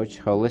approach,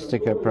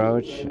 holistic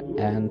approach,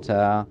 and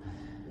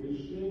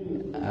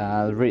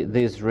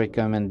these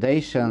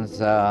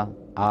recommendations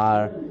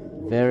are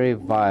very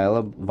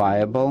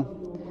viable,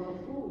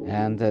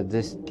 and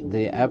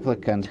the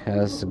applicant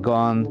has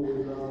gone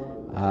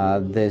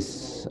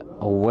this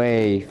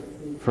away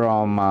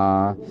from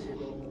a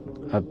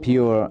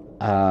pure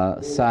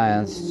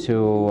science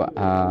to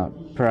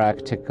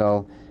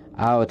practical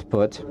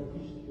output,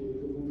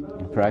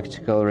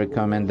 practical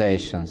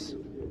recommendations.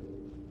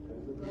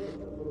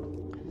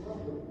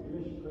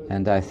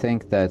 And I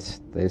think that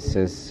this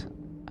is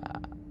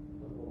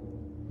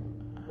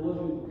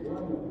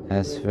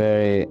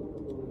very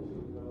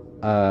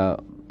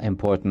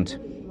important.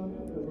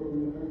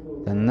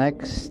 The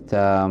next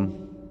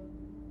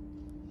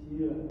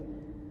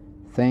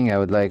thing I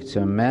would like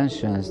to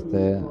mention is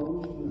the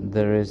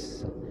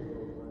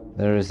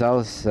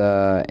results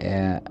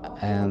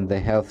and the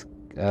health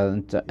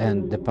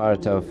and the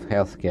part of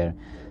healthcare.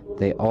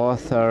 The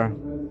author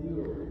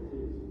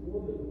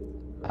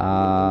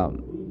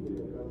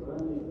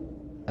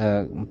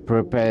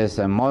prepares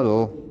a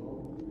model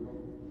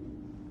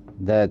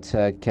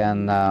that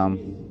can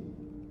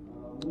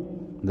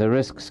the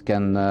risks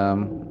can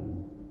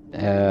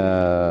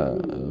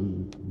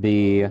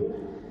be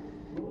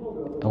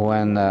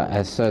when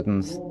a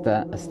certain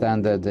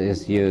standard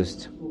is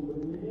used.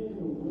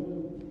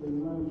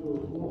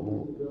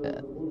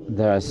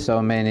 There are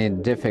so many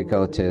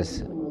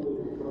difficulties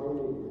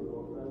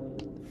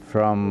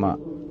from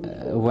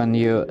when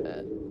you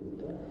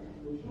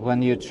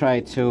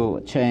try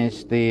to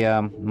change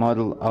the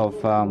model of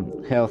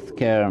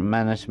healthcare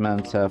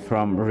management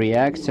from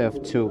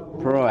reactive to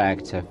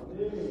proactive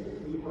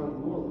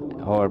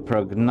or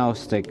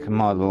prognostic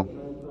model.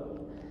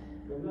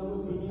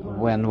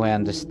 When we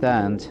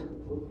understand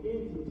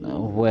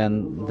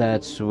when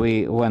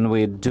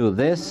we do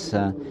this,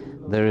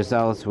 the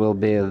results will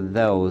be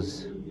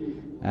those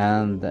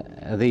and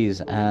these,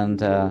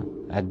 and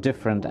a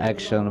different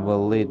action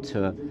will lead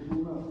to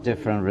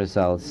different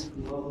results.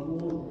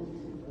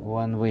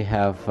 When we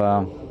have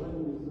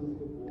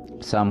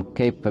some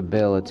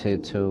capability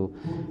to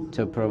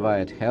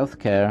provide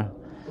healthcare,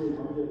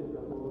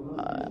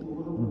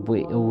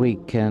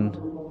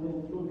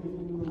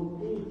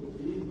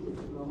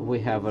 we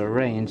have a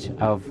range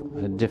of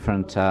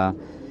different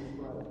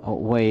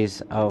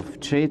ways of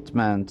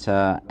treatment,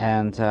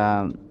 and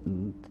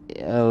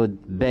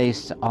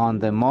based on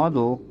the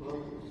model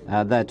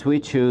that we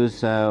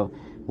choose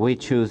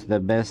the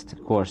best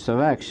course of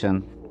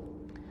action.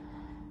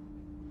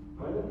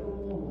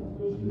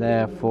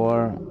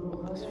 Therefore,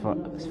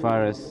 as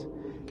far as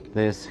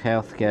this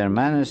healthcare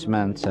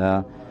management,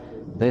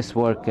 this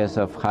work is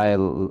of high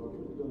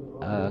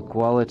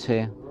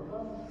quality.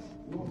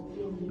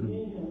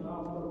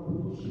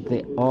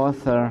 The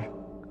author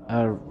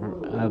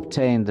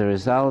obtained the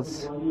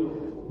results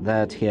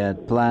that he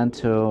had planned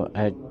to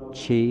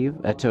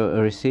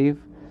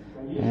receive,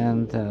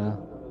 and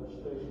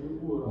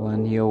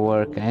when you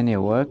work any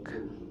work,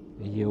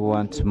 you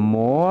want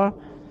more,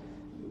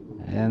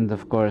 and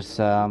of course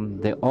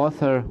the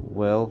author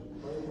will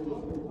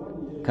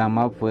come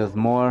up with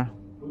more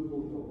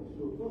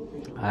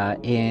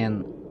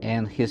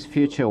in his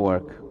future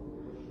work.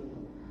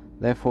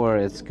 Therefore,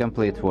 it's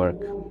complete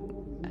work.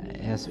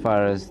 As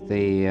far as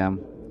the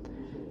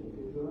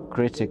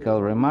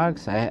critical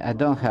remarks, I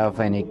don't have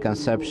any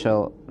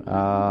conceptual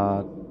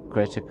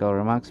critical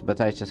remarks,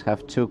 but I just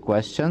have two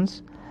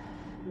questions.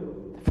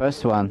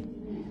 First one,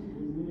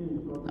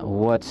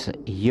 what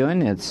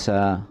units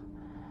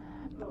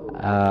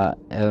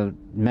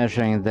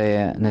measuring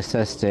the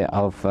necessity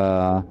of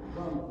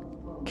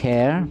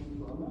care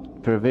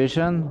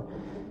provision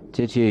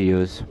did you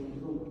use?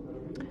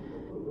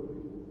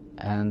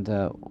 And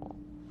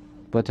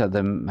what are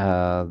the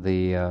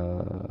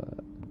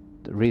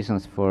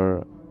reasons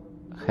for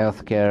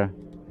healthcare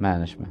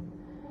management?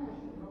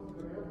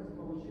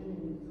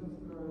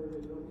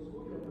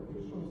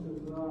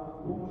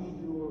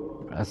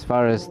 As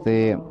far as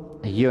the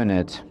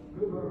unit,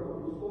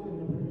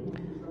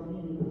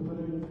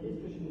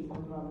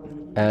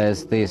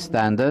 as the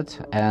standard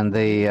and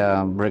the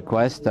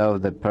request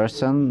of the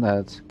person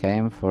that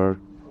came for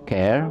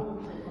care,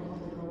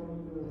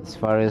 as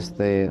far as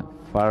the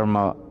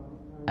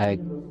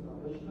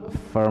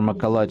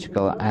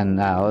pharmacological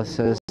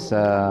analysis,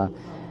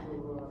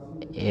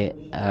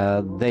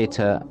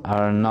 data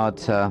are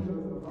not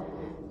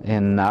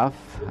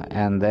enough,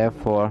 and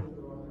therefore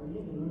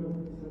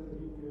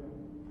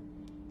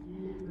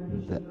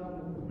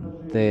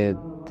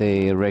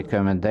the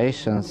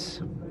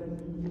recommendations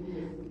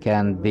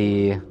can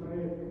be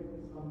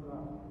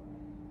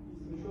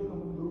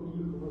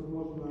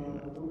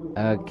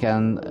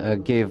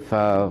give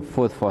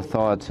food for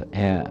thought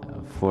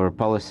for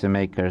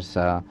policymakers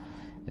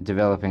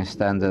developing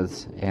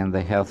standards in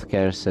the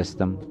healthcare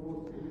system.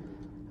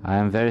 I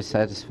am very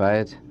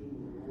satisfied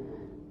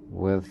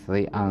with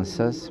the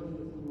answers.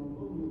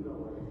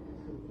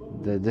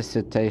 The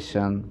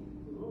dissertation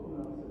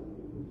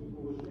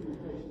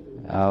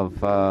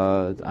of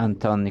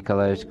Anton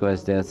Nikolaevich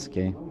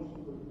Gvozdetckii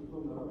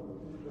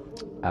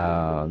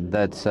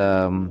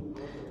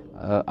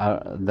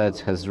that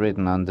has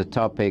written on the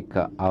topic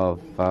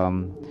of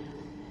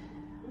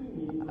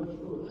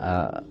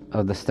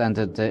the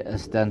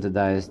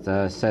standardized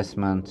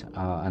assessment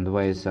and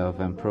ways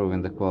of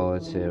improving the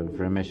quality of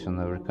remission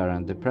of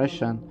recurrent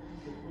depression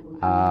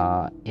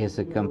is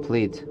a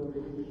complete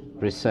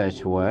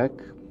research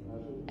work,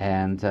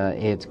 and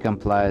it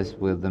complies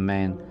with the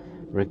main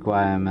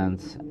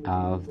requirements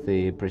of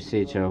the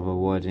procedure of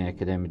awarding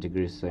academic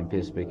degrees in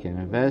Petersburg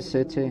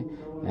University,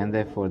 and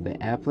therefore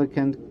the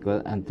applicant,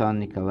 Anton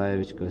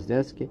Nikolaevich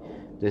Gvozdetckii,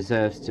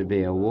 deserves to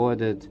be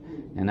awarded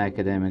an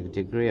academic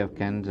degree of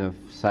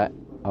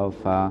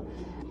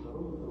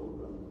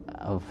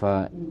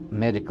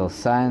medical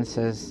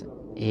sciences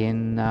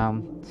in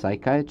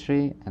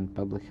psychiatry and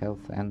public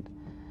health and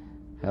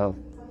health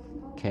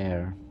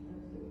care.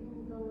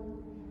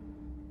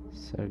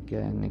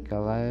 Sergei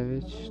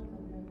Nikolaevich,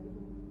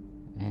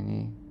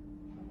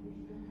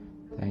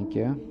 thank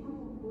you.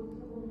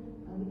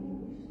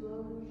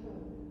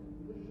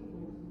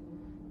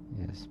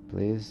 Yes,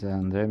 please,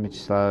 Andrei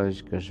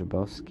Mecheslavovich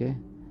Gvozdetckii,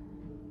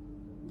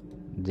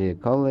 dear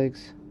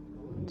colleagues,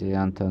 dear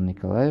Anton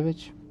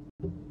Nikolaevich.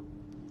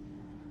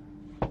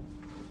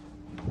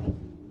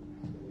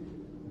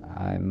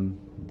 I'm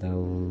the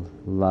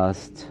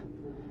last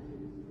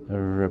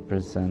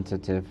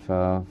representative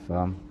of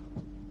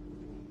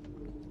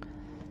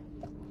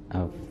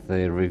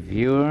the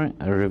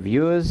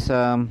reviewers,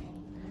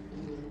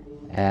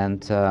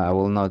 and I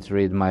will not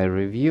read my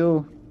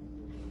review,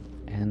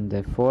 and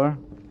therefore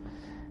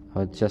I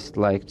would just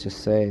like to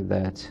say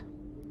that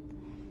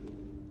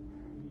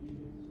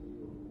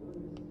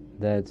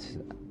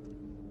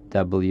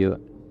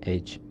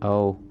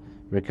WHO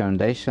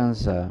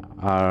recommendations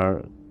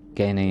are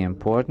gaining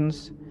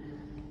importance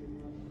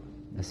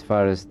as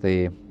far as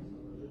the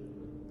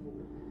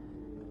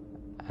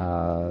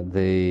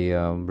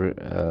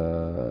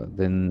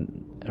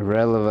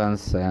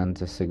relevance and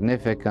the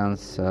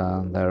significance.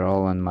 They're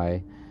all in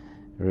my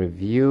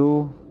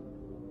review.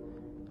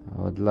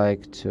 I would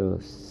like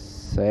to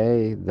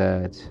say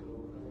that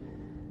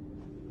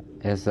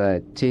as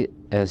a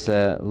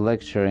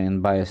lecturer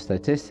in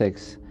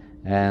biostatistics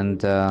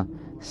and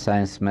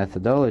science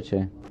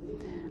methodology,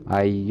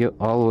 I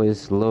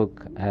always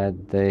look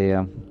at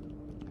the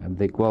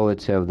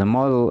quality of the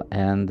model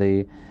and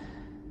the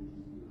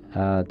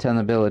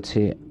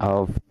tenability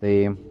of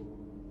the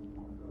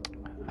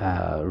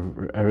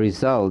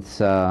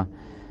results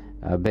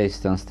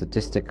based on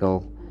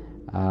statistical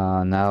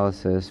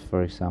analysis,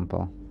 for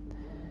example.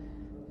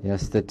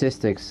 Yes,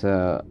 statistics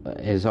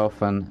is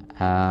often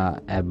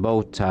a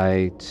bow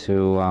tie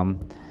to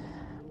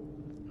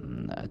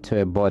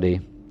a body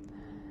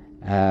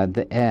at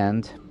the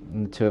end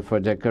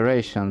for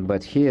decoration,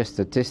 but here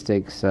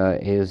statistics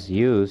is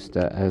used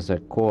as a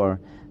core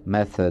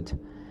method,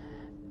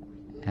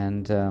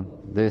 and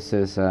this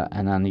is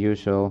an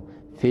unusual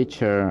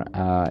feature,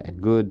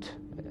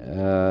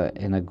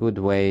 in a good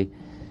way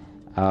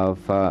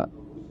of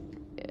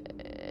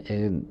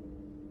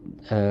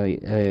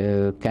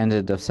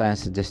candidate of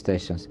science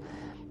dissertations.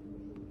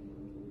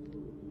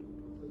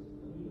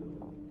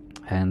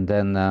 And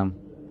then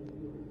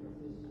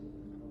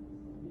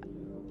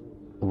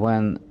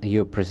when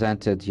you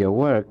presented your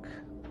work,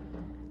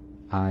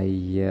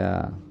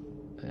 I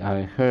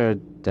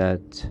heard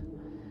that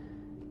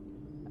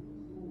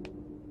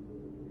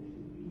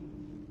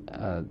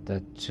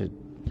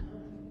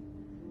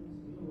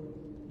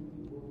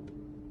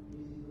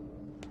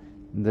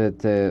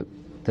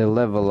the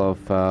level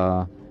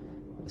of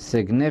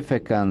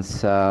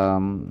significance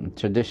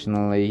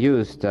traditionally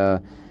used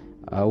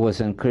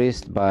was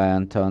increased by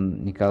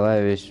Anton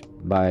Nikolaevich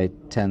by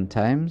 10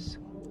 times.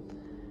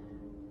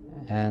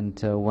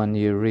 And when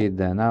you read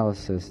the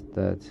analysis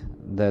that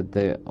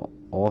the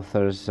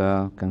author's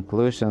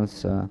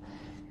conclusions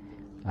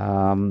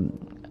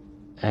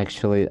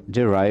actually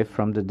derive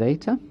from the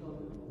data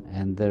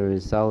and the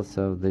results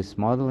of this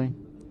modeling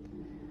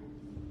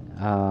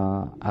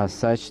are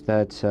such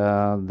that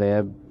they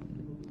are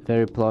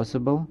very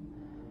plausible,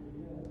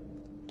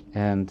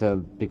 and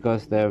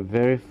because they are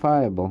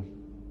verifiable,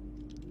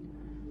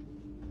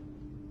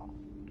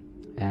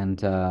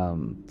 and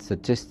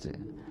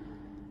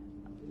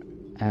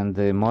and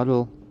the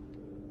model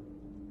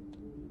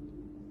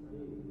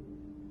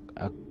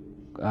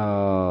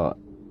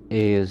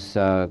is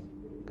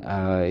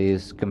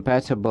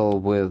compatible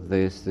with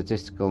the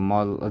statistical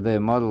model. The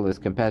model is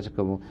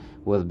compatible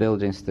with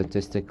building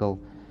statistical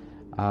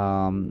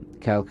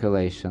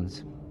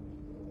calculations.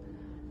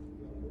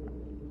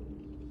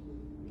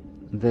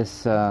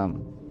 This I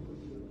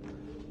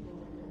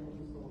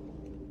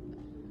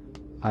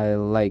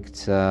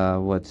liked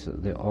what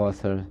the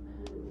author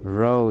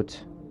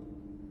wrote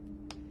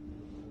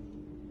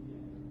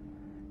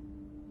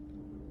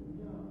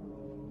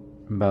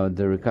about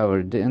the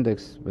recovered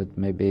index, but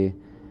maybe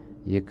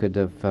you could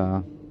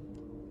have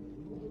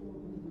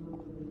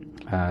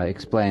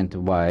explained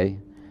why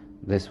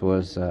this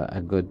was a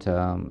good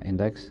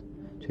index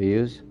to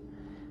use.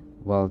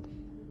 Well,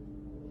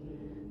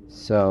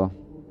 so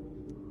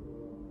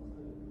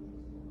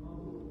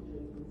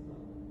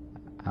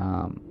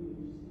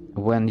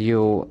when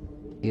you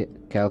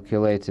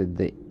calculated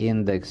the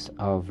index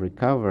of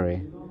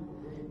recovery,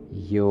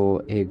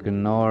 you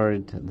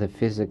ignored the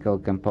physical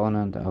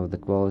component of the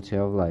quality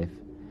of life.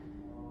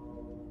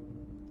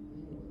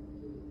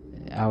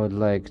 I would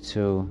like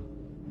to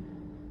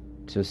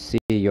see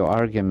your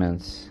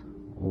arguments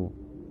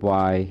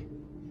why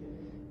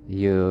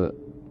you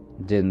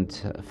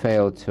didn't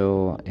fail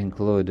to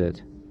include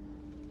it,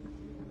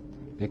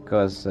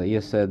 because you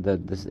said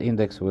that this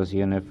index was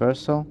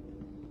universal,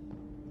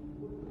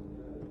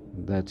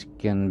 that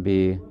can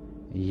be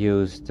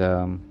used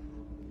the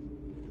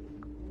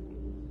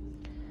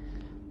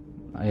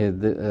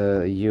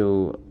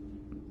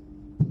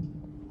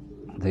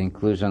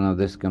inclusion of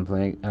this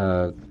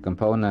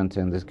component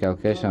in this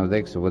calculation of the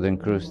X would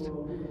increase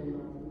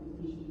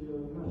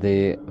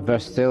the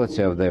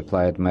versatility of the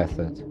applied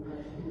method.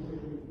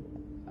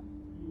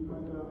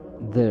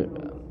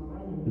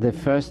 The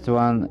first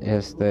one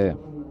is the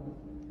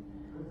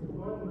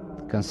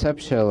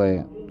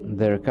Conceptually,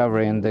 the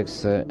recovery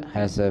index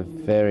has a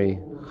very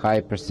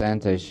high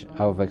percentage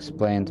of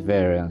explained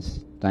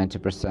variance,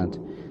 90%,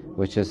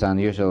 which is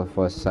unusual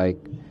for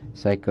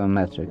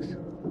psychometrics.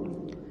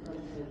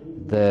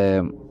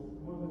 The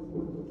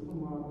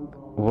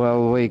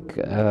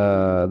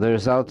the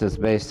result is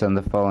based on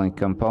the following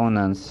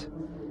components: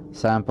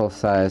 sample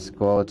size,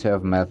 quality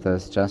of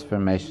methods,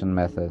 transformation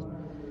method.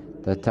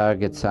 The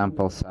target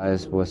sample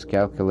size was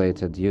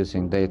calculated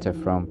using data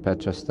from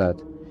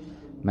Petrostat.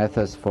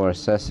 Methods for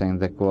assessing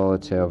the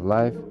quality of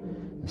life,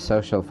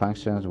 social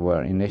functions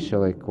were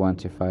initially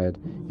quantified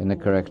in the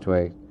correct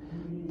way.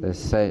 The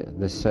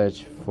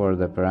search for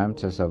the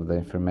parameters of the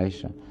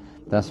information.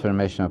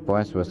 Transformation of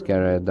points was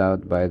carried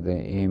out by the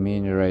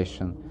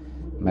enumeration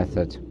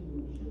method.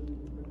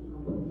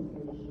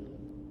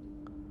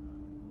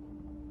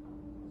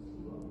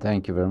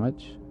 Thank you very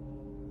much.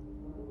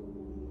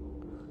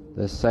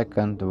 The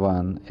second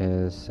one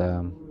is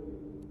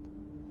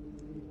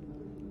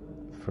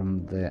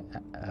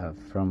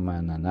from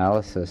an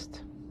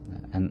analyst,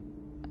 and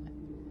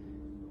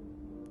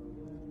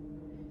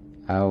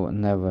I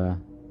never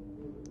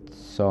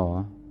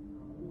saw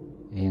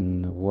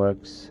in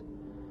works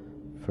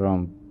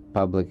from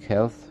public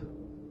health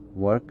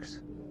works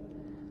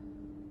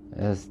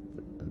as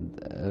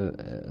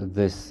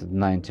this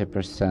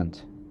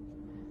 90%.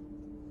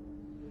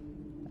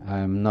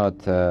 I'm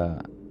not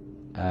a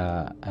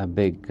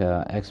big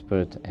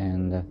expert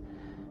in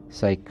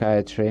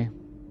psychiatry,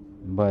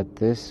 but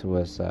this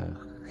was a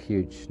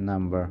huge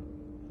number.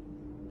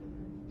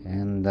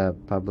 In the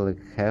public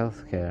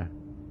health care,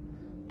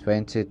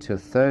 20 to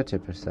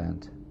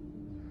 30%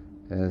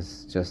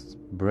 is just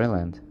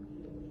brilliant.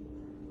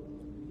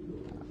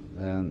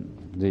 And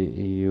the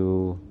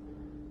EU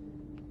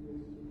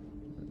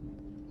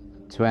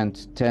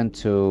 10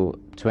 to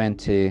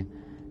 20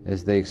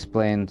 is the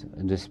explained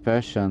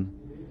dispersion.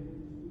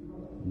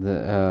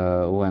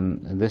 When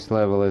this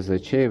level is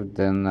achieved,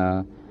 then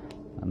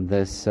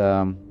this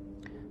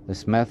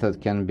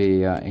method can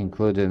be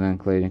included in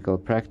clinical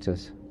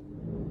practice.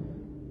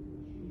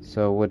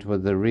 So what were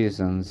the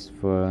reasons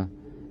for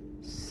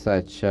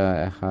such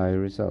a high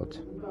result?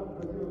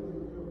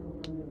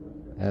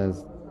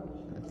 As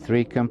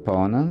three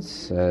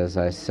components, as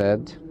I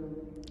said,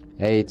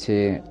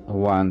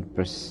 81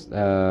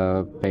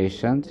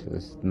 patient,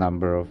 this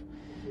number of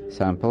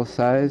sample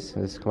size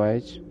is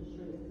quite,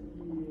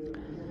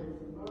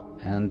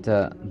 and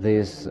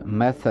these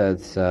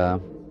methods,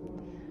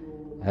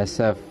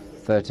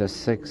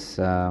 SF36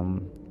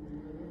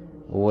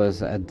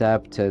 was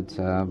adapted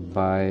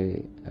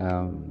by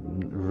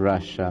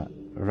Rush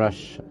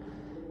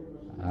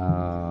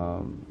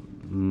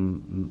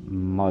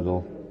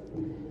model.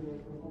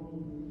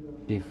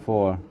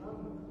 Before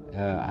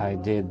I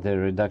did the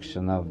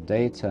reduction of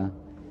data,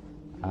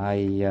 I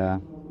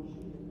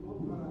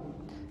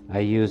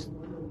used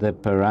the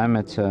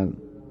parameter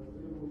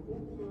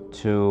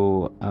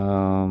to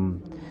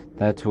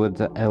that would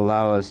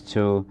allow us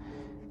to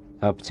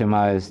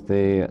optimize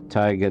the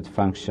target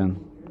function.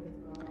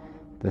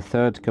 The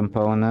third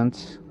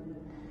component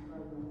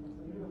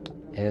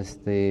is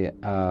the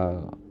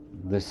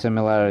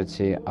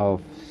similarity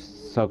of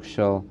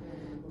social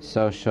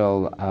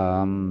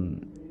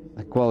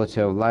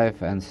quality of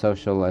life and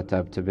social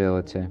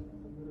adaptability,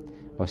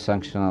 or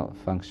social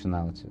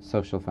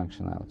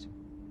functionality.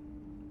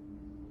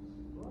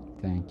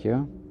 Thank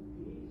you.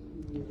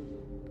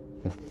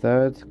 The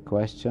third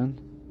question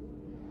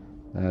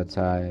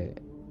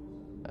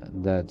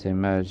that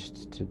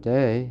emerged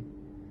today,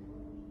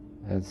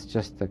 it's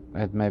just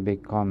it may be a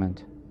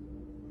comment.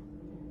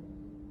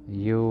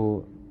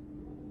 You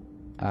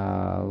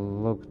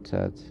looked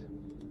at,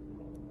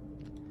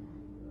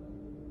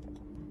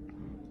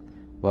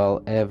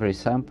 well, every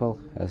sample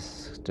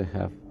has to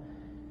have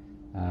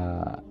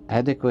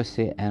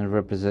adequacy and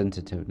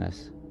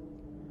representativeness,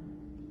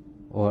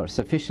 or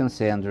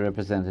sufficiency and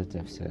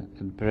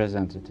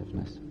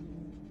representativeness.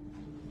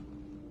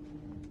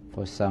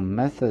 For some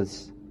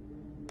methods,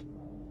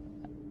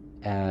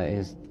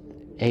 is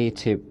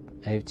 80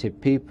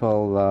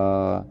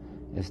 people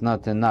is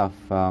not enough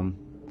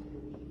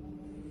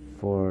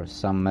for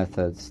some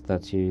methods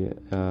that you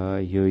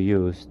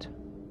used.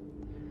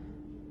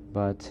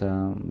 But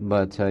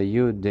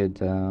you did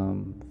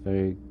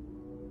very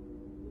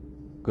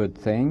good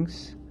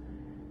things,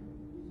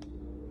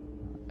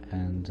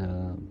 and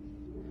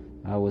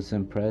I was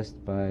impressed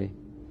by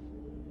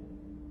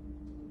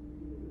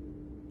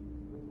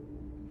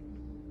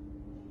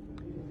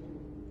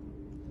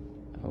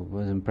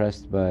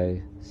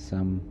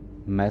some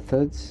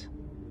methods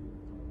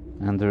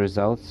and the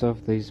results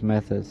of these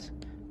methods,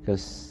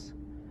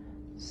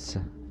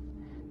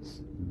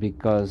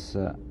 because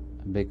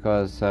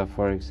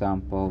for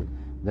example,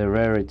 the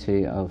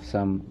rarity of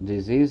some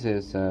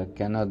diseases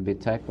cannot be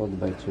tackled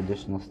by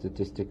traditional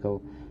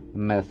statistical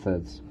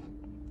methods.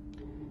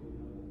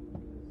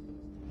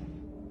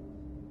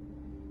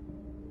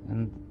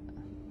 And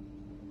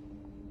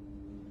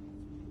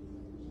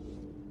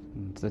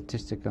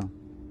statistical.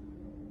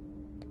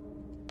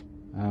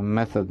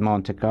 Method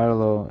Monte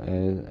Carlo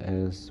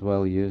is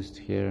well used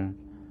here.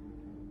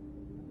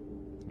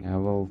 I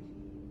will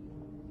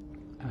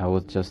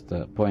just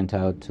point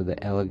out to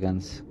the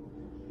elegance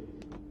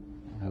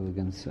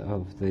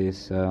of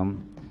this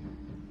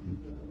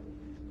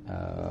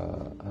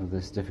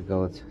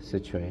difficult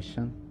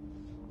situation.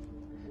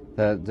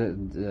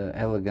 The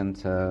elegant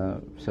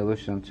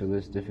solution to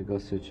this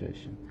difficult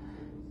situation.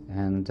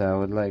 And I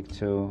would like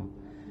to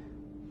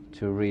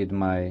read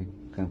my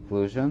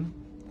conclusion.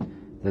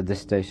 The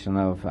dissertation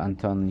of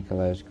Anton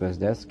Nikolaevich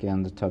Gvozdetckii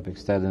on the topic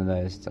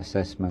standardized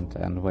assessment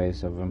and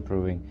ways of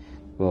improving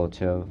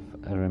quality of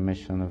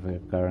remission of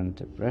recurrent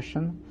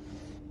depression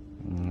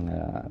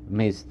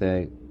meets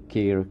the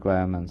key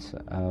requirements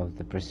of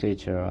the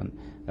procedure on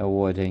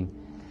awarding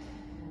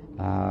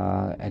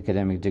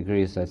academic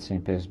degrees at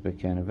St.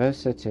 Petersburg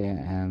University,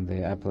 and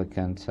the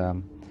applicant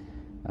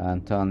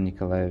Anton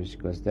Nikolaevich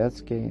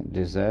Gvozdetckii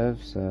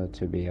deserves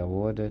to be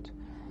awarded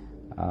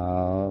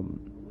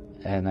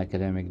an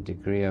academic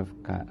degree of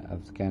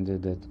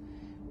candidate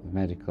of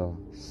medical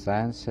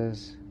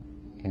sciences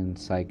in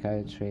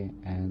psychiatry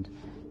and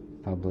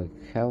public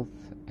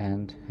health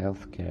and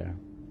healthcare.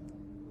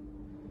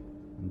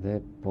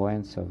 The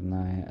points of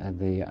 9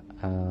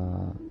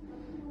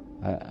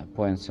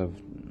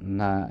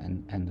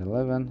 and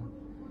 11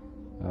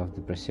 of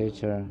the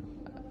procedure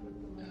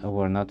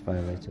were not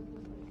violated.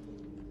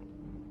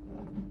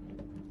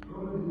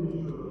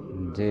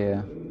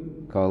 Dear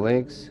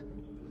colleagues,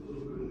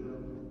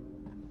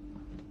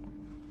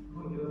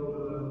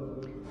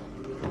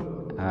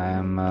 I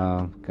am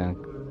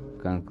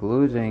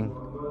concluding.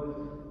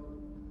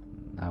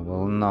 I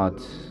will not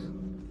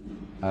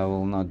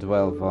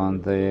dwell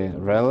on the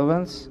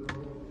relevance.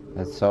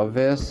 That's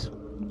obvious,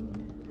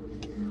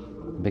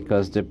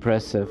 because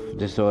depressive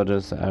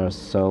disorders are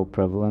so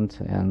prevalent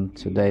in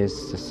today's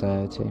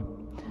society,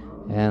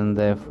 and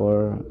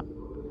therefore,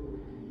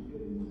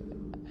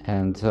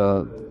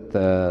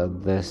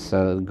 this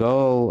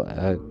goal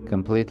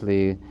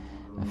completely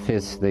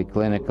fits the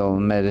clinical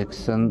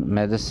medicine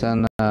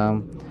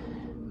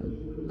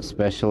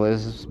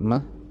specialism.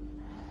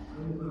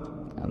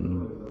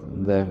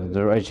 The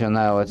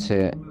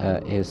regionality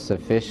is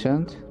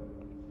sufficient,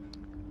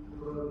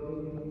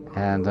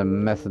 and the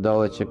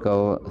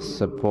methodological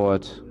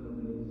support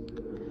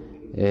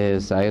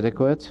is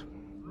adequate,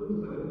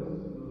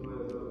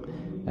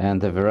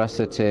 and the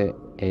veracity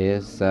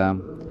is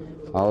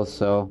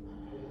also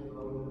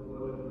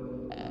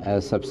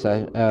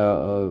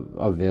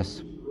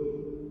obvious,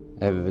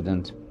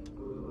 evident.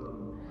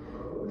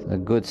 A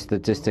good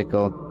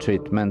statistical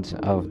treatment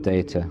of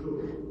data.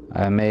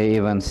 I may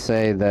even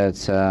say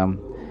that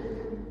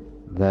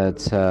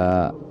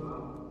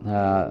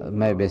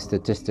maybe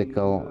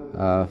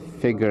statistical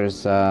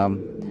figures are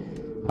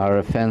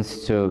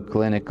offense to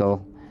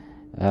clinical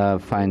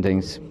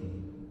findings.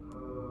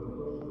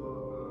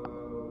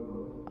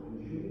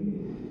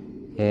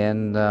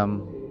 And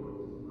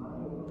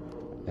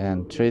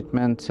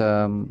treatment,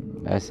 I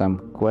had some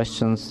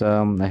questions,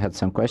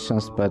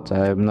 but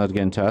I'm not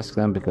going to ask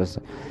them because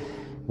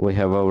we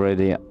have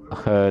already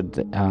heard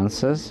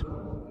answers.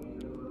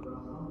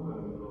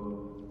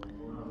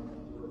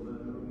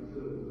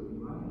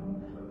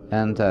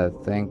 And I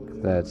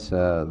think that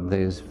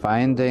these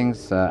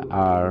findings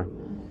are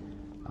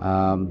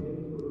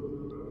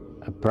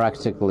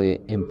practically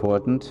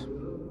important,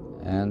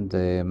 and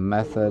the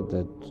method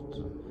that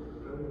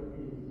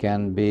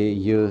can be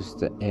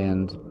used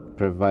in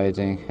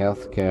providing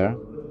health care,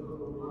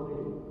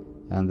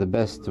 and the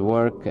best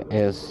work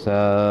is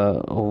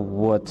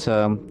what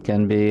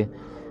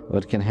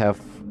can have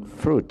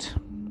fruit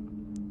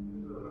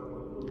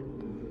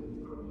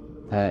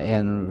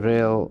in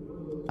real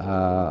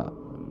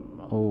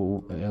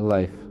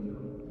life.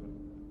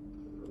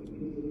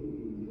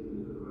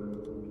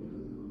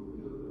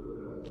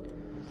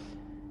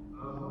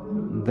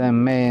 The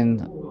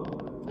main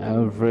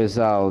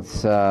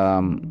results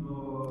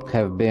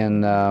have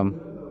been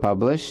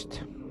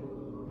published,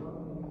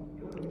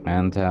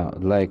 and I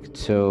would like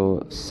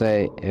to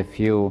say a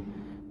few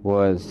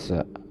words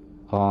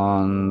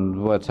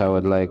on what I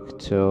would like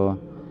to.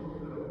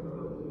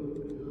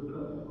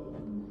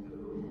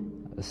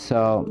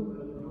 So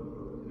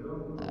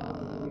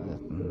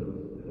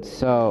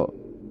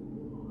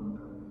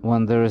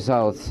when the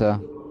results,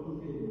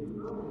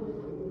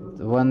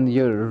 when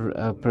you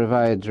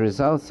provide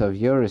results of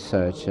your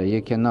research,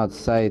 you cannot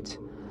cite,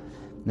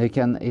 you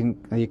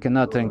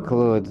cannot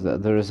include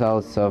the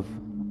results of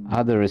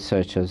other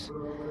researchers'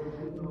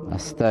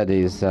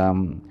 studies.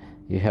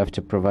 You have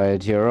to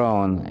provide your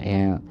own,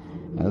 and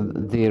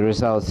the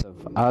results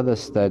of other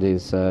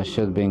studies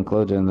should be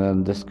included in the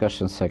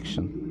discussion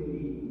section.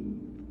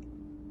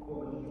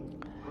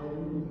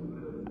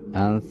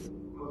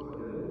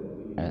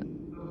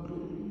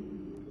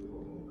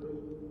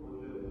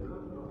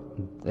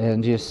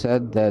 And you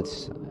said that,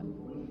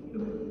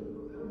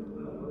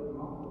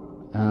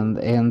 and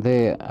in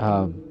the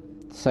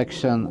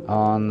section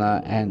on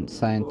and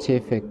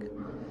scientific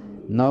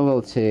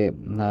novelty,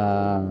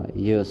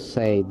 you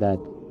say that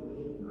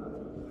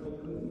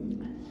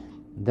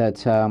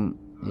that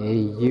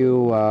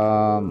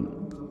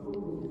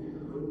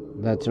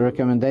that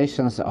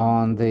recommendations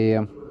on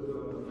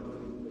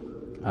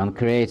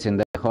creating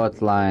the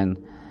hotline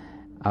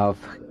of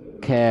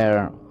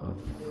care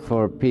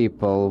for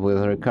people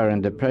with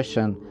recurrent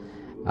depression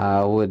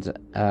would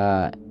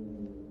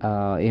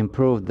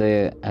improve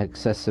the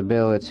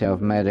accessibility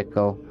of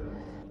medical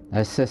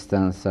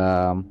assistance.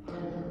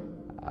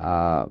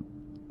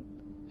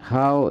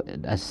 How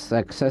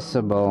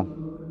accessible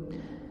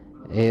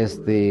is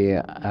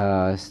the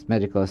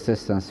medical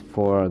assistance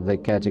for this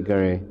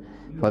category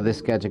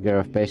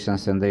of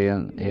patients in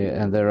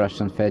the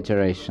Russian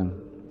Federation?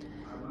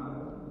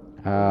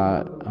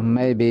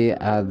 Maybe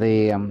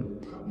the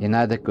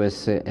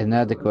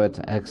inadequate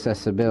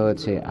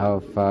accessibility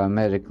of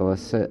medical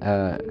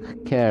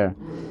care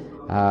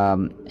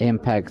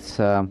impacts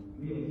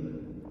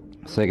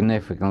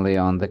significantly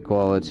on the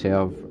quality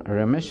of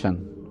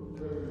remission.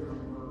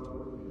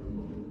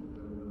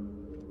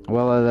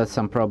 Well, there's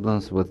some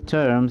problems with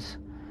terms.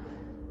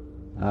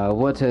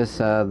 What is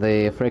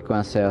the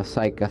frequency of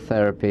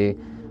psychotherapy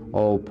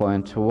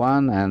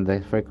 0.1 and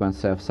the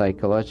frequency of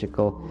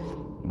psychological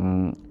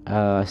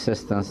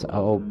assistance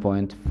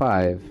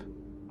 0.5,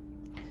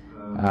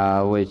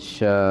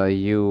 which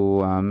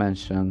you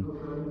mentioned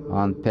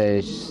on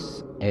page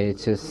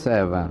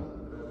 87.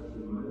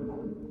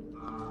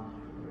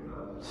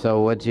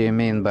 So what do you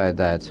mean by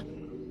that?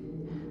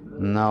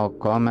 No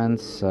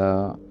comments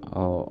or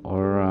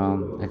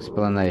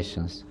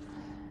explanations.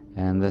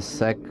 And the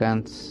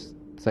second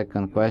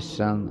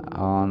question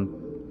on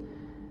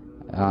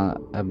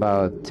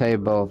about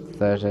table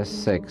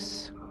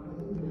 36.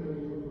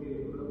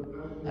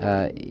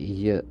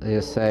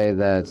 You say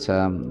that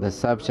the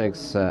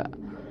subjects,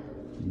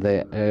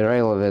 the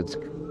irrelevant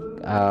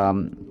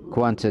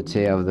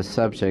quantity of the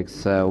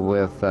subjects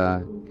with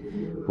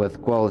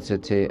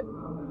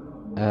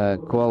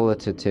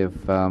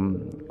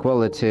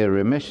quality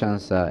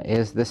remissions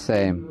is the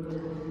same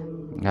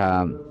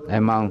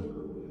among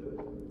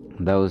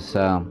those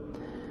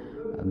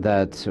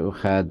that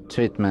had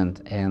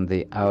treatment in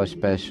the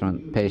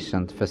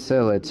outpatient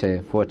facility,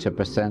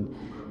 40%,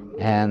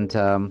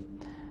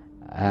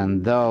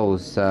 and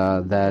those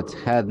that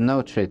had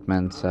no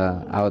treatment,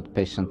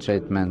 outpatient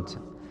treatment,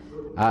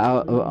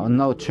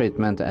 no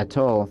treatment at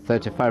all,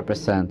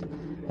 35%,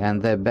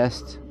 and the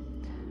best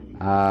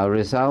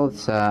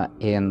results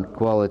in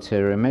quality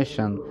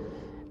remission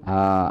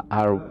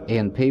are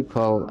in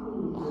people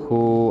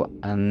who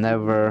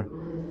never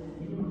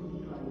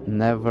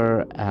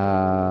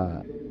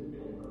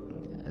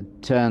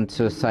turn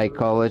to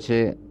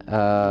psychology,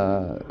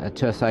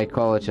 to a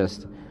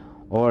psychologist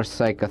or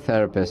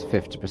psychotherapist,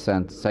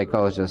 50%,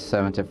 psychologist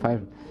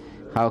 75%.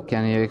 How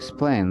can you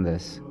explain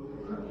this?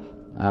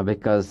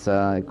 Because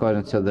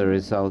according to the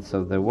results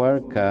of the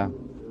work,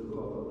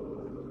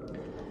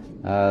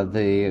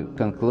 the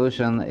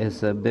conclusion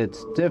is a bit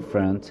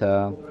different.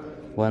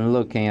 When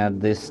looking at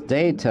this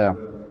data,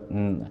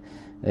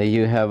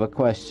 you have a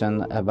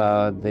question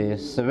about the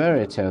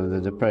severity of the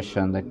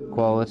depression, the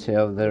quality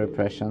of the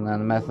depression,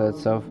 and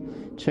methods of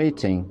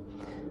treating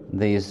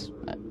these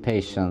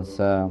patients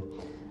who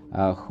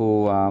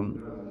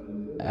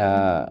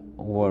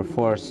were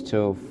forced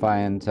to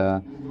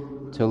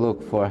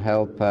look for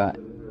help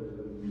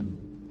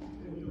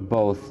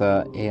both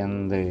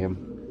in the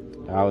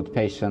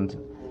outpatient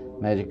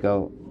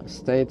medical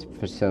state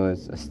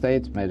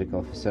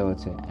medical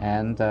facility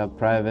and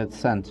private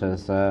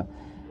centers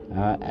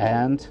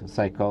and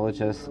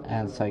psychologists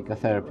and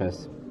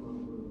psychotherapists.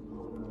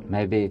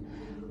 Maybe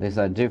these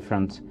are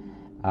different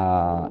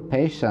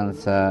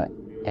patients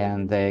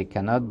and they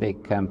cannot be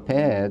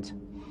compared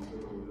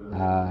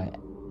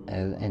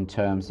in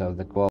terms of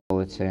the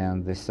quality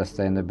and the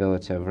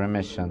sustainability of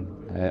remission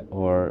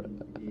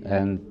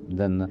and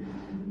then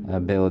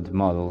build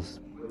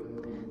models.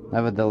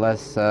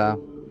 Nevertheless,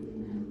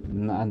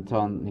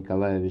 Anton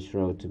Nikolaevich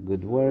wrote a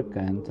good work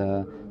and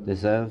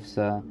deserves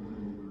the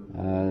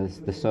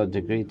third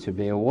degree to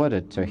be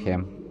awarded to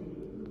him.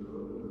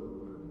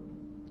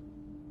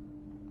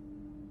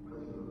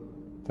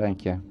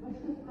 Thank you.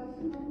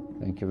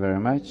 Thank you very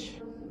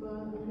much.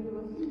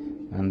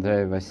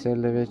 Andrei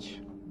Vasilyevich,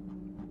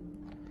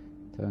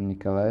 Anton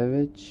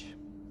Nikolaevich.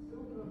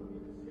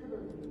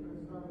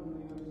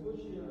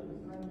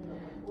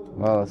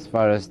 Well, as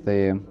far as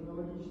the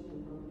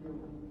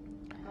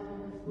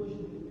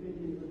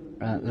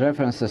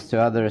references to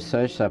other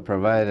research are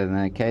provided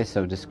in the case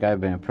of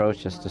describing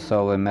approaches to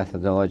solving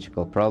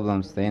methodological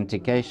problems, the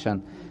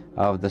indication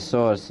of the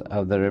source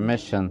of the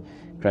remission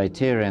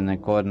criteria in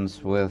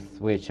accordance with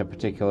which a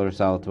particular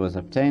result was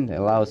obtained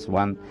allows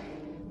one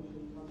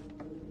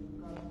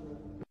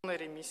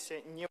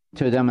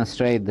to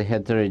demonstrate the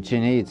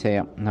heterogeneity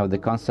of the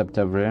concept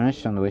of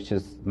remission, which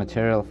is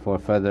material for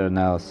further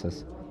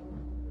analysis.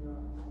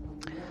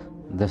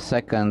 The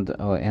second,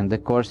 in the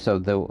course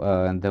of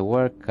the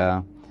work,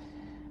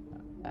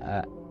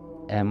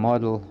 a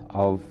model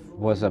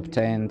was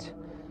obtained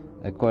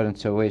according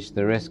to which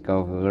the risk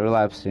of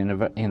relapse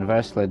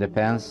inversely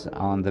depends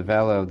on the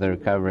value of the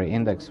recovery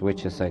index,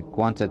 which is a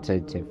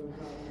quantitative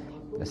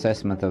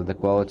assessment of the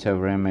quality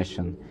of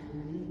remission.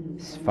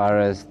 As far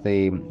as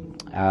the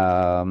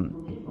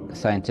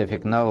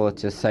scientific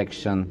novelty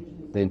section,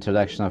 the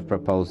introduction of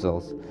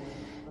proposals.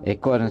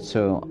 According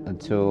to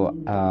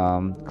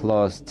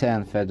Clause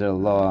 10 Federal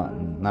Law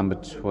number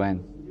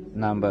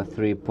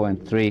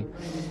 3.3,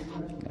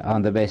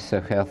 on the basis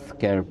of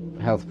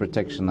health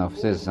protection of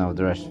citizens of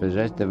the Russian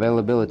Federation, the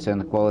availability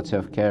and quality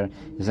of care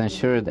is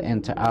ensured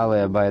inter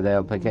alia by the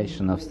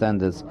application of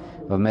standards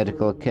of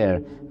medical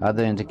care.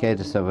 Other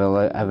indicators of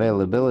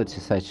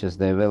availability, such as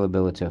the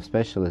availability of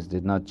specialists,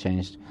 did not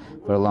change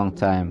for a long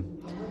time.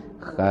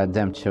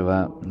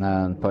 Demcheva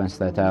points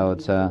that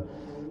out.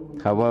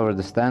 However,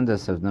 the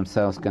standards of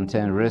themselves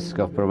contain risk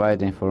of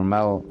providing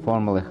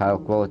formally high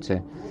quality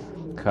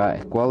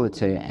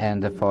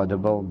and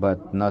affordable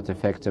but not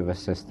effective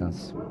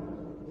assistance.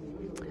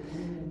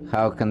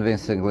 How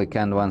convincingly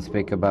can one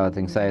speak about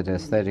anxiety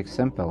aesthetic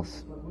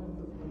symptoms?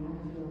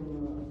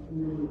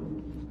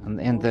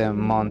 In the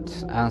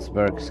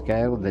Mont-Ansberg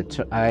scale, the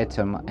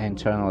item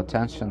internal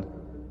attention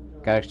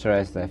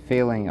characterized a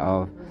feeling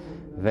of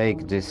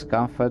vague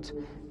discomfort,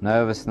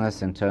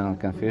 nervousness, internal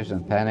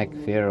confusion, panic,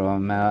 fear, or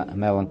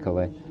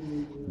melancholy.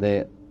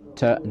 The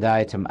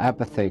item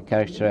apathy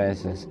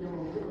characterizes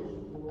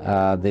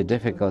the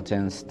difficulty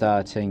in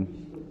starting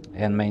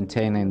and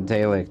maintaining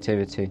daily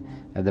activity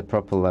at the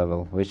proper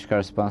level, which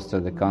corresponds to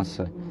the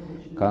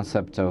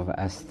concept of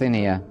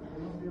asthenia.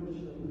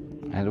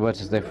 And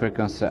what is the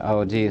frequency of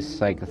OD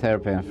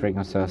psychotherapy and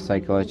frequency of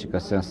psychological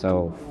assistance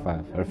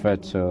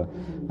referred to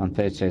on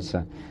page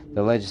 8?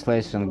 The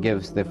legislation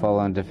gives the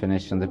following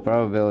definition: the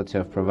probability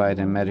of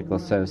providing medical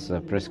services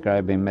or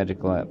prescribing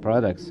medical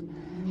products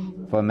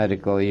for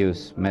medical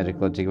use,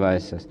 medical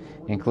devices,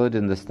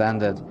 including the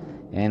standard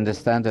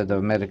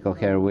of medical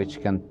care,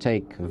 which can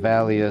take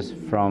values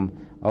from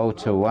 0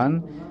 to 1,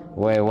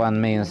 where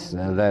 1 means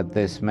that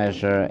this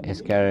measure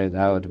is carried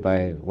out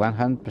by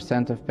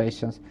 100% of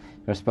patients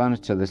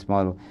corresponding to this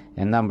model.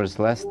 In numbers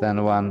less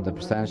than 1, the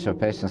percentage of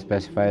patients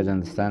specified in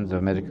the standard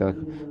of medical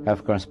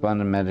have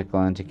corresponding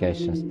medical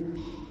indications.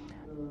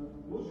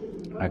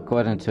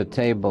 According to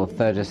table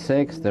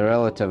 36, the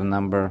relative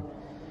number,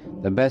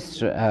 the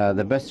best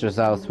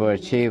results were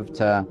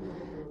achieved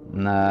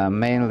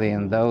mainly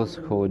in those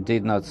who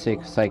did not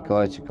seek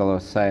psychological or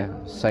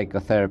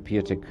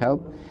psychotherapeutic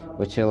help,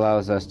 which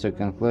allows us to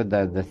conclude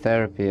that the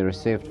therapy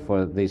received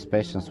for these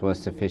patients was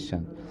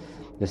sufficient.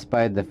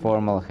 Despite the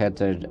formal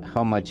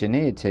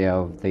homogeneity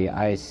of the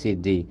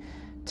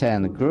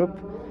ICD-10 group,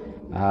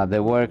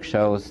 the work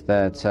shows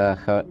that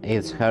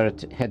its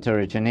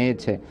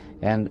heterogeneity,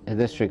 and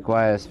this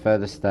requires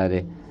further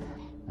study.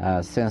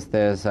 Since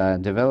there's a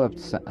developed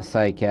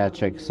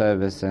psychiatric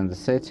service in the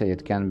city,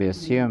 it can be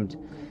assumed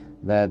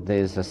that there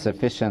is a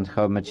sufficient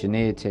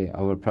homogeneity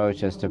of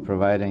approaches to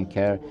providing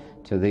care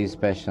to these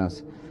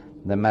patients.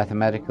 The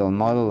mathematical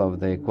model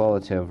of the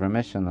quality of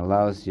remission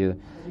allows you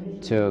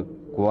to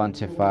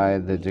quantify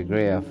the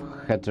degree of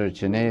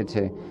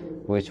heterogeneity,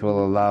 which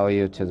will allow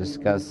you to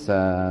discuss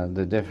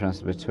the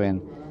difference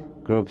between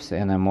groups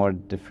in a more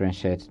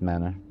differentiated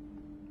manner.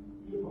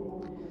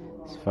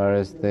 As far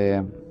as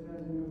the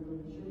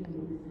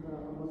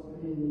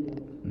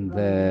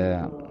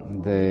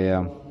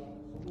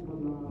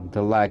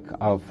lack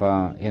of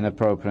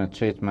inappropriate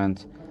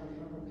treatment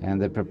and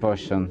the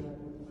proportion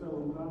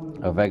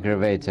of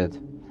aggravated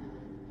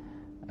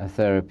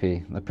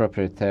therapy,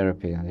 appropriate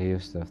therapy, and the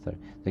use of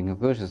therapy. The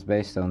conclusion is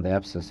based on the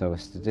absence of a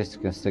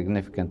statistically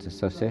significant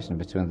association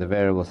between the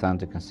variables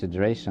under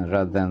consideration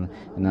rather than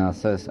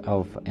analysis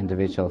of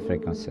individual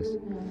frequencies.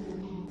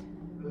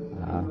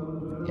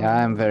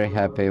 I'm very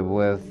happy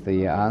with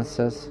the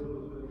answers.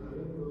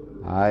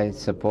 I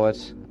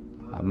support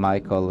my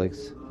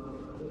colleagues.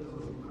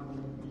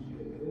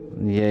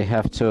 You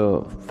have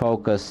to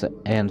focus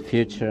in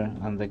future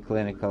on the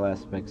clinical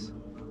aspects.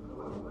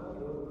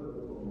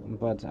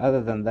 But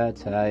other than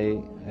that,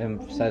 I am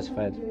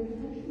satisfied.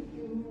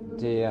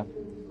 Dear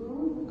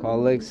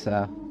colleagues,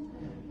 I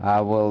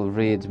will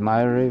read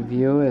my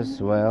review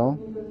as well.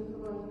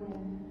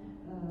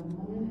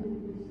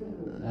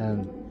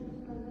 And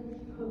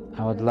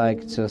I would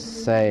like to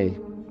say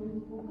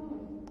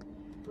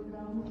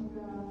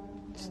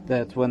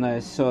that when I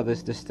saw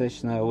this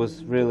dissertation, I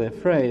was really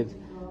afraid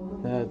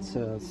that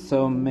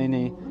so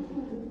many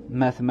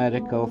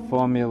mathematical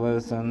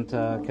formulas and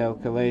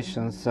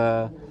calculations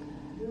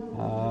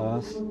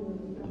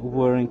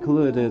were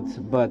included,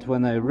 but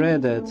when I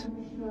read it,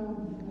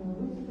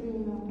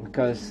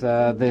 because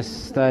this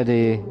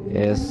study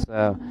is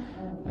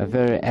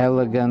very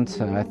elegant,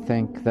 I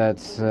think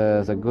that's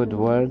a good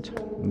word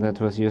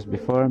that was used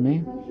before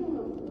me,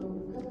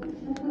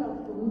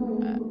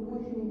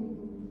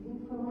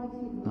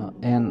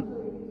 and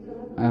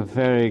a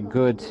very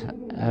good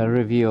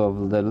review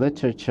of the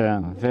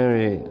literature,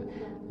 very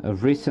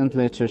recent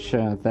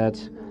literature that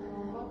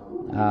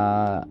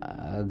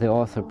the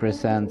author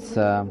presents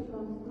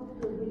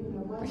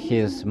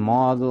his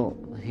model,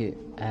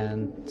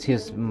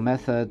 his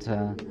method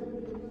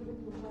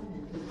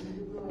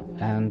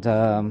and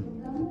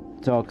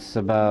talks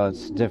about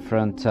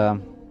different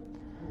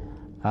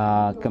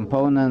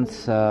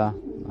components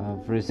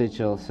of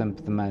residual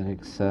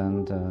symptomatics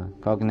and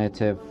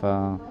cognitive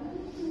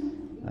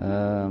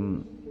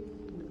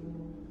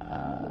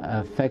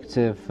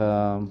affective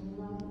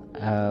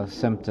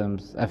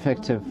symptoms,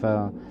 affective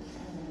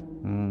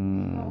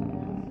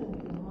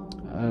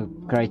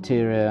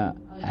criteria,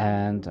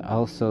 and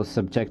also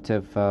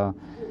subjective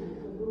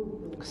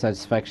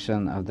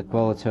satisfaction of the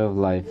quality of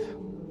life.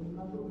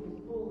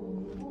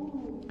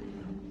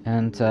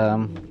 And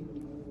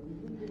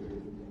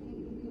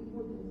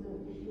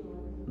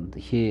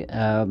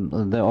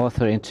the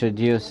author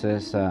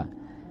introduces a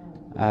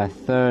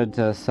third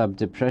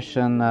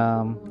subdepression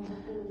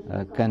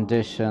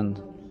condition.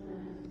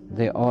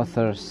 The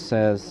author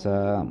says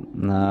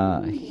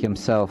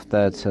himself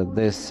that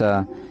this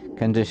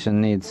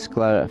condition needs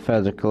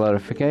further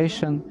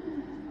clarification,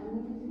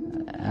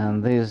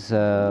 and these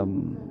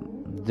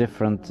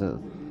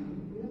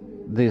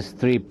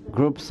three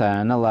groups are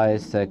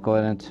analyzed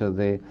according to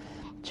the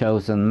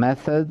chosen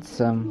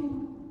methods.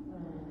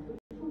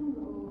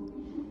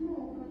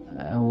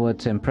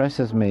 What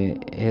impresses me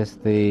is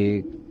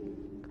the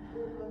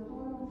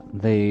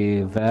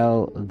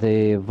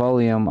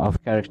volume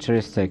of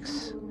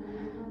characteristics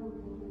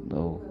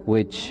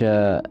which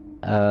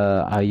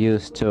are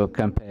used to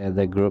compare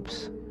the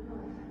groups.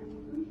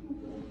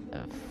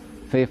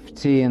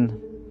 15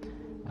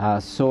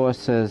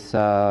 sources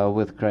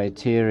with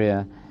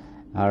criteria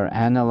are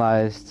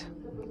analyzed,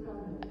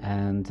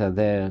 and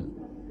they're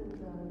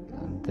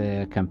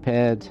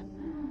compared,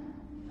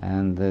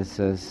 and this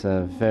is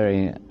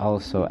very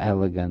also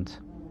elegant.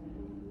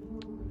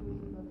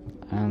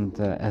 And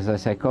as a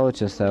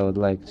psychologist, I would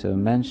like to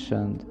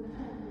mention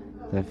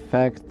the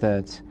fact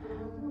that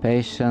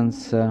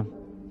patients are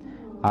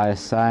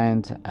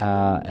assigned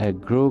a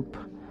group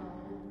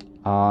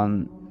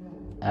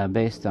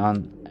based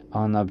on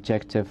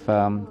objective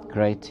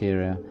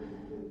criteria.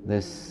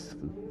 This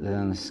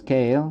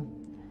scale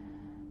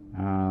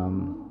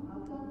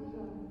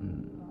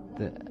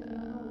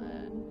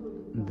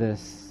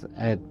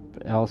it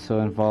also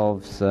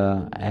involves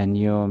a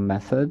new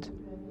method.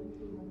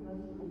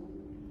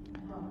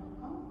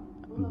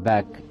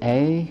 Back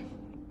A,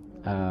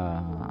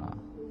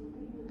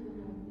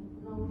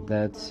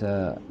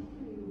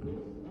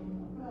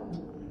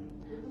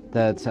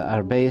 that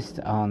are based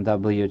on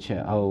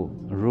WHO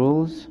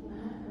rules.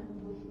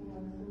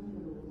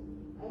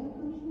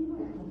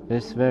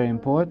 It's very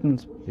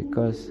important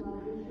because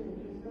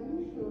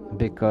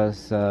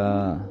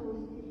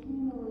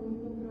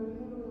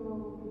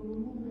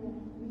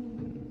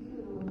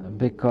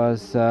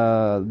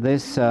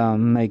this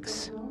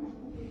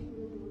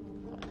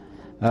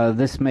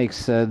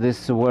makes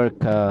this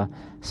work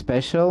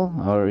special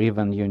or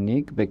even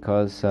unique,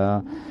 because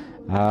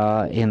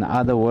in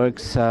other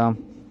works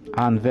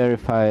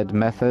unverified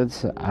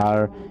methods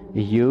are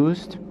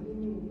used,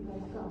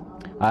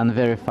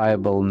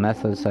 unverifiable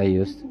methods are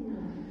used.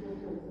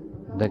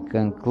 The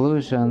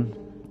conclusion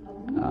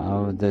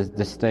of this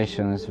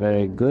dissertation is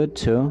very good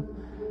too.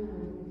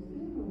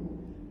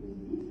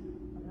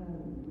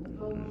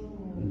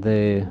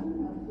 The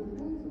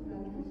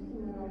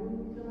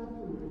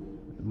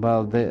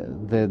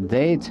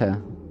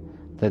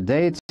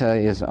data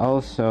is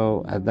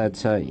also that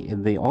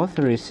the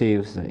author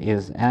receives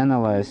is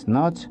analyzed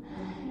not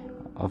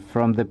only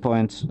from the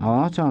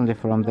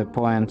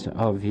point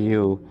of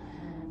view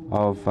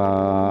of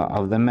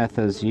the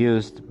methods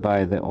used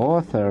by the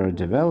author or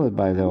developed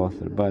by the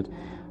author, but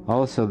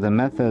also the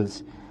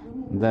methods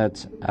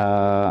that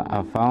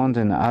are found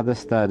in other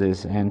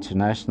studies,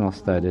 international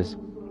studies.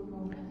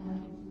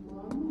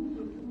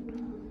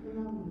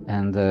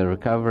 And the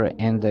recovery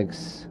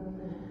index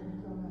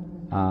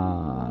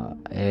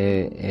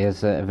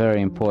is a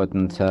very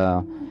important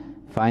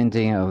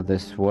finding of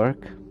this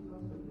work.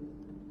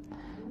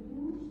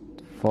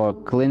 For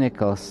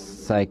clinical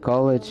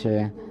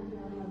psychology,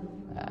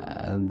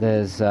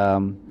 there's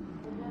the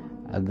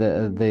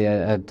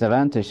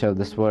advantage of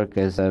this work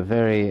is a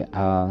very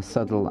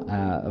subtle,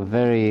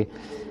 very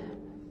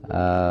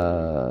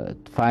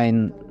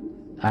fine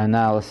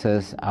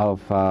analysis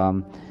of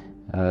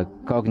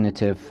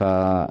cognitive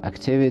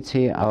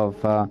activity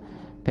of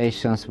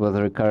patients with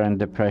recurrent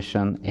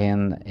depression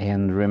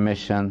in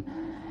remission,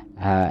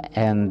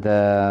 and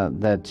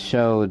that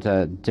showed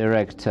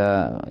direct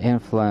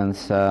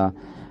influence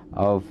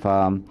of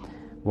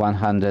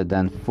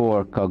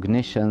 104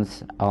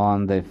 cognitions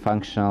on the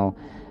functional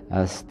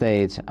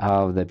state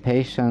of the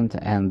patient,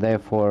 and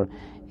therefore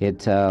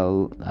it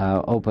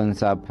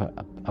opens up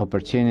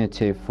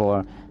opportunity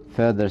for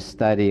further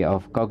study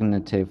of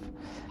cognitive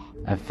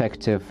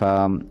affective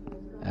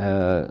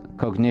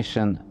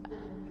cognition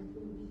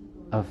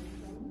of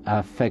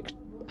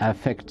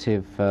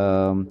affective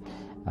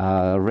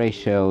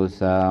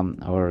ratios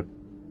or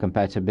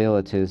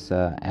compatibilities,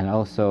 and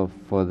also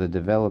for the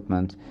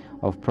development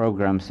of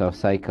programs of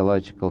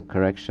psychological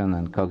correction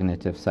and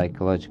cognitive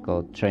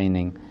psychological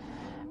training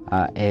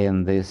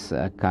in this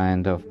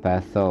kind of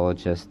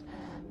pathology.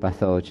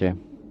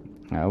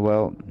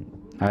 Well,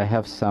 I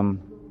have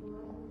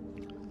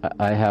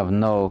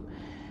no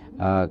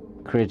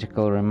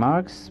critical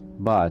remarks,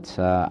 but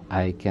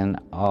I can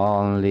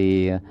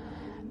only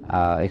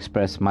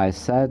express my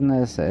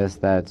sadness is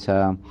that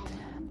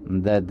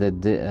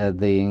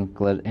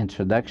the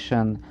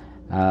introduction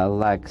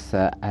lacks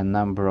a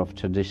number of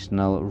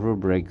traditional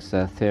rubrics,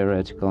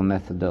 theoretical,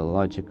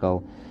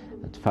 methodological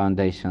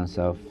foundations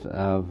of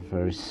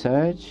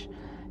research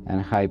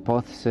and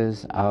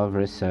hypotheses of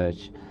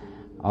research.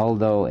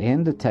 Although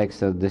in the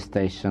text of this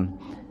station,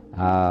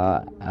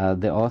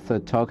 the author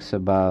talks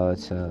about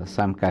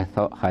some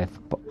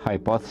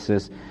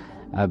hypotheses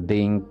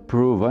being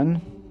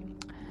proven,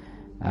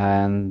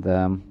 and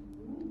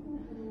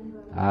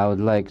I would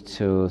like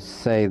to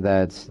say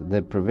that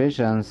the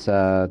provisions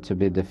to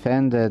be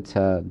defended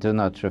do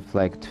not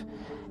reflect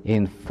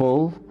in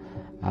full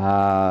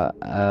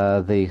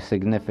the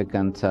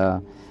significant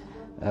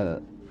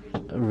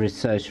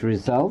research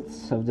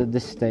results of the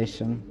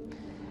dissertation.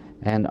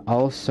 And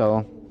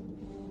also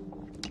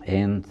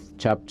in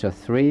chapter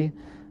 3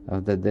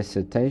 of the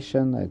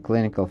dissertation, a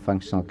clinical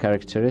functional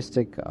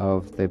characteristic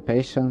of the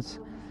patients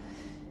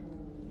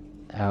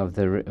with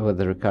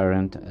the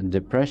recurrent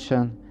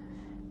depression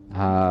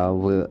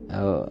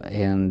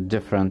in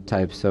different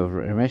types of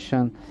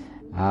remission,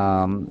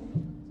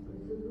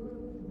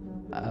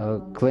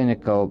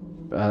 clinical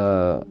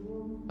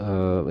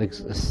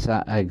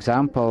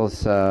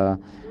examples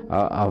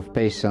of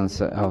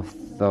patients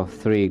of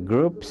three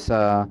groups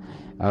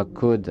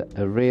could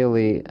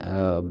really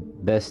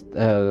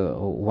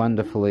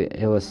wonderfully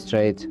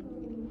illustrate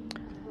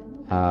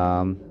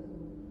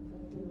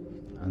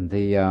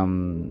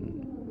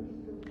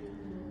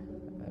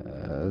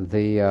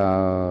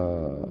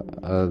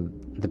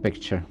the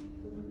picture.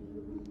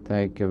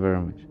 Thank you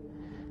very much.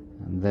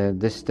 The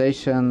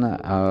dissertation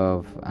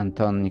of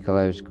Anton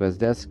Nikolaevich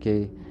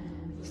Gvozdetckii,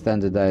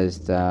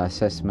 standardized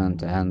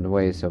assessment and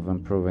ways of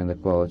improving the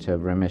quality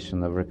of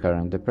remission of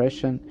recurrent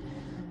depression,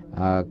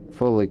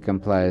 fully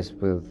complies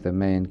with the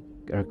main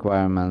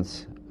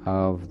requirements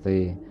of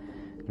the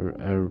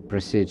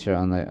procedure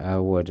on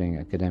awarding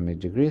academic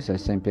degrees at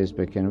St.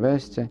 Petersburg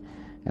University,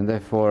 and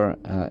therefore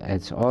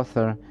its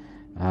author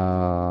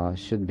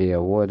should be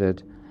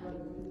awarded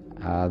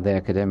the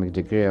academic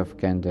degree of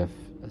Candidate of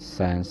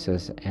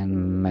Sciences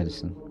in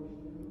Medicine.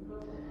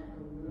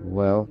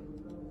 Well,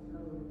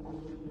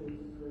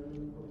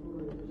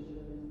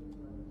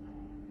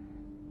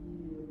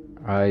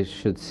 I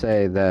should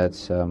say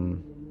that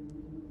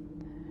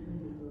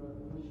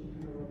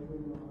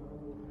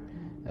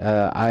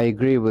I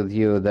agree with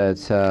you that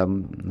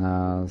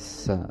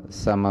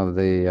some of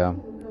the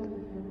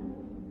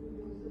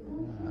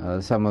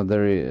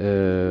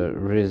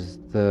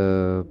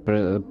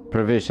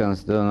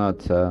provisions do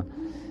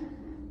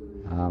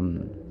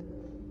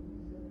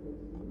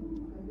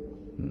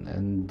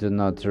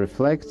not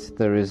reflect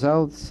the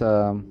results,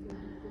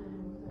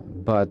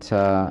 but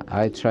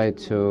I try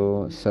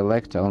to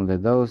select only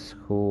those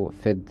who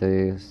fit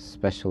the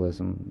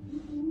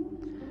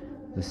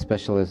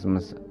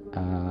specialisms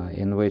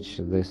in which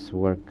this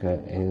work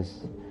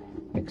is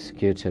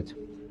executed.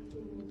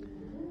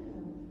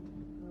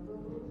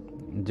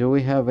 Do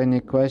we have any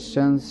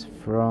questions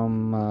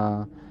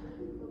from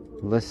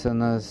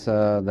listeners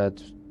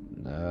that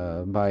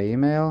by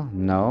email?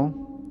 No.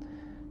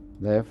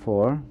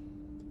 Therefore,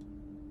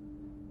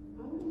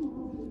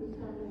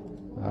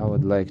 I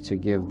would like to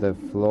give the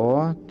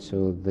floor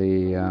to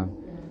the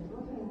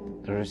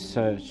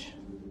research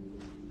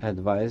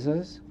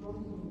advisors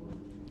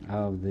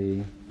of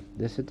the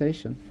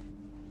dissertation.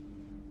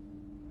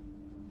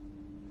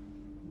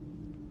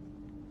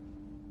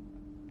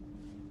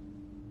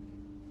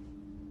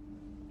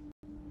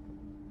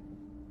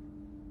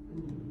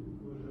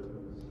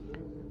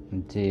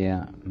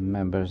 Dear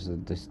members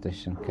of the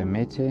dissertation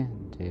committee,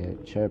 dear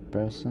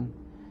chairperson,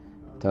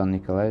 Anton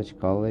Nikolaevich,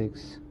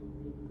 colleagues,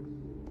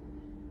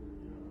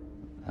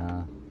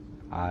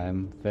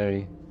 I'm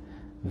very,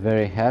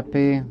 very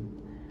happy.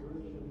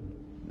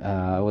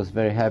 I was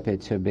very happy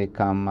to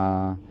become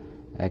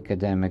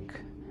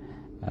academic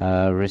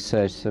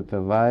research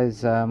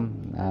supervisor.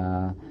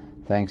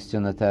 Thanks to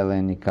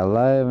Natalia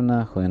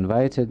Nikolaevna, who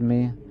invited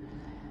me.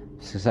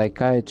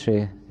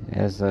 Psychiatry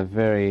is a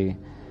very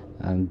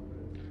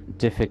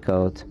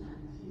difficult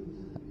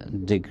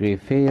degree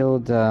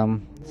field.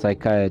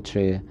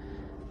 Psychiatry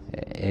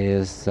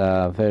is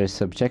a very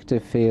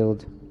subjective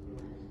field,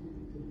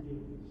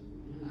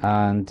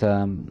 and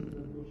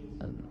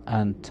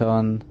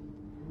Anton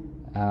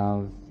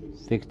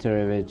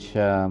Viktorovich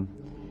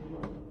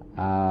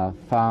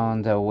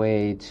found a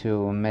way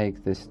to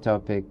make this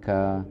topic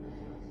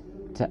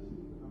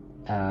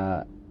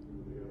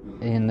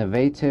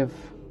innovative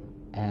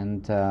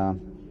and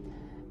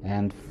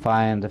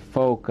find a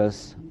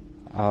focus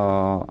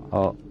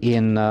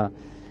in the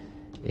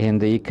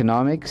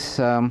economics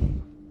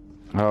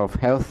of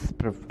health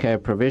care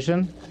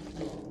provision,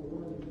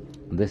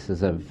 This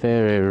is a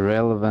very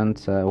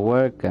relevant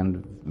work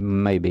and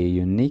maybe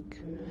unique.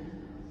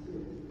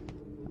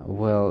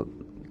 Well,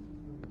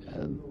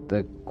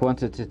 the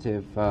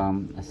quantitative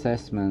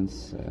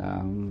assessments,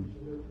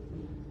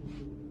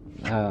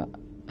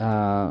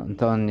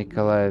 Anton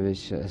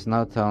Nikolaevich is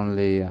not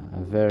only a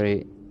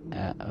very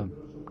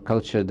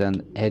cultured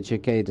and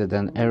educated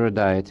and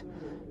erudite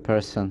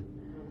person.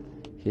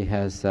 He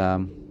has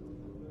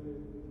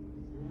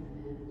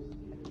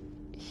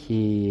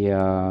he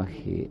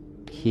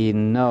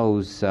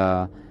knows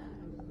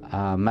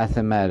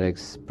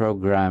mathematics,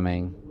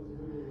 programming,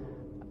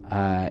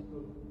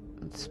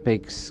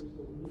 speaks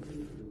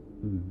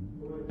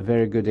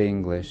very good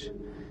English,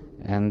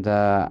 and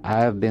I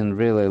have been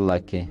really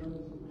lucky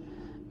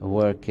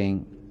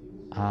working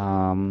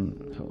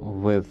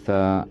with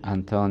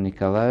Anton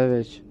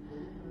Nikolaevich,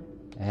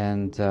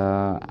 and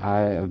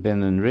I have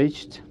been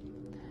enriched.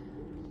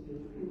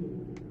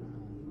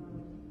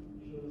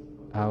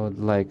 I would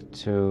like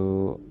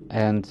to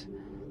end.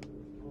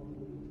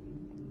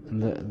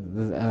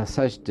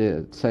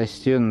 Such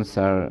students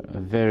are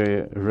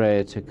very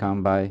rare to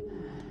come by,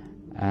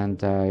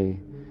 and I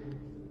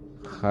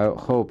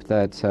hope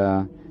that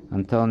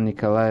Anton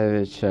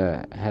Nikolaevich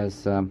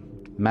has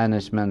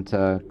management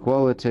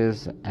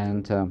qualities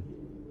and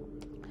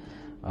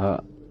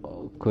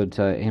could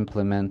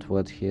implement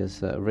what he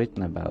has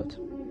written about.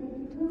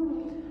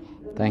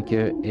 Thank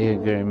you,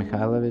 Igor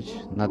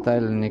Mikhailovich.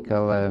 Natalia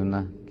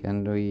Nikolaevna,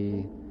 can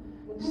we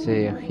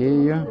see or hear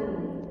you?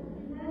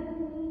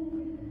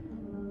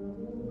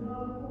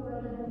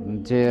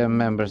 Dear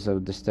members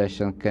of the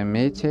station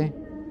committee,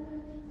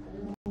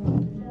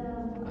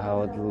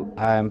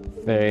 I am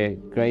very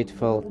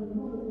grateful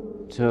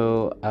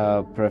to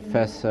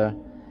Professor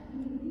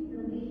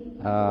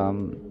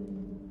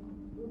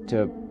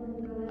to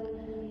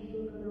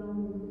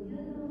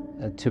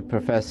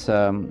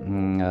Professor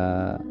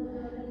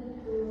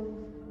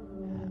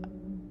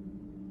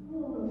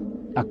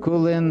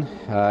Akulin.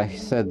 He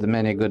said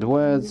many good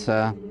words.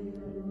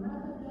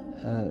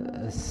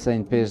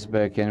 St.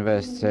 Petersburg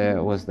University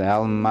was the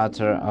alma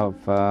mater of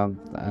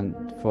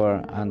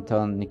for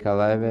Anton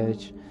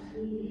Nikolaevich.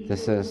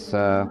 This is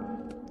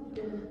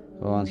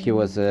when he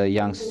was a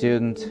young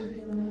student.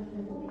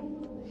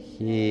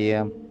 He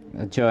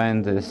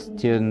joined the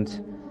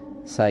student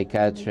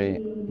psychiatry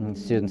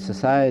student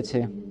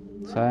society,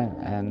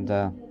 and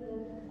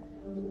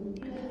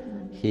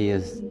he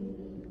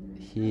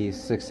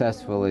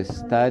successfully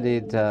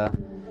studied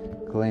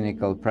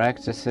clinical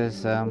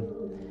practices.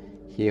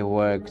 He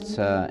worked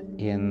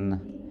in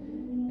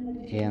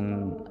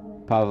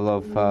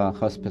Pavlov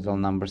Hospital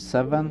number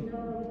 7,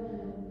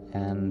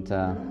 and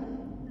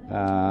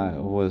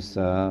was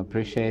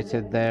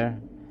appreciated there.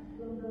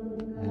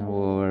 And we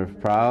were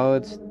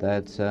proud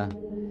that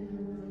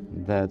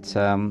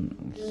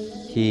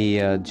he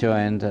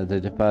joined the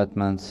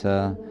department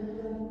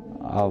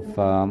of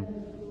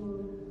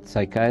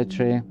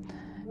psychiatry,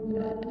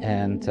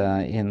 and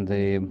in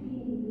the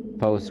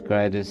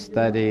postgraduate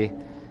study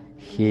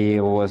he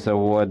was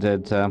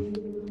awarded a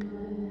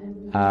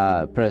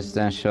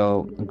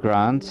presidential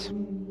grant.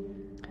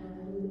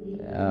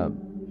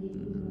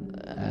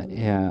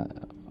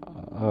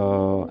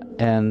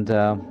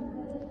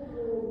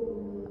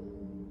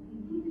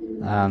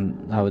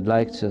 I would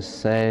like to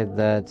say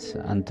that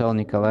Anton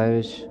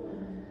Nikolaevich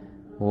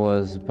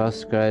was a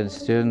postgraduate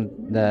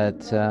student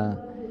that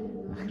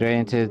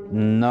created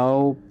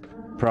no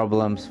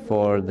problems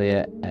for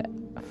the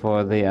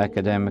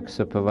academic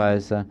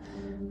supervisor,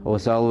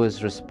 was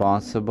always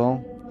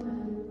responsible,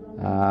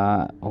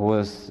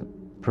 was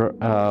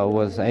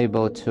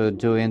able to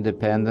do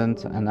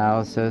independent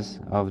analysis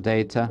of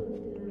data.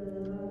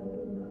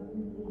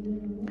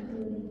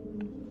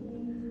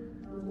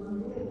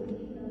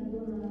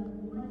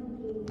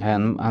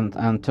 And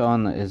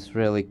Anton is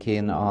really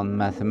keen on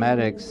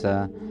mathematics,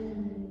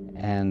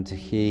 and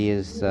he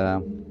is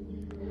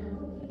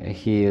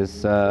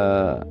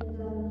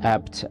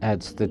apt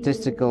at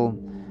statistical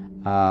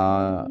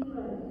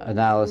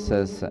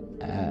analysis,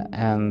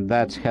 and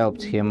that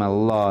helped him a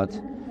lot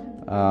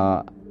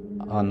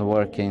on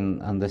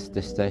working on this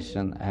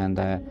dissertation. And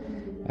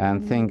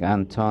think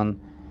Anton,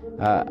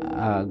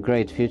 a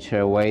great future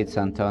awaits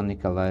Anton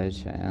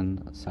Nikolaevich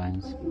in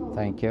science.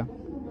 Thank you.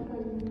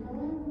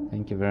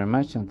 Thank you very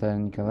much,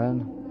 Anton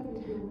Nikolaevich.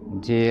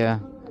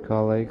 Dear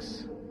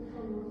colleagues,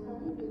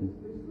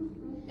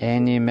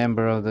 any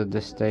member of the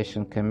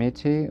dissertation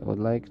committee would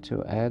like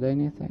to add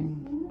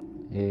anything?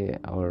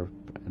 Or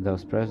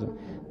those present?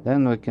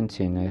 Then we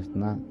continue. If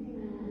not,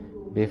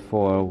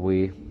 before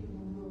we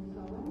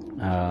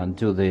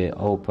do the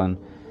open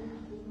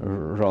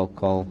roll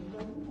call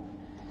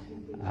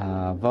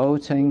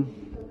voting,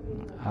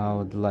 I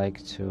would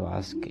like to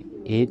ask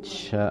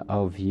each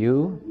of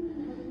you,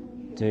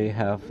 do you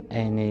have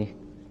any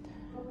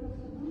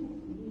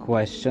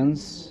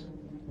questions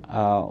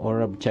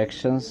or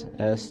objections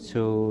as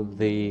to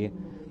the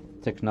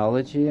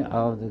technology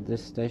of the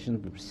dissertation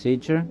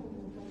procedure,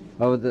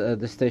 of the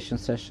dissertation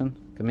session,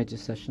 committee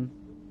session?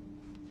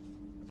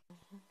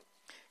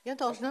 Я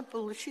должна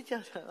получить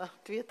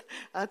ответ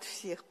от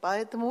всех.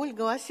 Поэтому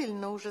Ольга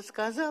Васильевна уже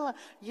сказала,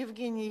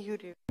 Евгений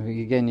Юрьевич.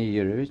 Evgeny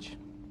Yuryevich.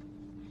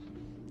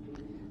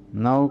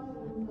 No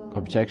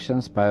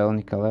objections, Pavel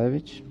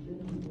Nikolaevich.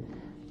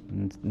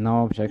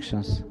 No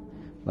objections.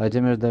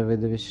 Vladimir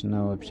Davidovich,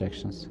 no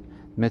objections.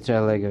 Dmitry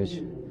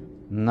Olegovich,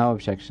 no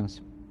objections.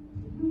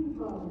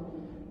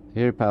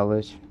 Yuri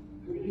Pavlovich,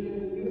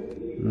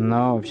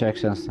 no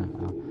objections.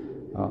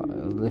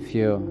 If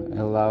you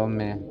allow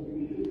me,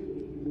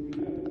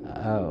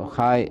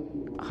 high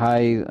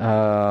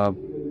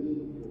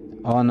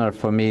honor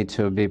for me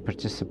to be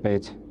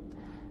participate,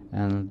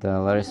 and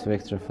Larissa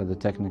Victor for the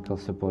technical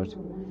support.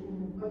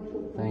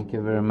 Thank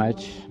you very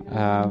much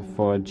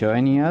for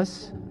joining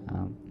us.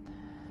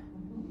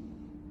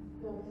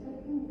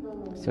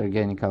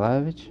 Sergei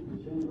Nikolaevich,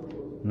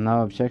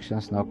 no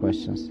objections, no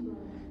questions.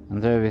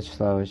 Andrei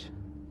Vячеславович,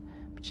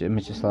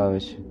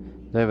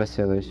 Andrei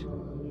Vasilyevich,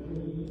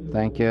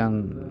 thank you,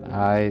 and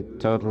I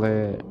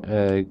totally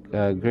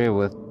agree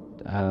with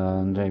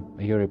Andrei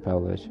Yuri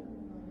Pavlovich.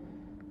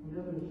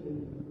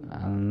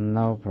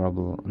 No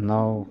problem,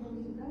 no.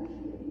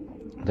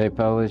 Andrei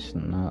Pavlovich,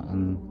 no,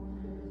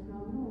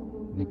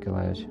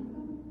 Nikolaevich.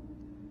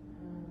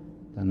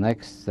 The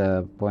next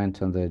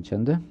point on the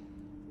agenda,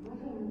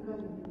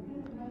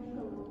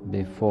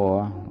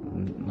 before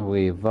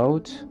we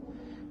vote,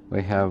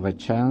 we have a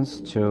chance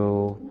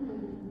to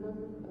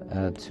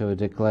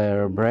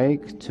declare a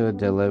break to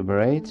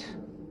deliberate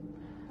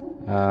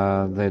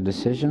the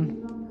decision.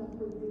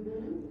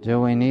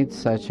 Do we need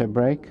such a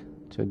break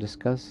to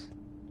discuss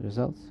the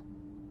results?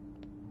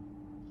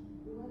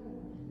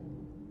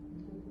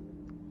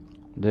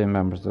 Do you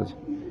remember that?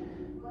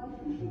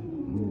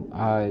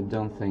 I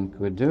don't think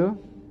we do.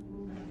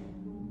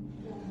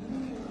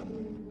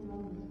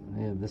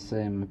 Yeah, the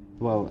same.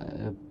 Well,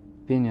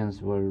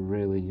 opinions were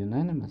really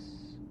unanimous.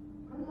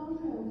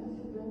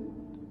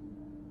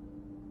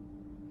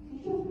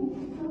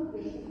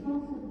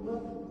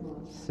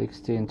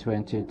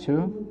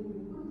 (16:22).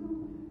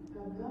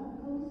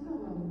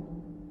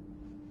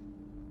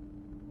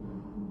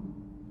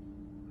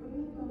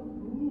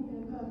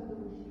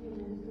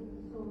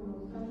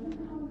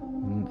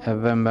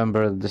 Every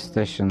member of the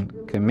station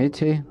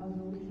committee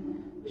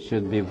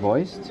should be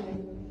voiced,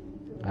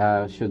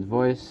 should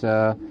voice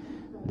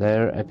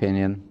their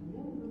opinion.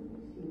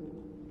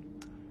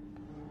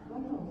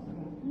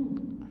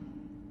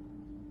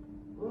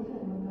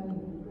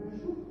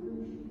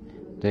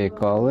 Dear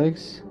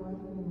colleagues,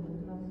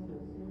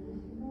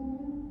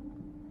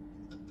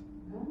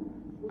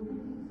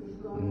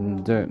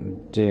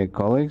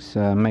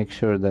 make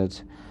sure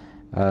that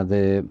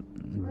the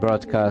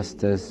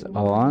broadcast is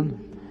on.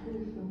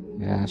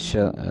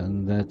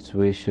 That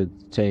we should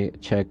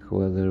check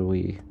whether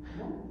we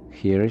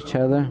hear each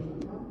other,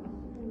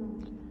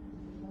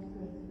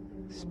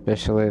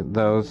 especially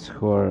those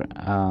who are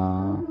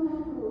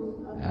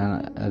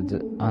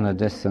on a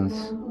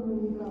distance,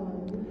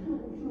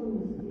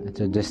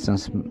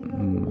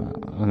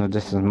 on a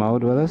distance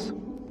mode with us.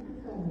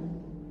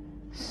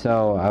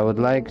 So I would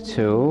like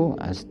to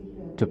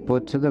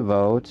put to the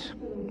vote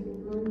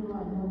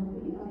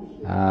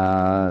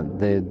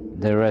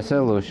the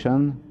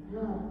resolution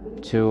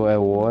to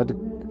award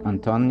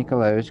Anton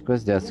Nikolaevich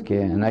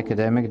Gvozdetckii an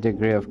academic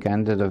degree of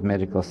Candidate of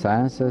Medical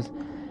Sciences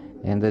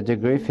in the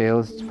degree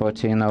fields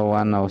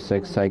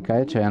 140106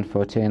 Psychiatry and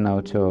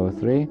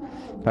 140203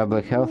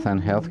 Public Health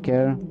and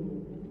Healthcare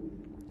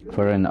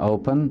for an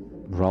open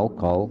roll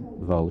call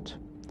vote.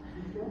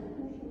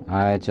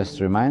 I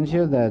just remind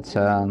you that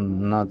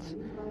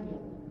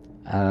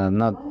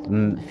not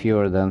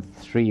fewer than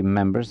 3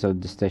 members of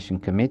the station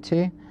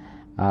committee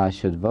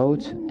should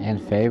vote in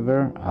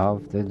favor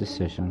of the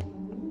decision.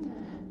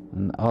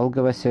 And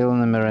Olga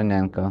Vasilyevna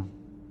Mironenko,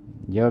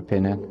 your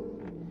opinion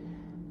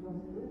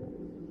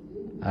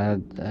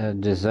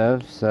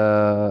deserves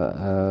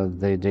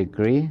the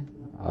degree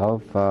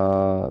of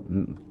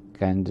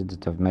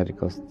Candidate of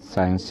Medical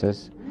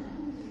Sciences.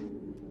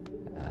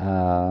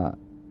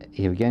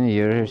 Evgeny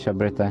Yuryevich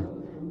Abrita,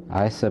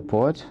 I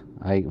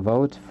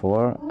vote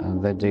for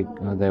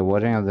the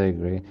awarding of the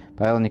degree.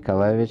 Pavel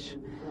Nikolaevich,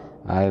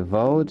 I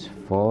vote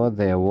for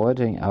the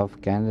awarding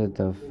of Candidate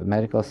of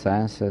Medical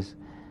Sciences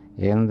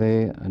in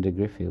the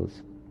degree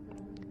fields.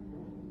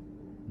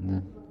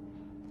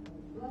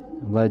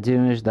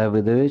 Vladimir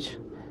Davidovich,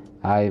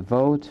 I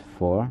vote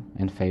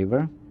in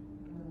favor.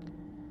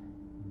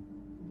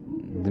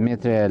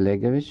 Dmitry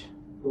Olegovich,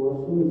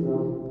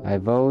 I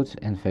vote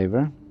in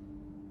favor.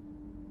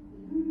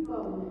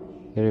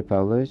 Yuri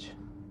Pavlovich,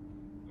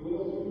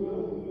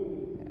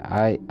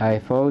 I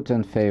vote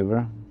in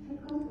favor.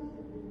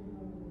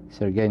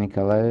 Sergei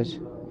Nikolaevich,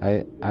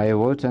 I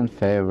vote in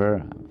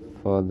favor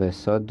for the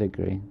third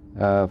degree.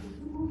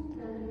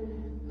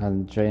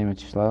 Andrei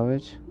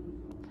Vячеславовich,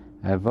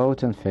 I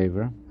vote in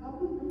favor.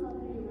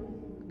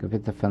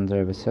 Kapitov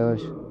Andrei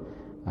Vasilyevich,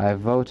 I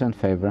vote in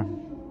favor.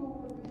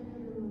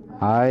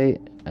 I,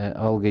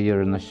 Olga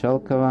Yuryevna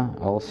Shelkova,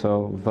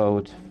 also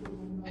vote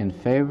in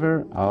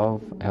favor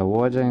of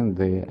awarding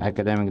the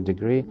academic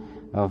degree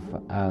of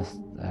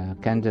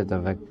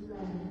candidate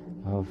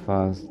of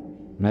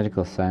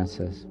medical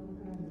sciences.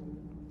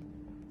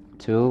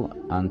 2.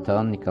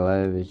 Anton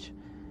Nikolaevich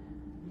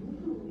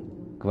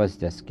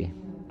Gvozdetckii.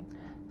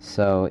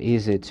 So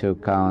easy to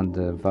count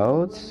the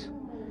votes.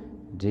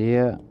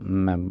 Dear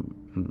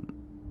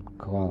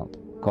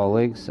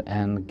colleagues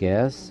and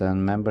guests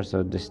and members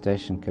of the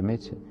Distinction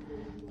Committee,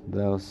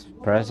 those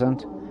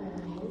present,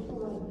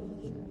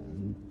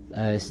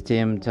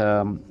 esteemed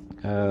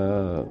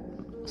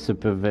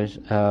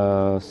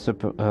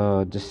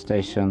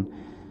distinction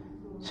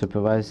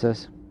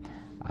supervisors,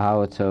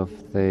 out of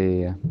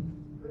the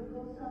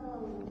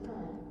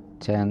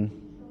 10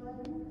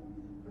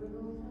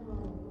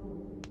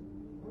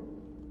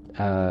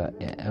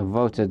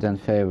 voted in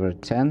favor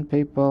 10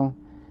 people,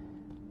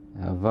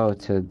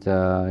 voted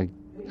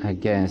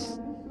against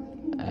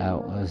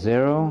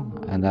 0,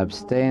 and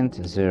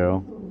abstained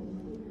 0.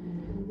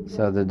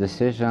 So the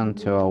decision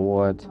to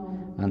award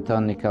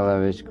Anton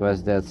Nikolaevich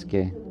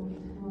Gvozdetckii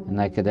an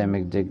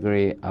academic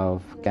degree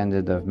of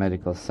Candidate of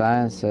Medical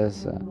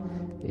Sciences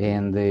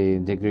in the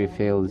degree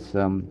fields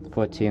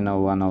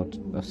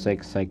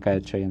 140106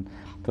 Psychiatry and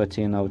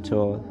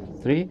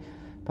 140203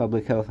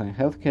 Public Health and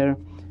Healthcare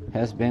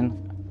has been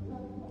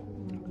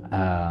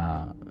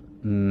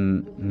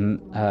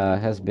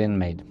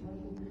made.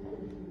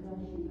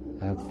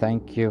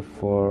 Thank you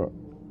for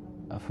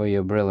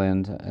your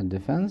brilliant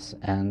defense,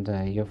 and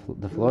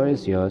the floor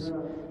is yours.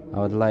 I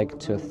would like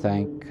to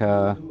thank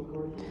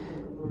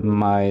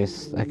my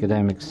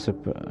academic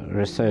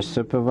research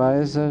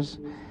supervisors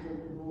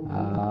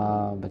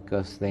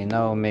because they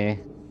know me.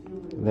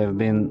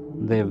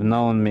 They've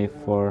known me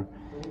for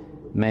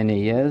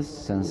many years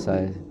since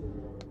I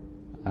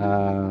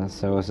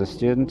was a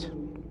student,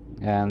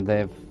 and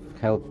they've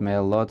helped me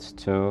a lot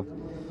to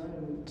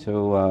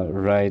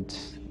write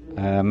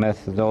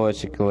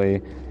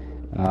methodologically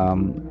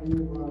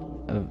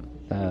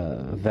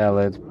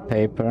valid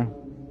paper,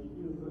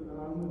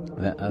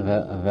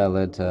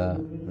 valid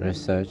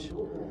research.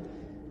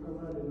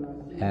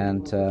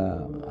 And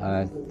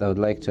I would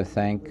like to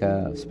thank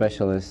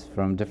specialists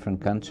from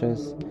different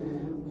countries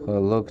who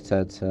looked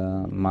at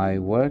my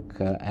work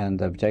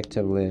and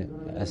objectively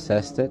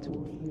assessed it.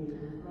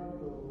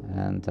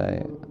 And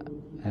I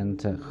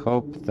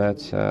hope that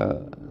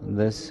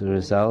this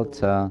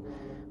result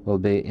will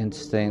be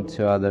interesting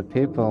to other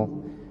people,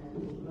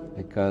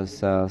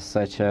 because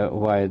such a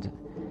wide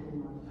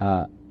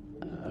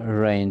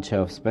range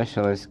of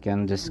specialists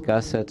can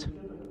discuss it.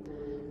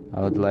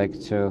 I would like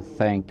to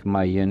thank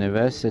my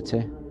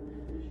university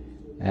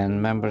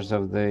and members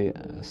of the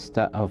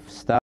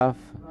staff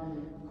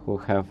who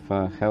have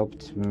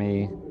helped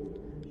me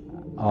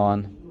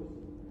on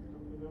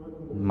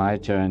my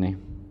journey.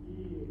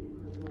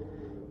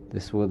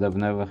 This would have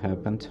never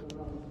happened.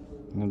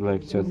 I'd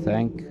like to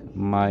thank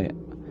my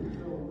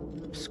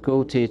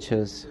school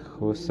teachers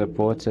who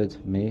supported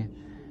me,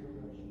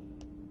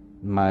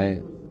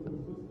 my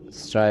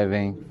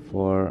striving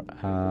for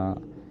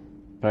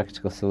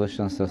practical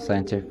solutions of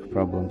scientific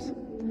problems.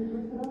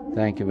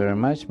 Thank you very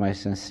much. My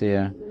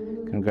sincere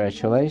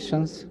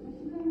congratulations.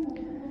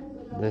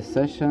 This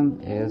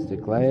session is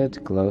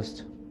declared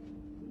closed.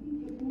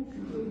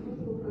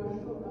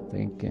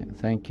 Thank you.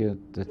 Thank you,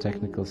 the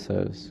technical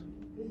service.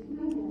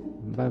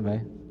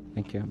 Bye-bye.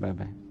 Thank you.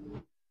 Bye-bye.